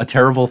a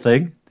terrible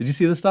thing. Did you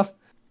see this stuff?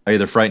 I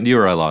either frightened you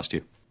or I lost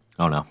you.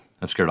 Oh no,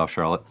 I'm scared off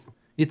Charlotte.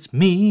 It's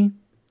me.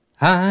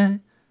 Hi,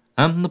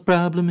 I'm the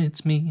problem.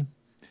 It's me.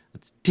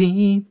 It's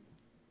tea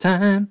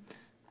time.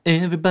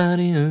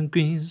 Everybody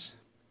agrees.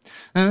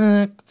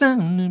 Anti-hero.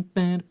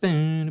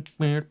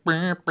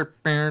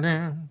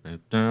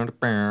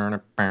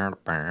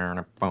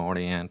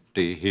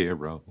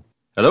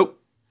 Hello?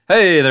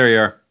 Hey, there you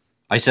are.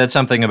 I said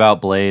something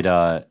about Blade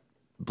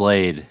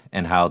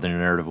and how the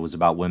narrative was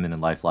about women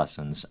and life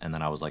lessons, and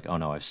then I was like, oh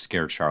no, I've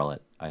scared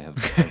Charlotte. I've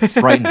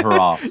frightened her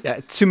off. Yeah,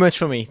 too much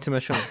for me.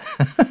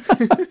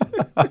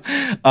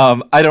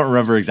 I don't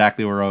remember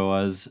exactly where I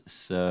was,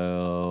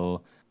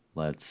 so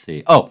let's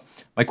see. Oh,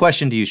 my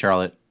question to you,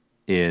 Charlotte,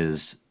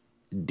 is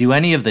do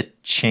any of the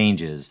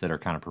changes that are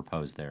kind of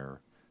proposed there,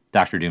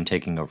 Doctor Doom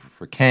taking over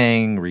for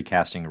Kang,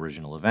 recasting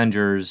original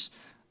Avengers,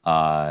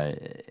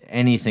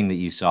 anything that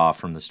you saw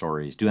from the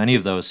stories, do any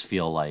of those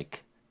feel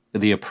like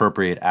the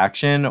appropriate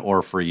action,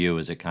 or for you,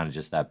 is it kind of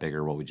just that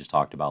bigger, what we just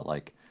talked about,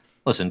 like,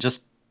 listen,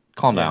 just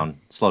calm down,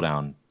 slow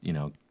down, you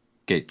know,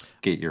 get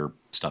your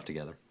stuff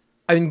together?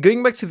 I mean,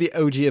 going back to the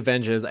OG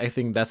Avengers, I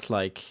think that's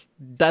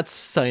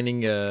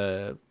signing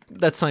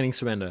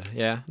surrender.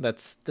 Yeah,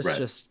 that's right.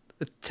 Just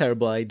a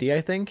terrible idea,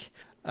 I think.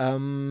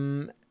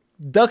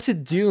 Doctor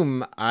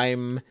Doom,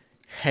 I'm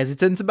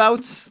hesitant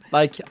about.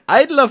 Like,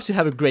 I'd love to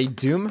have a great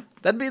Doom.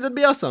 That'd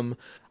be awesome.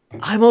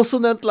 I'm also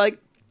not like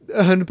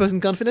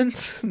 100%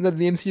 confident that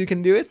the MCU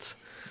can do it.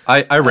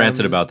 I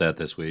ranted about that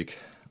this week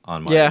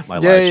on my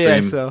live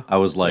stream. So, I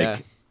was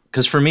like,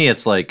 because for me,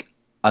 it's like,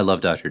 I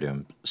love Doctor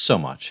Doom so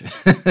much.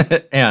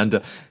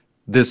 And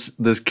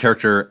this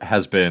character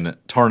has been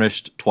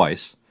tarnished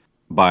twice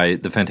by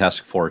the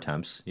Fantastic Four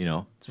attempts. You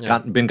know, it's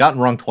been gotten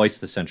wrong twice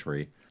this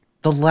century.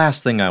 The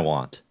last thing I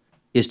want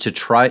is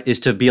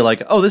to be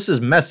like, oh, this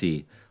is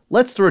messy.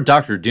 Let's throw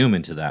Doctor Doom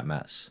into that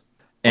mess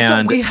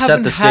and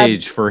set the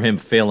stage for him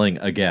failing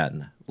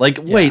again. Like,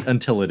 wait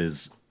until it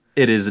is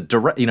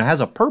direct, you know,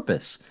 has a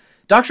purpose.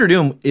 Doctor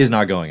Doom is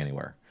not going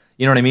anywhere.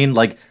 You know what I mean?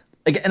 Like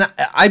and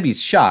I'd be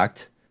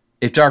shocked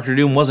if Doctor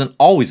Doom wasn't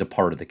always a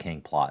part of the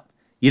Kang plot.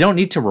 You don't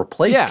need to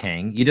replace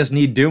Kang. You just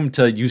need Doom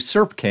to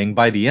usurp Kang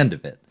by the end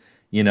of it.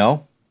 You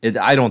know?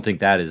 I don't think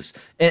that is...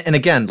 And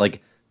again,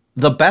 like,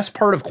 the best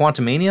part of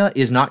Quantumania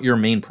is not your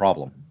main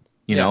problem.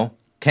 You know?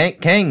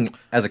 Kang,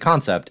 as a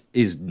concept,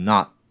 is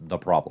not the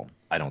problem,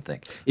 I don't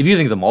think. If you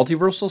think the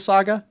multiversal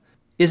saga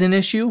is an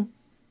issue,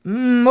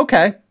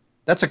 okay.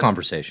 That's a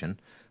conversation.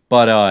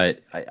 But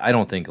I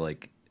don't think,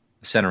 like,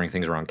 centering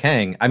things around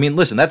Kang... I mean,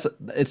 listen,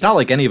 it's not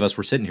like any of us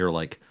were sitting here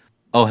like,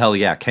 oh, hell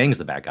yeah, Kang's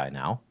the bad guy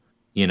now,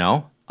 you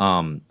know?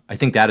 I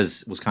think that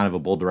was kind of a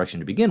bold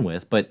direction to begin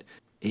with, but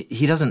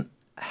he doesn't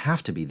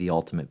have to be the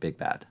ultimate big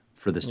bad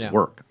for this to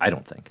work, I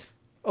don't think.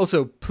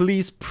 Also,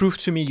 please prove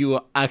to me you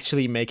are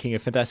actually making a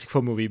Fantastic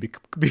Four movie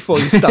before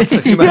you start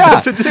talking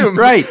about Doctor Doom.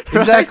 Right,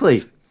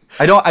 exactly.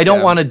 I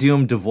don't want a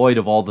Doom devoid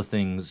of all the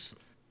things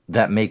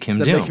that make him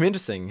Doom. Make him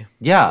interesting.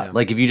 Yeah,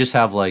 like if you just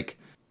have like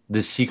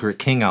this secret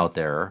king out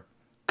there,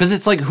 because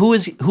it's like, who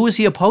is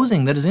he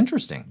opposing that is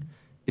interesting?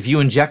 If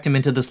you inject him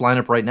into this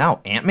lineup right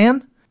now,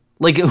 Ant-Man?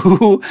 Like,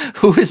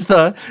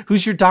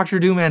 who's your Doctor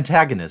Doom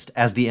antagonist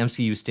as the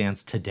MCU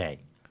stands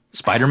today?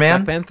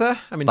 Spider-Man? Black Panther?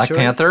 Black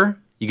Panther?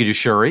 You could do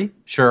Shuri.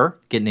 Sure.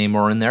 Get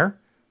Namor in there.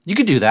 You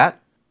could do that.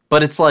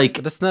 But it's like...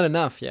 But that's not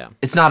enough, yeah.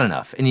 It's not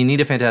enough. And you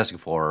need a Fantastic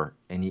Four,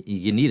 and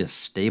you need a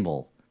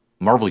stable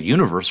Marvel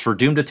Universe for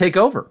Doom to take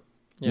over.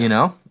 Yeah. You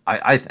know?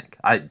 I think.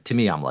 To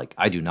me, I'm like,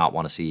 I do not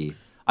want to see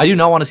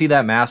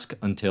that mask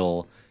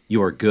until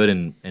you are good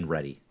and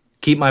ready.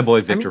 Keep my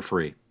boy Victor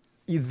free.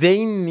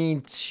 They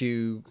need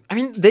to...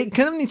 they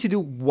kind of need to do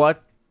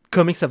what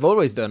comics have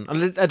always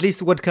done. At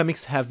least what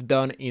comics have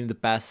done in the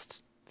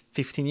past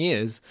 15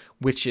 years,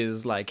 which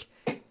is like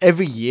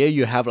every year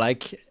you have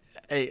like...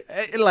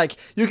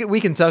 we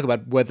can talk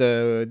about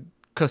whether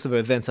crossover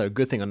events are a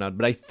good thing or not,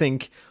 but I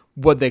think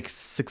what they're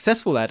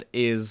successful at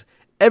is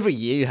every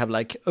year you have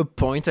like a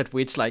point at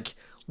which like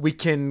we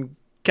can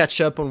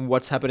catch up on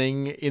what's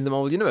happening in the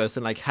Marvel universe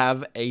and like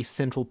have a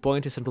central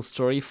point, a central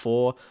story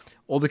for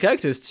all the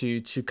characters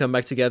to come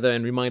back together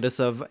and remind us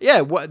of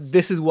what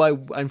this is why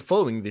I'm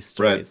following these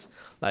stories.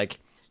 Like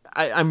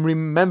I'm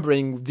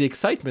remembering the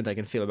excitement I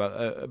can feel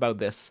about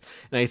this,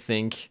 and I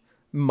think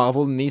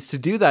Marvel needs to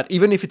do that,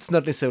 even if it's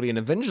not necessarily an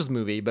Avengers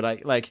movie.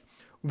 But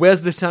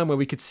where's the time where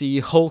we could see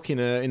Hulk in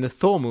a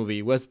Thor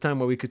movie? Where's the time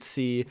where we could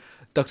see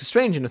Doctor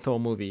Strange in a Thor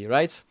movie?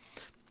 Right?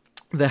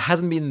 There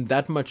hasn't been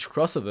that much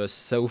crossover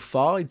so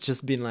far. It's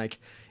just been like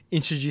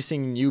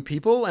introducing new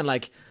people and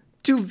like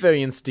to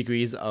various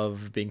degrees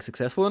of being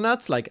successful or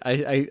not. Like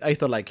I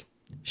thought like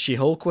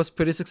She-Hulk was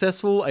pretty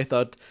successful. I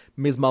thought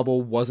Ms.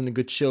 Marvel wasn't a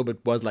good show,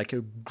 but was like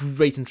a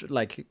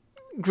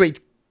great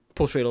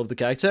portrayal of the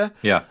character.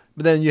 Yeah.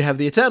 But then you have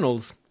the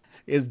Eternals.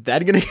 Is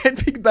that gonna get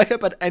picked back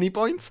up at any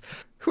point?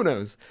 Who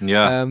knows?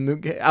 Yeah.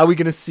 Are we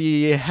gonna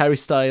see Harry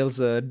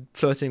Styles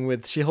flirting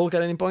with She-Hulk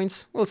at any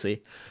point? We'll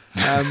see.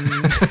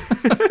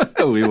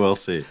 We will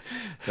see.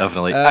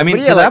 Definitely.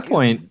 That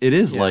point, it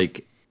is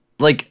like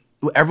when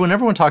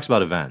everyone talks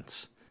about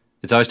events,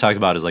 it's always talked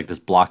about as like this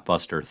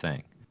blockbuster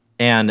thing.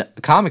 And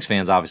comics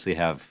fans obviously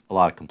have a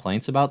lot of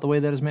complaints about the way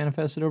that is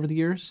manifested over the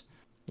years.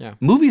 Yeah.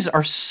 Movies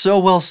are so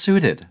well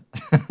suited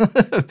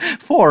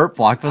for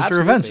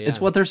blockbuster events. Yeah.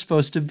 It's what they're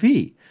supposed to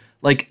be.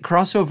 Like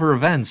crossover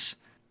events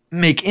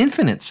make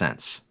infinite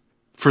sense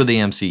for the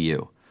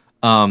MCU.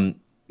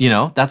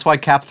 That's why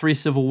Cap 3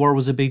 Civil War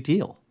was a big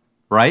deal,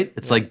 right?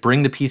 It's like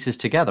bring the pieces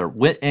together.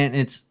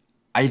 And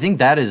I think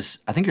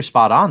you're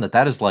spot on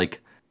that is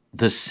like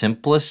the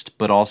simplest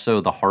but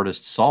also the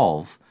hardest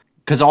solve.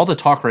 Because all the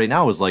talk right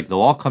now is like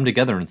they'll all come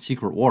together in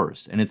Secret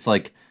Wars. And it's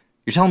like,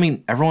 you're telling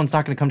me everyone's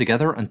not going to come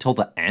together until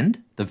the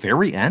end? The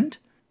very end?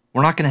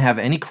 We're not going to have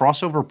any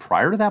crossover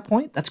prior to that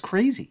point? That's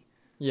crazy.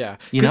 Yeah.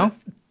 You know?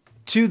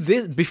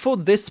 Before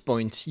this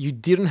point, you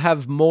didn't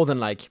have more than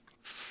like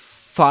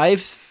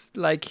 5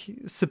 like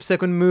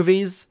subsequent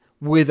movies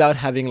without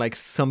having like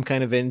some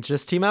kind of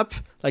Avengers team up.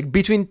 Like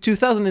between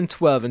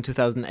 2012 and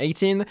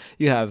 2018,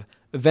 you have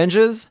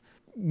Avengers,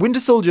 Winter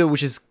Soldier,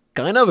 which is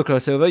kind of a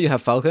crossover. You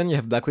have Falcon, you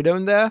have Black Widow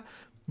in there.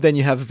 Then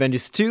you have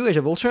Avengers 2, Age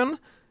of Ultron.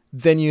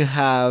 Then you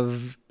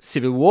have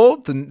Civil War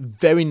the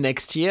very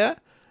next year.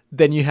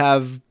 Then you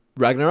have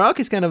Ragnarok,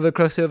 is kind of a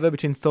crossover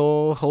between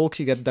Thor, Hulk,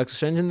 you got Doctor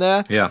Strange in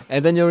there. Yeah.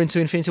 And then you're into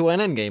Infinity War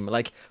and Endgame.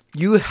 Like,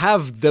 you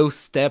have those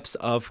steps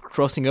of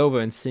crossing over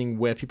and seeing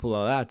where people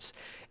are at.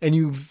 And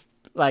you've,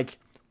 like,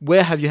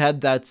 where have you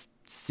had that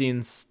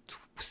since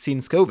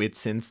COVID,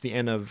 since the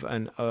end of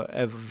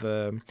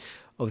the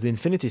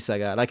Infinity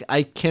Saga? Like,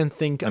 I can't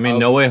think of...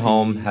 No Way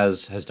Home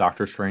has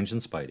Doctor Strange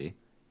and Spidey.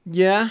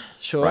 Yeah,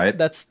 sure. Right?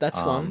 That's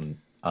one.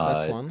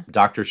 That's one.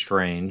 Doctor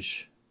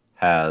Strange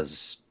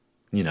has,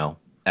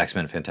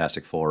 X-Men,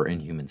 Fantastic Four,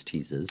 Inhumans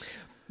teases.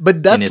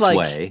 But that's like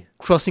way.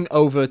 Crossing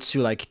over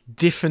to like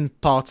different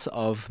parts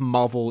of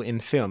Marvel in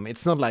film.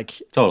 It's not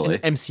like totally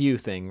an MCU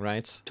thing,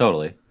 right?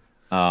 Totally.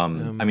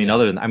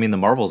 The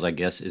Marvels, I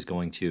guess, is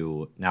going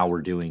to, now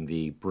we're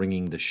doing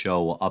bringing the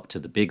show up to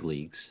the big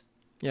leagues.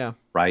 Yeah.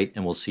 Right?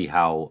 And we'll see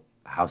how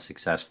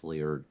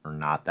successfully or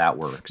not that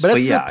works. But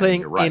it's yeah,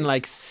 playing right. in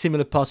like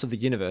similar parts of the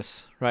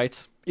universe,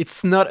 right?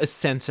 It's not a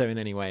center in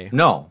any way.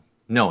 No,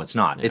 it's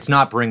not. Yeah. It's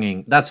not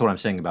bringing... That's what I'm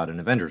saying about an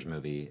Avengers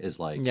movie, is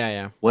like,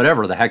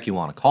 whatever the heck you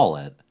want to call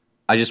it,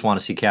 I just want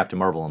to see Captain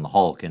Marvel and the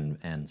Hulk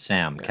and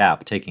Sam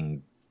Cap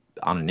taking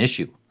on an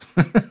issue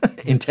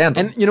in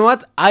tandem. And you know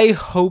what? I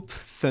hope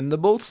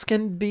Thunderbolts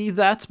can be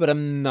that, but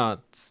I'm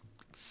not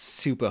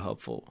super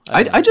hopeful.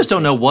 I just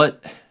don't know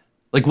what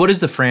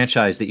is the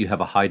franchise that you have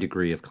a high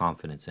degree of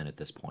confidence in at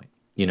this point?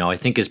 I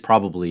think is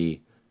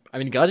probably...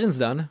 Guardians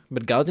done,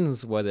 but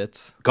Guardians was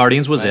it.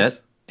 Guardians was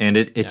it, and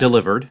it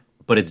delivered.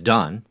 But it's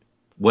done.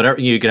 Whatever,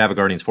 you could have a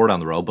Guardians 4 down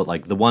the road, but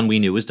like the one we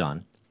knew is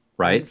done,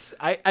 right?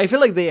 I feel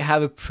like they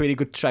have a pretty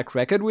good track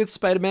record with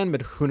Spider-Man,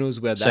 but who knows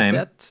where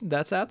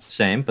that's at.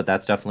 Same, but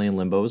that's definitely in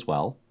limbo as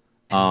well.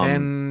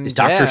 Is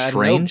Doctor Doctor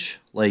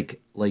Strange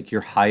like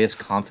your highest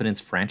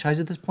confidence franchise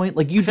at this point?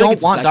 Like you don't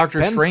want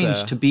Doctor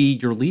Strange to be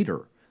your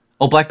leader.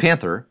 Oh, Black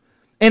Panther,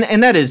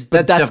 and that's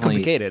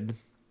complicated.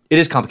 It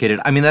is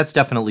complicated. That's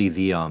definitely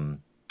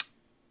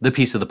the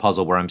piece of the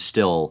puzzle where I'm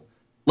still.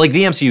 Like,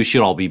 the MCU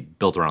should all be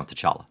built around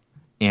T'Challa.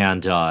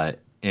 And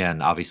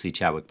obviously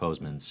Chadwick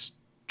Boseman's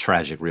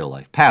tragic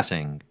real-life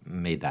passing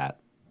made that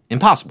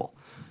impossible.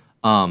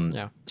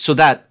 So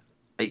that,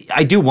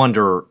 I do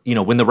wonder,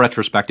 when the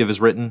retrospective is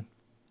written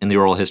in the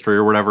oral history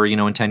or whatever,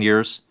 in 10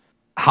 years,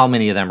 how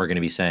many of them are going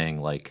to be saying,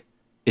 like,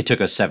 it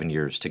took us 7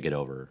 years to get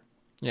over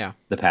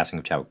the passing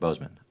of Chadwick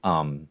Boseman.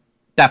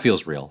 That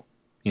feels real.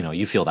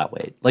 You feel that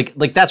way.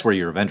 Like that's where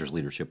your Avengers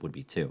leadership would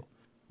be, too,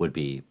 would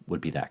be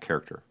that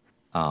character.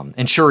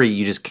 And Shuri,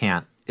 you just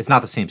can't. It's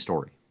not the same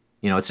story.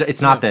 It's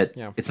not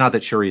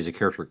that Shuri as a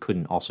character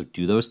couldn't also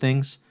do those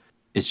things.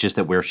 It's just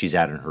that where she's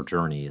at in her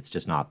journey, it's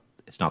just not.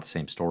 It's not the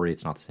same story.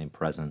 It's not the same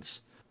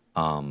presence.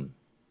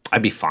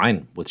 I'd be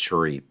fine with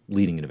Shuri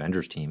leading an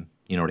Avengers team.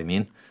 You know what I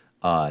mean?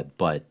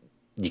 But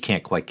you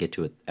can't quite get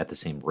to it at the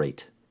same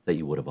rate that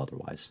you would have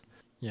otherwise.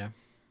 Yeah.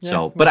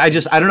 So, but I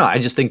don't know. I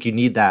just think you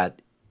need that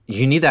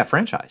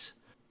franchise.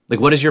 Like,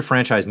 what is your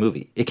franchise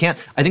movie? It can't.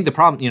 I think the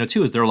problem,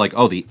 too, is they're like,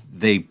 oh,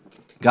 they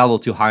got a little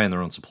too high on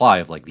their own supply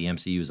of like the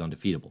MCU is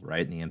undefeatable,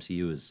 right? And the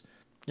MCU is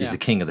the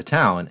king of the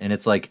town, and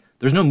it's like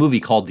there's no movie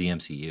called the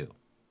MCU.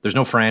 There's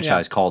no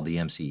franchise called the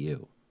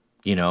MCU.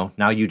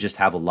 Now you just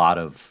have a lot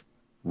of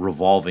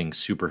revolving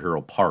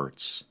superhero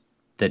parts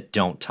that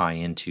don't tie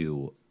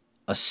into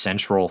a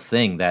central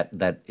thing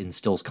that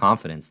instills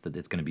confidence that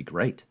it's going to be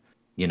great.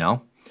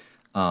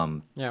 I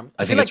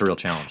think it's a real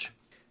challenge.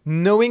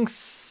 Knowing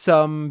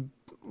some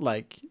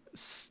like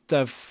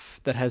stuff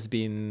that has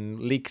been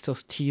leaked or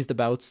teased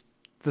about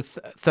the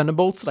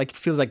Thunderbolts, like it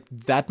feels like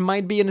that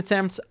might be an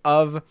attempt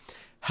of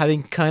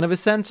having kind of a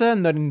center,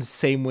 not in the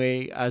same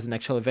way as an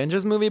actual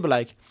Avengers movie, but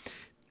like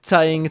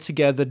tying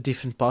together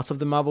different parts of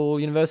the Marvel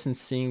universe and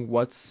seeing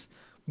what's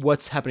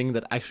happening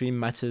that actually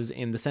matters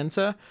in the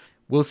center.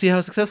 We'll see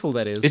how successful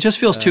that is. It just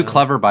feels too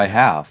clever by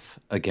half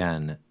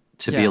again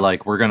to be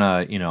like, we're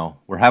gonna,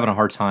 we're having a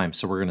hard time,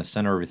 so we're gonna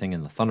center everything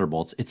in the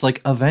Thunderbolts. It's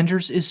like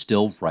Avengers is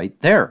still right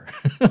there.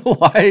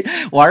 Why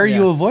are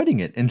you avoiding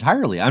it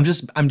entirely? I'm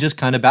just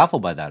kind of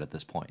baffled by that at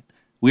this point.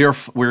 We're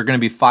going to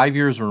be 5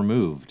 years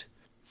removed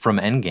from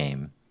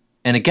Endgame,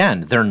 and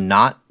again, they're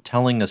not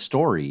telling a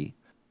story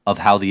of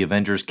how the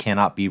Avengers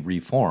cannot be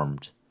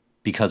reformed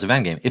because of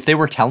Endgame. If they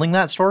were telling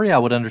that story, I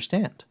would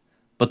understand,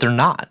 but they're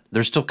not.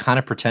 They're still kind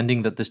of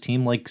pretending that this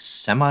team like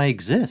semi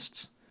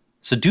exists.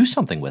 So do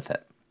something with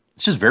it.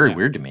 It's just very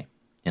weird to me.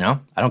 I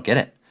don't get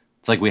it.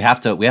 It's like we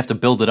have to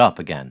build it up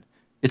again.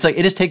 It's like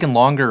it has taken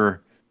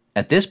longer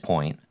at this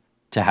point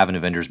to have an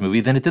Avengers movie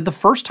than it did the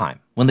first time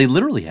when they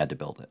literally had to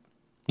build it.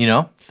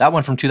 That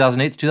went from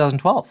 2008 to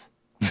 2012.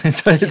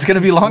 It's going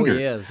to be longer. 4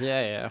 years,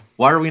 yeah.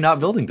 Why are we not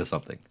building to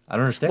something? I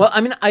don't understand. Well,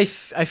 I mean, I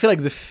feel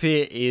like the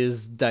fear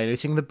is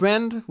diluting the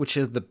brand, which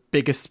is the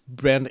biggest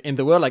brand in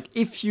the world. Like,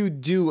 if you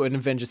do an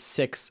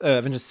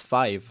Avengers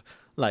 5,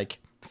 like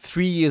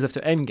 3 years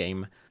after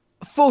Endgame,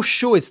 for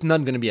sure it's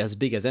not going to be as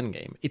big as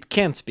Endgame. It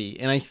can't be.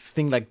 And I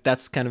think like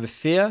that's kind of a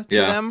fear to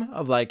them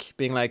of like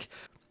being like,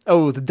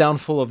 oh, the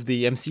downfall of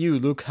the MCU.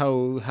 Look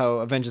how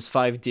Avengers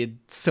 5 did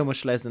so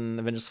much less than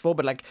Avengers 4.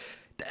 But like,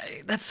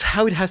 that's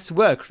how it has to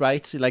work,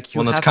 right? Like,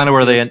 that's kind of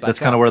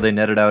where they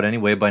netted out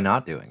anyway by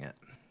not doing it.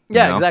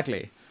 Yeah,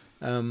 exactly.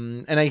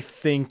 And I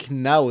think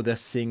now they're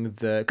seeing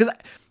because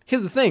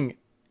here's the thing.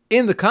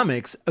 In the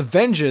comics,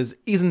 Avengers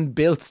isn't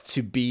built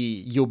to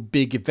be your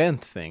big event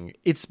thing.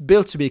 It's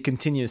built to be a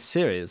continuous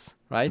series,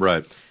 right?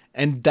 Right.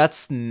 And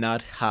that's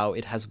not how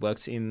it has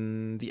worked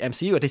in the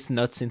MCU, at least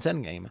not since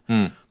Endgame.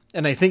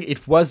 And I think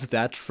it was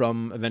that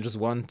from Avengers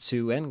 1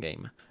 to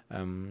Endgame.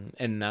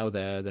 And now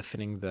they're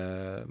feeling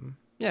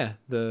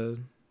the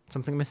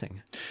something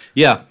missing.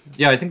 Yeah,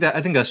 I think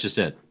that's just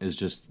it. It's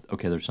just,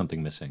 okay, there's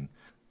something missing.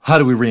 How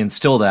do we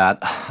reinstill that?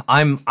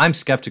 I'm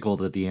skeptical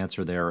that the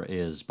answer there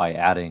is by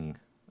adding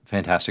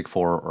Fantastic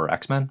Four or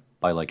X-Men,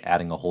 by like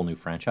adding a whole new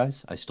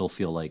franchise. I still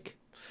feel like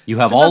you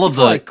have all of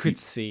the I could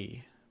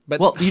see.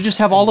 But you just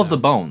have all of the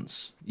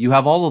bones. You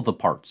have all of the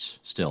parts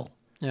still.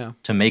 Yeah.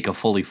 To make a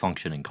fully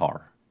functioning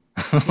car.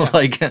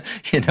 Like,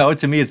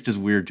 to me it's just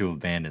weird to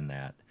abandon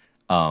that,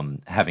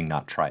 having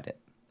not tried it,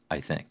 I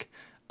think.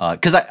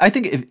 Because I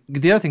think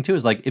the other thing too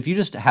is like if you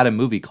just had a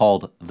movie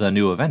called The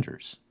New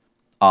Avengers,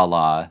 a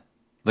la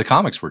the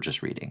comics we're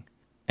just reading,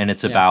 and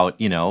it's about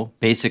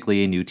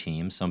basically a new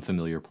team, some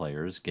familiar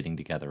players getting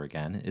together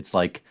again. It's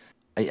like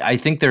I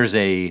think there's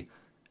a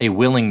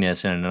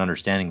willingness and an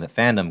understanding that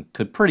fandom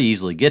could pretty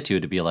easily get to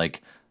be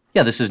like,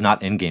 yeah, this is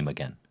not Endgame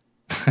again.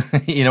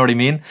 You know what I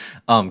mean?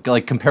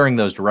 Like comparing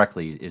those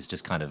directly is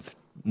just kind of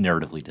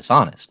narratively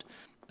dishonest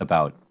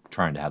about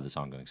trying to have this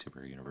ongoing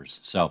superhero universe.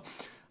 So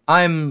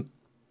I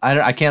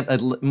can't,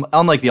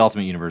 unlike the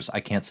Ultimate Universe,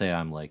 I can't say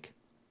I'm like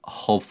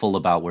hopeful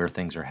about where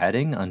things are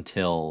heading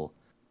until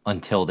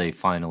they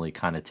finally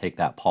kind of take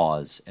that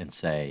pause and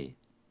say,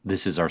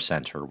 this is our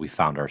center. We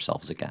found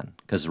ourselves again.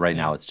 Because right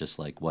now it's just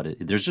like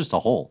there's just a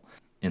hole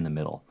in the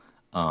middle.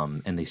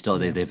 And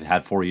they've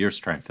had 4 years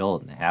to try and fill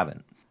it and they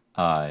haven't.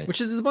 Which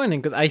is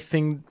disappointing because I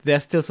think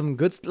there's still some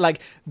good,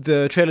 like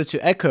the trailer to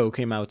Echo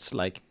came out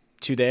like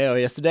today or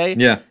yesterday.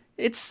 Yeah.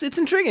 It's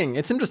intriguing.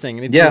 It's interesting.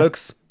 And it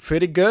looks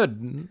pretty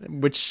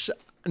good, which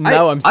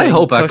now I'm saying I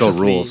hope Echo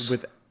rules.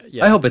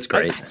 I hope it's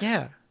great.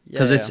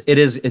 Because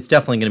it's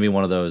definitely going to be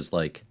one of those,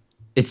 like,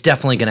 it's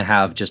definitely going to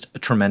have just a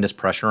tremendous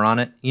pressure on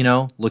it,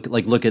 Look at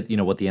what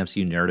the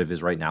MCU narrative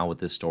is right now with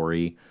this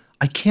story.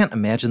 I can't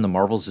imagine the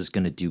Marvels is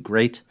going to do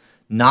great,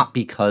 not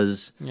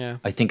because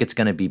I think it's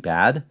going to be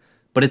bad,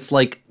 but it's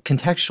like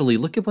contextually,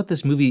 look at what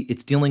this movie,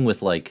 it's dealing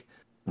with like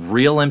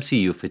real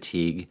MCU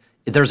fatigue.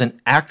 There's an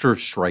actor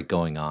strike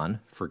going on,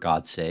 for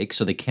God's sake,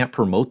 so they can't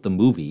promote the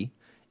movie.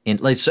 And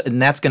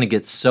that's going to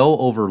get so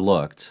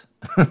overlooked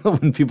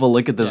when people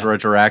look at this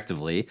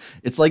retroactively.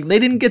 It's like they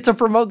didn't get to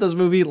promote this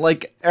movie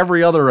like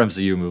every other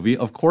MCU movie.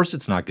 Of course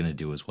it's not going to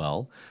do as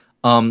well.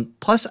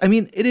 Plus, I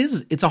mean,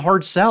 it's a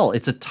hard sell.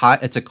 It's a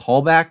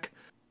callback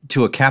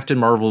to a Captain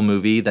Marvel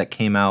movie that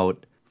came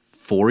out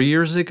 4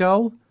 years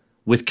ago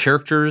with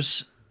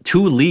characters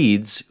two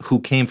leads who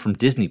came from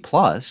Disney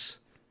Plus,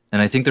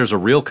 and I think there's a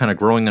real kind of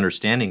growing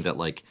understanding that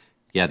like,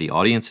 yeah, the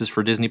audiences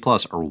for Disney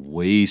Plus are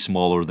way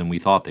smaller than we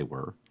thought they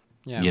were.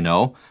 Yeah. You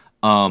know,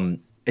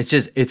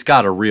 it's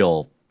got a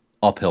real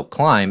uphill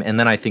climb, and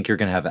then I think you're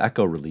going to have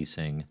Echo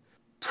releasing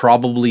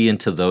probably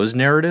into those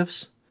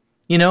narratives,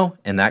 you know,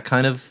 and that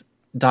kind of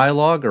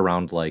dialogue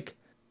around like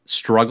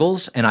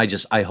struggles. And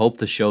I hope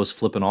the show's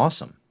flipping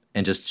awesome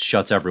and just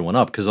shuts everyone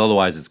up, because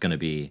otherwise it's going to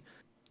be,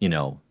 you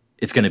know,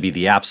 it's going to be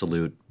the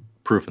absolute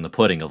proof in the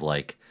pudding of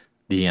like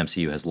the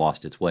MCU has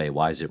lost its way.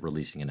 Why is it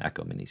releasing an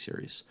Echo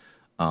miniseries?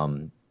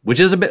 Which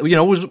is a bit, you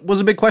know,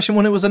 was a big question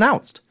when it was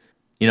announced.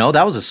 You know,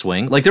 that was a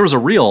swing. Like there was a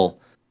real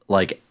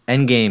like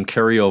Endgame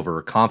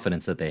carryover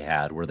confidence that they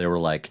had, where they were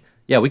like,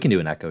 yeah, we can do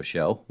an Echo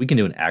show. We can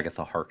do an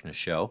Agatha Harkness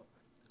show.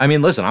 I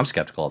mean, listen, I'm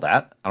skeptical of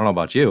that. I don't know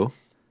about you.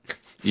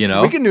 You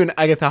know, we can do an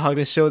Agatha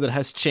Harkness show that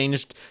has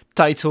changed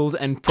titles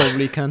and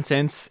probably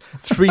contents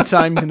 3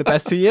 times in the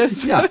past 2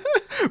 years. Yeah.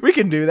 We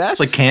can do that. It's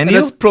like, can and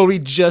you? That's probably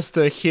just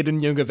a hidden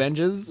Young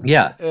Avengers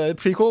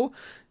prequel.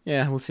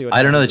 Yeah, we'll see what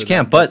I don't know that happens you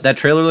with can, but that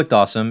trailer looked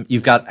awesome.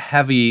 You've got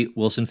heavy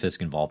Wilson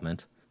Fisk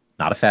involvement.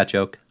 Not a fat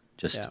joke.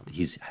 Just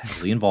he's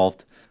heavily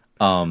involved.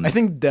 I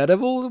think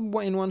Daredevil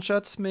in one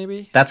shot,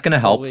 maybe. That's going to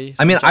help. Probably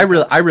I mean,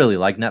 some I really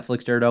like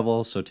Netflix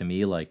Daredevil, so to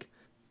me, like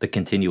the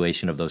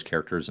continuation of those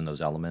characters and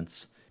those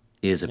elements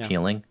is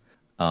appealing.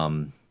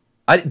 Where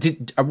are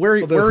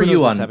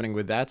you what's on happening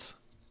with that?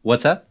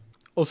 What's that?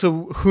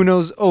 Also, who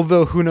knows?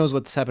 Although who knows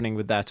what's happening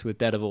with that with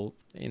Daredevil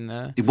in?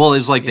 Well,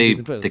 it's like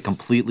Disney they Plus.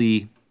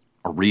 completely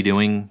are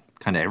redoing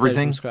kind of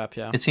everything. From scrap,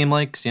 yeah. It seemed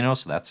like, you know,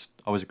 so that's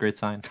always a great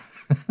sign.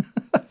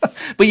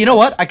 But you know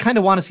what? I kind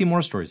of want to see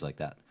more stories like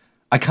that.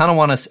 I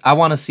want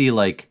to see,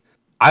 like,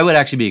 I would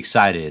actually be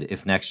excited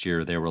if next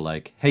year they were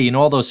like, hey, you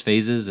know all those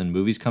phases and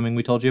movies coming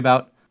we told you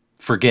about?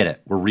 Forget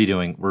it. We're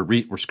redoing,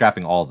 we're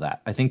scrapping all of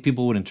that. I think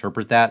people would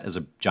interpret that as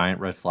a giant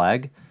red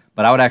flag,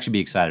 but I would actually be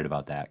excited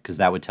about that, because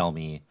that would tell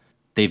me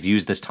they've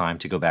used this time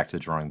to go back to the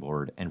drawing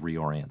board and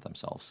reorient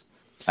themselves.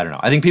 I don't know.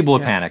 I think people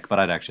would panic, but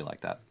I'd actually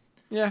like that.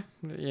 Yeah.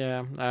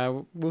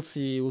 We'll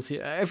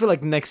see. I feel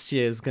like next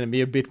year is gonna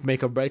be a bit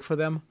make or break for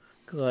them.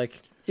 'Cause,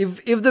 like,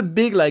 if the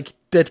big like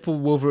Deadpool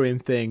Wolverine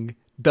thing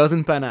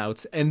doesn't pan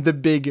out, and the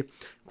big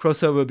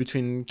crossover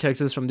between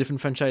characters from different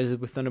franchises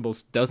with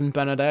Thunderbolts doesn't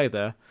pan out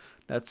either,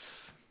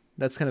 that's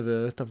kind of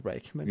a tough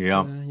break. But,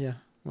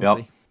 we'll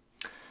see.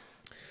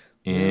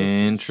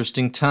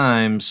 Interesting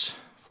times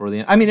for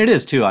the. I mean, it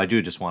is too. I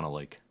do just want to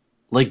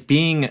like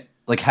being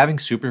like having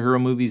superhero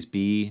movies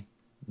be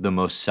the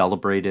most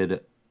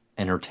celebrated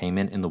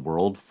entertainment in the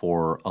world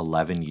for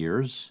 11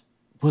 years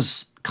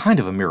was kind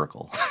of a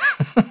miracle.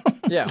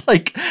 Yeah.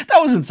 Like that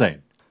was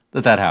insane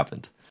that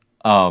happened.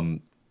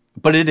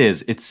 But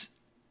it's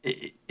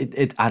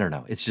I don't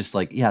know. It's just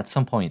like, yeah, at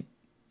some point,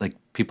 like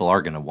people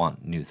are going to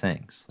want new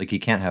things. Like you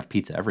can't have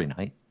pizza every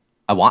night.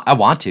 I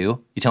want to.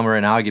 You tell me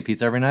right now I get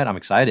pizza every night, I'm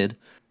excited.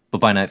 But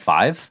by night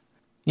 5,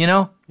 you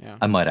know,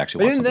 I might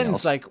actually want something else.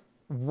 It's like,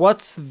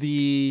 what's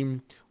the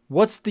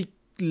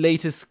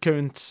latest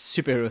current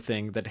superhero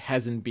thing that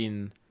hasn't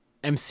been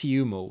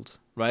MCU mold,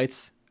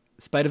 right?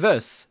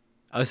 Spider-Verse.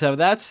 Outside of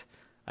that,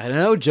 I don't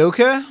know,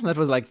 Joker? That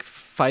was like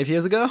 5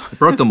 years ago. It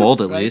broke the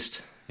mold at Right?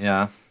 least.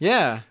 Yeah.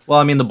 Yeah. Well,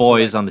 I mean, The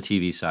Boys on the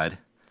TV side.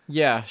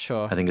 Yeah,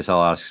 sure. I think it's a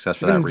lot of success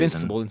for Even that reason.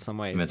 Invincible in some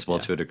ways. Invincible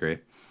yeah. to a degree.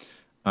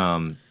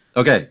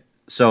 Okay,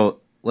 so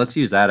let's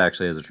use that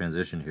actually as a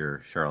transition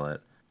here,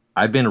 Charlotte.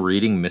 I've been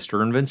reading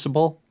Mr.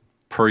 Invincible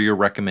per your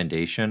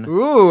recommendation.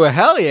 Ooh,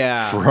 hell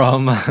yeah.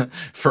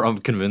 From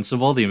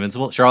Convincible, the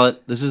Invincible.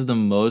 Charlotte, this is the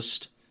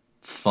most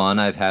fun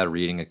I've had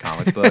reading a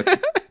comic book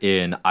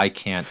in I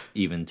can't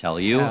even tell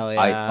you. Hell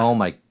yeah. Oh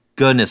my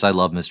goodness, I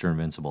love Mr.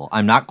 Invincible.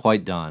 I'm not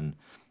quite done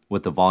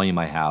with the volume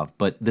I have,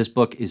 but this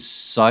book is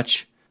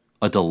such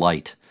a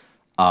delight.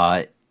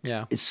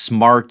 It's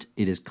smart,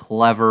 it is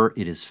clever,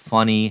 it is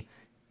funny,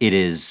 it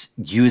is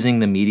using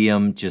the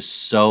medium just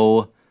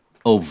so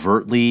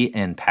overtly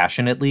and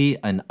passionately,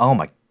 and oh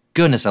my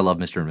goodness, I love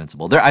Mr.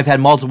 Invincible. I've had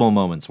multiple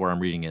moments where I'm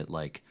reading it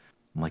like,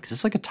 I'm like, is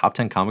this like a top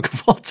 10 comic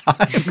of all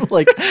time?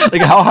 like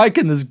how high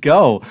can this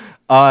go?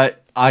 I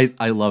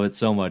love it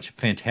so much.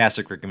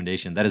 Fantastic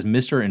recommendation. That is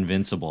Mr.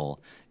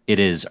 Invincible. It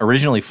is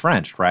originally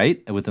French,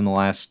 right? Within the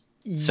last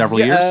several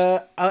years?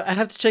 I'd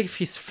have to check if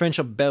he's French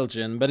or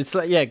Belgian, but it's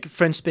like,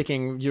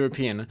 French-speaking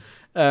European.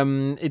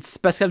 It's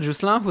Pascal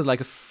Jousselin, who's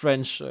like a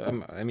French...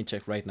 let me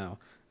check right now.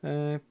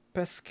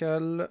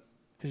 Pascal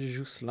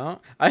Jousselin.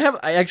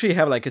 I actually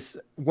have like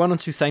 1 or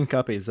 2 signed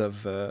copies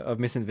of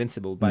Miss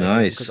Invincible by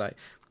nice. Because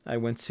I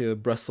went to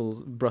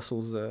Brussels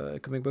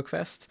comic book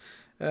fest.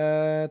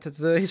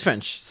 He's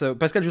French, so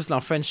Pascal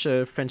Jousselin,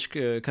 French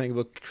comic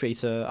book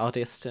creator,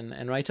 artist,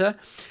 and writer,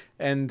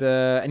 and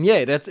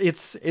yeah,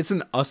 it's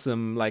an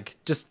awesome, like,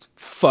 just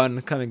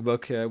fun comic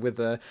book with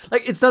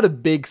like, it's not a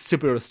big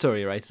superhero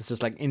story, right? It's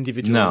just like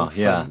individual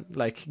fun,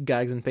 like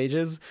gags and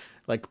pages.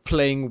 like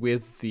playing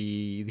with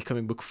the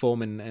comic book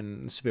form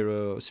and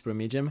super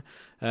medium.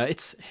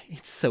 It's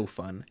so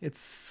fun. It's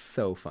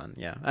so fun.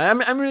 Yeah,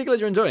 I'm really glad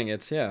you're enjoying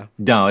it. Yeah.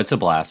 No, it's a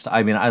blast.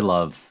 I mean, I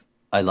love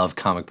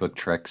comic book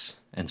tricks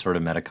and sort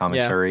of meta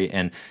commentary,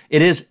 and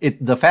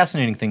the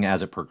fascinating thing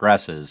as it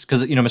progresses,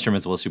 because Mr.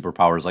 Invincible's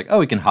superpower is like,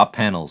 oh, he can hop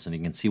panels and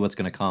he can see what's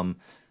going to come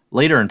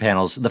later in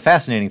panels. The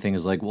fascinating thing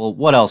is like, well,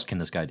 what else can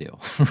this guy do,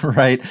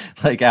 right?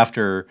 Like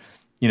after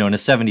in a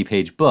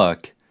 70-page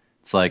book,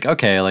 it's like,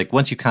 okay, like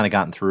once you've kind of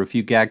gotten through a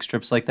few gag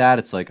strips like that,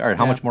 it's like, all right,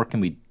 how much more can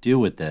we do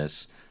with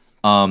this?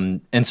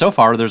 And so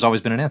far, there's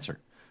always been an answer.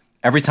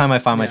 Every time I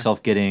find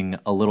myself getting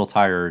a little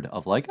tired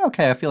of like,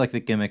 okay, I feel like the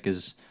gimmick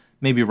is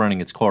maybe running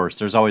its course,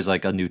 there's always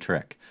like a new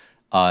trick.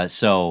 It's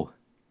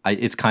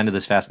kind of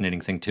this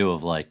fascinating thing too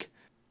of like,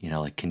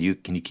 like can you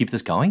keep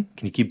this going?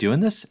 Can you keep doing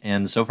this?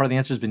 And so far the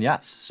answer has been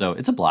yes. So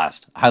it's a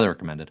blast. Highly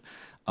recommended.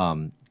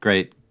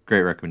 Great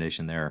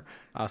recommendation there.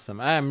 Awesome.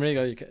 I'm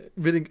really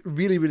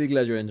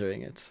glad you're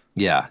enjoying it.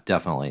 Yeah,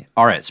 definitely.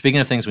 All right. Speaking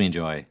of things we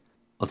enjoy,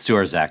 let's do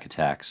our Zach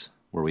attacks,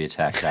 where we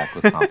attack Zach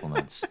with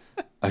compliments.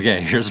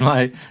 Okay, here's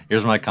my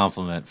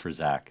compliment for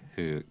Zach,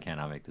 who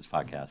cannot make this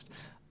podcast.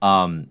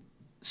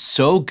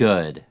 So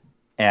good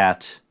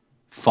at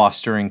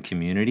fostering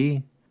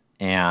community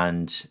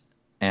and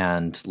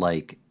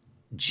like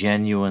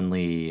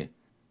genuinely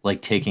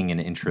like taking an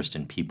interest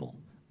in people.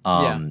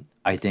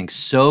 I think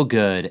so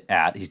good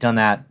at, he's done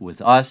that with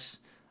us.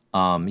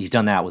 He's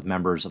done that with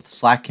members of the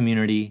Slack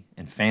community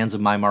and fans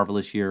of My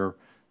Marvelous Year.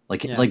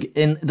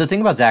 And the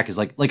thing about Zach is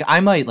like I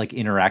might like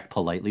interact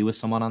politely with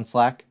someone on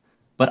Slack,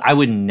 but I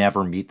would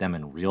never meet them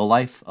in real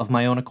life of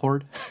my own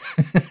accord.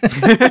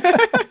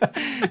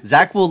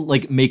 Zach will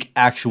like make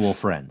actual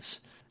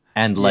friends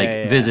and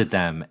visit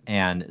them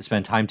and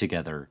spend time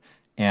together.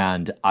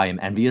 And I am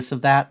envious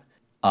of that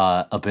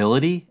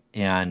ability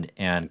and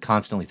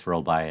constantly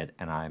thrilled by it.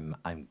 And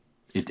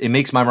it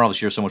makes My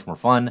Marvelous Year so much more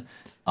fun.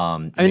 I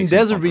mean,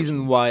 there's a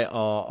reason why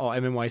our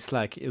MMY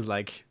Slack is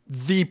like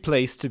the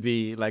place to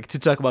be, like to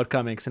talk about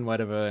comics and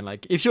whatever. And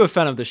like, if you're a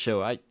fan of the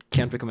show, I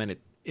can't recommend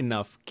it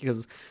enough,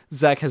 because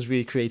Zach has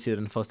really created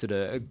and fostered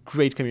a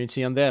great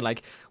community on there,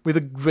 like with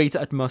a great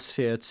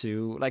atmosphere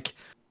to like,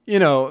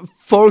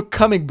 for a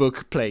comic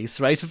book place,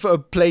 right? For a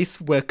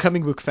place where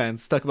comic book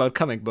fans talk about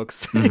comic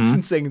books. Mm-hmm. It's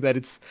insane that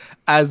it's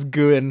as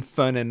good and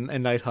fun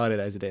and lighthearted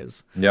as it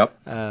is.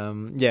 Yep.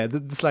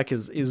 The Slack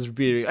is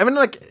really, I mean,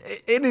 like,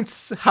 and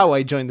it's how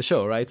I joined the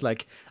show, right?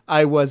 Like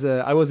I was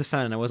a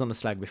fan and I was on the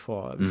Slack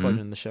before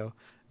joining the show.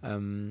 So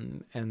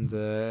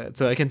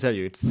I can tell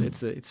you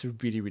it's a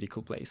really, really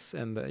cool place.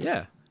 And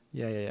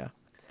yeah.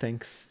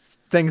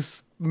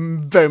 Thanks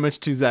very much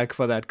to Zach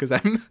for that, because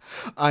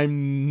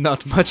I'm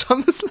not much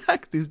on the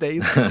Slack these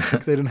days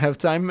because I don't have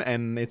time,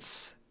 and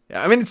it's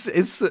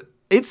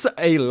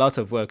a lot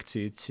of work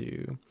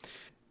to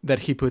that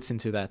he puts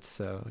into that.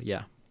 So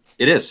yeah,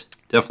 it is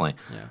definitely.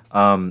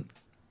 Yeah.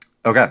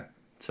 Okay,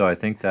 so I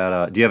think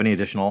that do you have any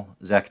additional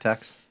Zach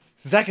attacks?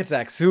 Zach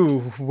attacks. Ooh,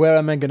 where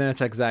am I gonna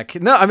attack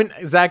Zach? No, I mean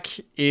Zach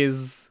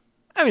is.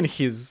 I mean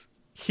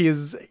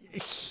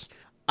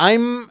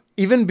I'm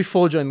even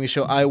before joining the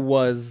show, I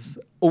was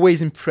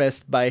always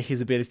impressed by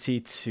his ability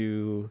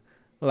to,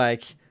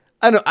 like,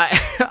 I don't know,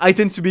 I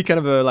tend to be kind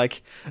of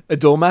a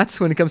doormat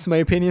when it comes to my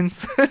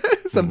opinions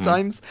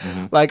sometimes.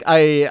 Mm-hmm. Like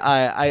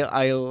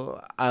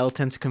I'll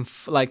tend to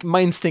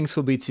my instincts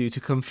will be to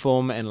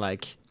conform and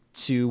like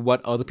to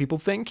what other people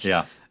think.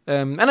 Yeah.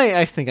 And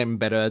I think I'm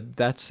better at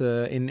that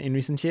in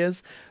recent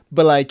years.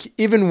 But like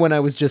even when I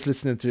was just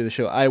listening to the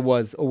show, I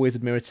was always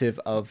admirative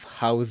of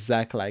how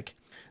Zach like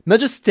not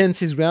just stands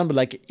his ground, but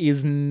like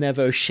is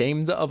never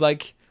ashamed of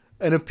like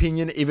an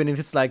opinion, even if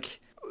it's like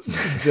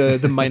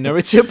the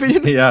minority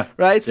opinion. Yeah.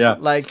 Right? Yeah.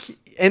 Like,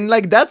 and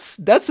like that's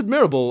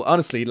admirable,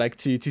 honestly, like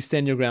to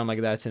stand your ground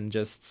like that and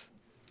just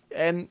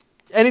and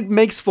it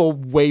makes for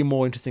way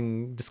more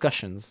interesting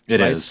discussions.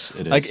 It right? is.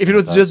 Like if it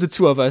was just the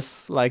two of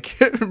us like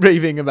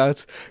raving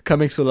about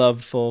comics we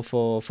love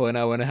for an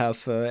hour and a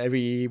half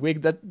every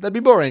week, that'd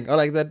be boring, or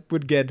like that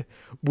would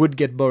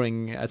get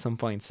boring at some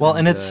point. Well,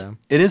 and it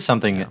is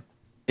something. Yeah.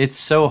 It's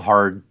so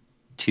hard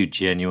to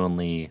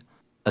genuinely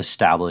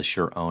establish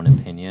your own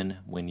opinion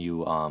when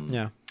you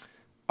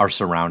are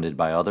surrounded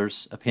by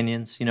others'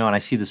 opinions, and I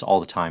see this all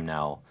the time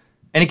now,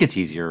 and it gets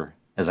easier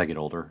as I get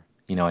older,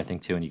 I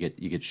think too, and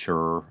you get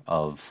surer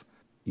of,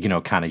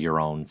 kind of your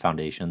own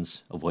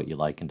foundations of what you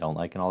like and don't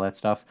like and all that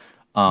stuff.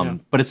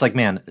 But it's like,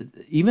 man,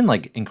 even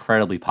like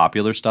incredibly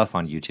popular stuff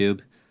on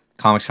YouTube,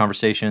 comics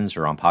conversations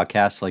or on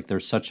podcasts, like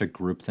there's such a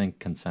groupthink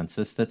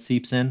consensus that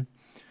seeps in.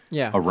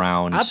 Yeah,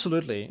 around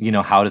absolutely.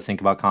 How to think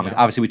about comics. Yeah.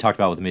 Obviously, we talked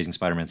about with Amazing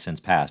Spider-Man Since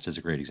Past is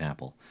a great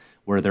example,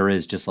 where there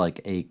is just like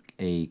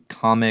a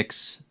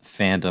comics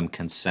fandom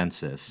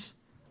consensus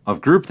of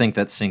groupthink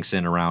that sinks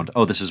in around,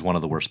 oh, this is one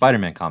of the worst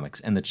Spider-Man comics,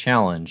 and the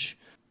challenge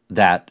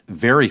that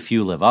very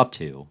few live up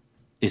to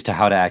is to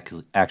how to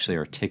actually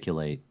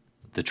articulate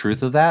the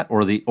truth of that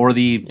or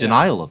the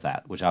denial of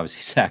that, which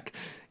obviously Zach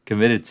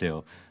committed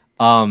to.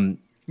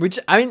 Which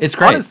I mean, it's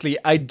great. Honestly,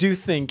 I do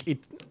think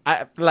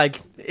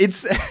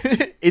it's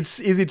it's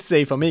easy to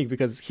say for me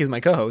because he's my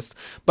co-host,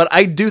 but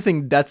I do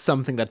think that's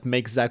something that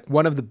makes Zach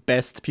one of the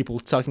best people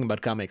talking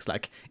about comics,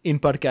 like in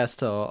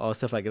podcasts or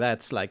stuff like that.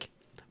 It's like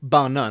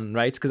bar none,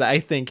 right? Because I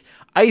think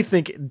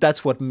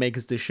that's what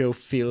makes the show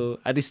feel,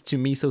 at least to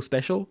me, so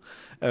special,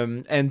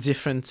 and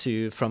different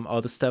from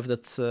other stuff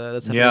that's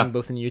happening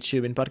both in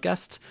YouTube and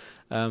podcasts.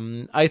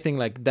 I think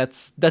like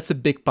that's a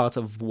big part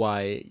of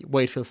why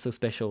it feels so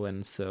special,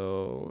 and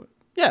so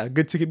yeah,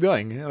 good to keep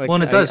going. Like, well,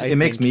 and it does. It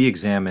makes me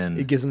examine.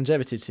 It gives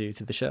longevity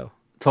to the show.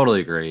 Totally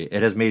agree.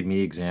 It has made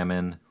me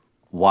examine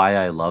why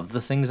I love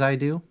the things I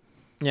do,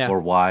 or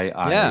why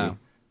I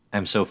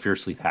am so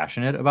fiercely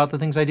passionate about the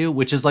things I do,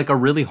 which is like a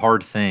really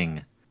hard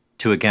thing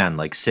to, again,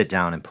 like sit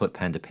down and put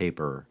pen to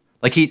paper.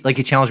 Like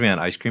he challenged me on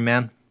Ice Cream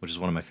Man, which is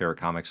one of my favorite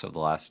comics of the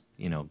last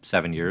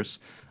 7 years.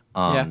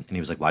 And he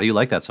was like, "Why do you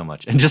like that so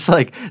much?" And just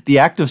like the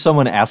act of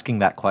someone asking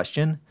that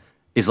question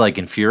is like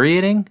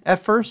infuriating at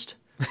first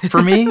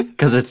for me,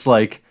 because it's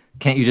like,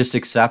 can't you just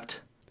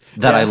accept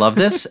that I love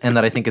this and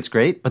that I think it's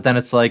great? But then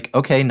it's like,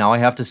 okay, now I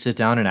have to sit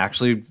down and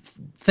actually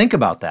think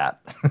about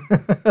that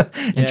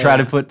and try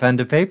to put pen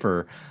to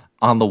paper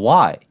on the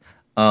why.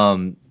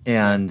 And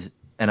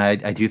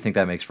I do think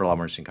that makes for a lot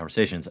more interesting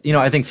conversations.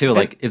 I think too,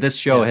 like if this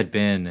show had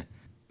been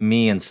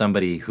me and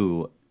somebody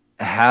who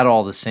had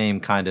all the same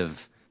kind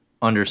of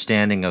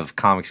understanding of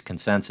comics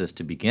consensus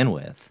to begin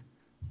with,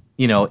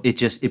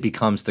 it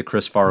becomes the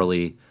Chris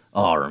Farley,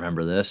 oh,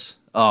 remember this?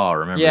 Oh,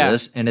 remember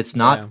this? And it's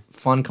not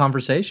fun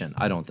conversation,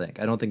 I don't think.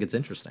 I don't think it's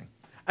interesting.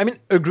 I mean,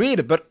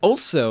 agreed, but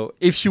also,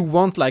 if you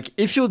want, like,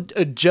 if you're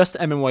just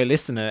MMY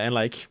listener and,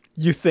 like,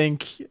 you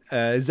think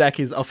Zach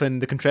is often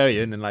the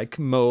contrarian and, like,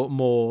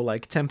 more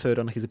like, tempered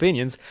on his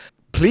opinions,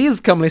 please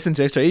come listen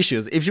to Extra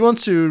Issues. If you want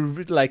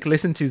to, like,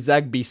 listen to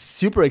Zach be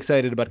super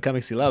excited about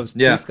comics he loves,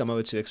 please come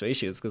over to Extra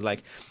Issues, because,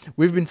 like,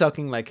 we've been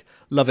talking, like,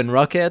 Love and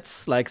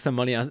Rockets, like, some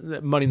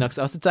Money Knocks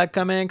Us Attack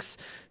comics,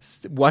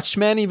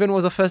 Watchmen even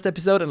was our first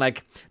episode, and,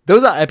 like,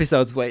 those are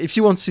episodes where if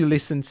you want to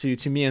listen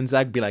to me and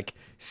Zach be, like,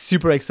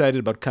 super excited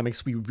about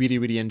comics we really,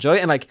 really enjoy,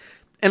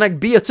 and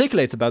be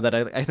articulate about that.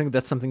 I think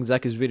that's something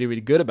Zach is really,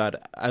 really good about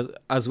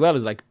as well,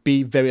 is like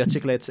be very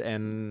articulate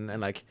and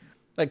like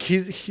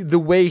the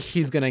way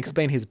he's gonna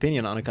explain his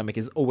opinion on a comic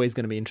is always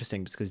gonna be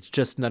interesting, because it's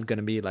just not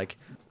gonna be like,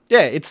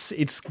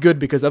 it's good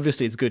because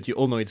obviously it's good. You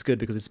all know it's good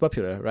because it's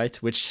popular, right?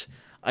 Which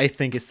I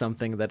think is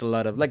something that a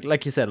lot of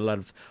like you said, a lot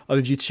of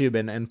YouTube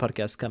and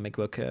podcast comic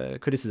book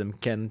criticism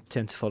can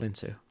tend to fall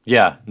into.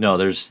 Yeah, no,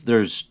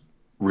 there's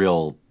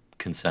real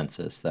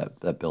consensus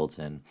that builds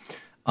in,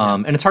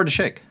 and it's hard to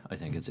shake. I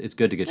think it's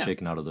good to get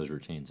shaken out of those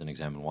routines and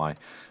examine why.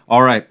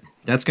 All right,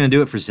 that's going to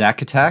do it for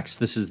Zach Attacks.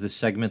 This is the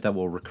segment that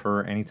will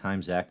recur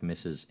anytime Zach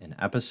misses an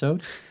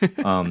episode.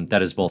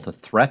 That is both a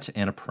threat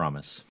and a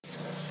promise.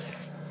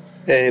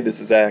 Hey, this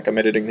is Zach. I'm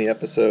editing the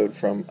episode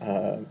from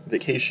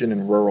vacation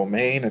in rural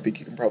Maine. I think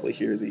you can probably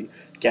hear the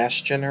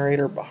gas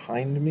generator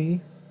behind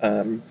me.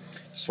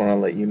 Just want to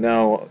let you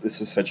know, this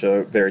was such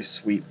a very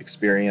sweet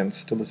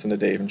experience to listen to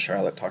Dave and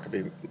Charlotte talk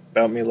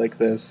about me like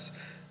this.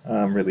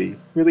 I'm really,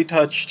 really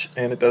touched,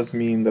 and it does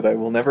mean that I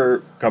will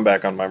never come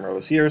back on My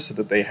Marvelous Year, so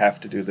that they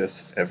have to do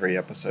this every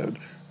episode.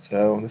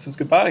 So this is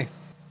goodbye.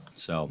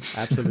 So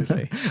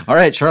absolutely. All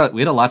right, Charlotte,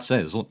 we had a lot to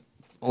say. This is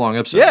a long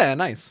episode. Yeah,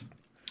 nice.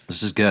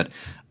 This is good.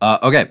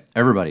 Okay,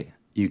 everybody,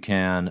 you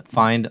can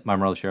find My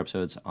Marvelous Year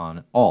episodes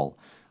on all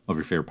of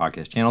your favorite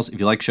podcast channels. If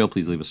you like the show,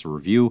 please leave us a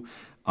review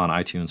on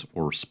iTunes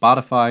or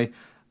Spotify.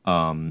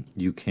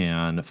 You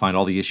can find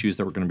all the issues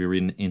that we're going to be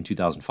reading in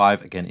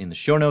 2005, again, in the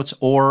show notes,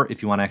 or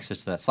if you want access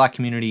to that Slack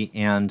community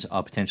and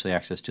potentially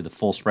access to the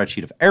full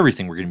spreadsheet of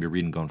everything we're going to be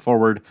reading going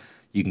forward,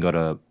 you can go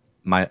to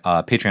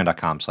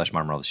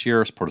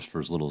patreon.com/mymarvelousyear, support us for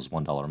as little as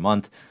 $1 a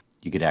month.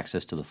 You get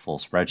access to the full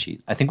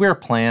spreadsheet. I think we are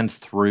planned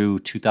through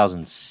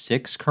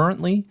 2006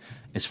 currently,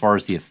 as far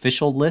as the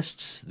official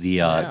lists.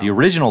 The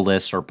original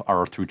lists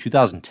are through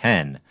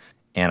 2010,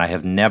 and I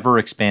have never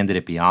expanded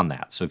it beyond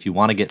that. So if you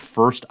want to get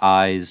first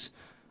eyes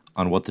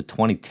on what the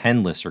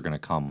 2010 lists are going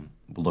to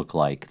look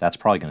like, that's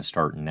probably going to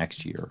start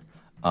next year.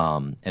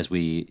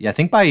 I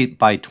think by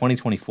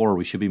 2024,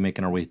 we should be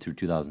making our way through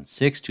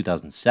 2006,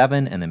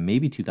 2007, and then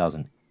maybe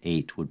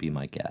 2008 would be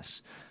my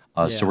guess.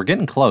 So we're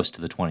getting close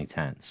to the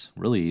 2010s.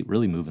 Really,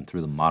 really moving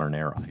through the modern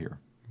era here.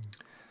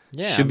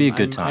 Yeah, should be a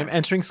good time. I'm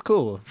entering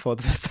school for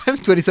the first time,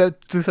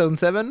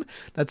 2007.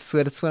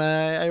 That's when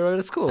I wrote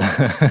at school.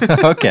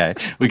 Okay,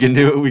 we can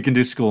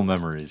do school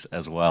memories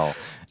as well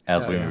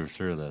as we move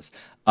through this.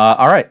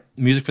 All right,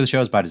 music for the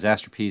show is by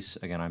Disaster Piece.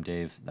 Again, I'm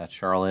Dave. That's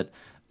Charlotte.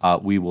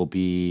 We will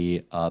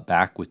be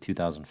back with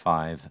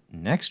 2005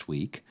 next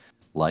week.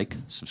 Like,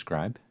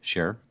 subscribe,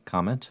 share,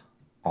 comment,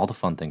 all the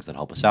fun things that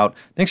help us out.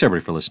 Thanks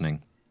everybody for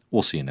listening.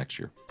 We'll see you next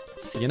year.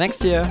 See you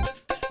next year.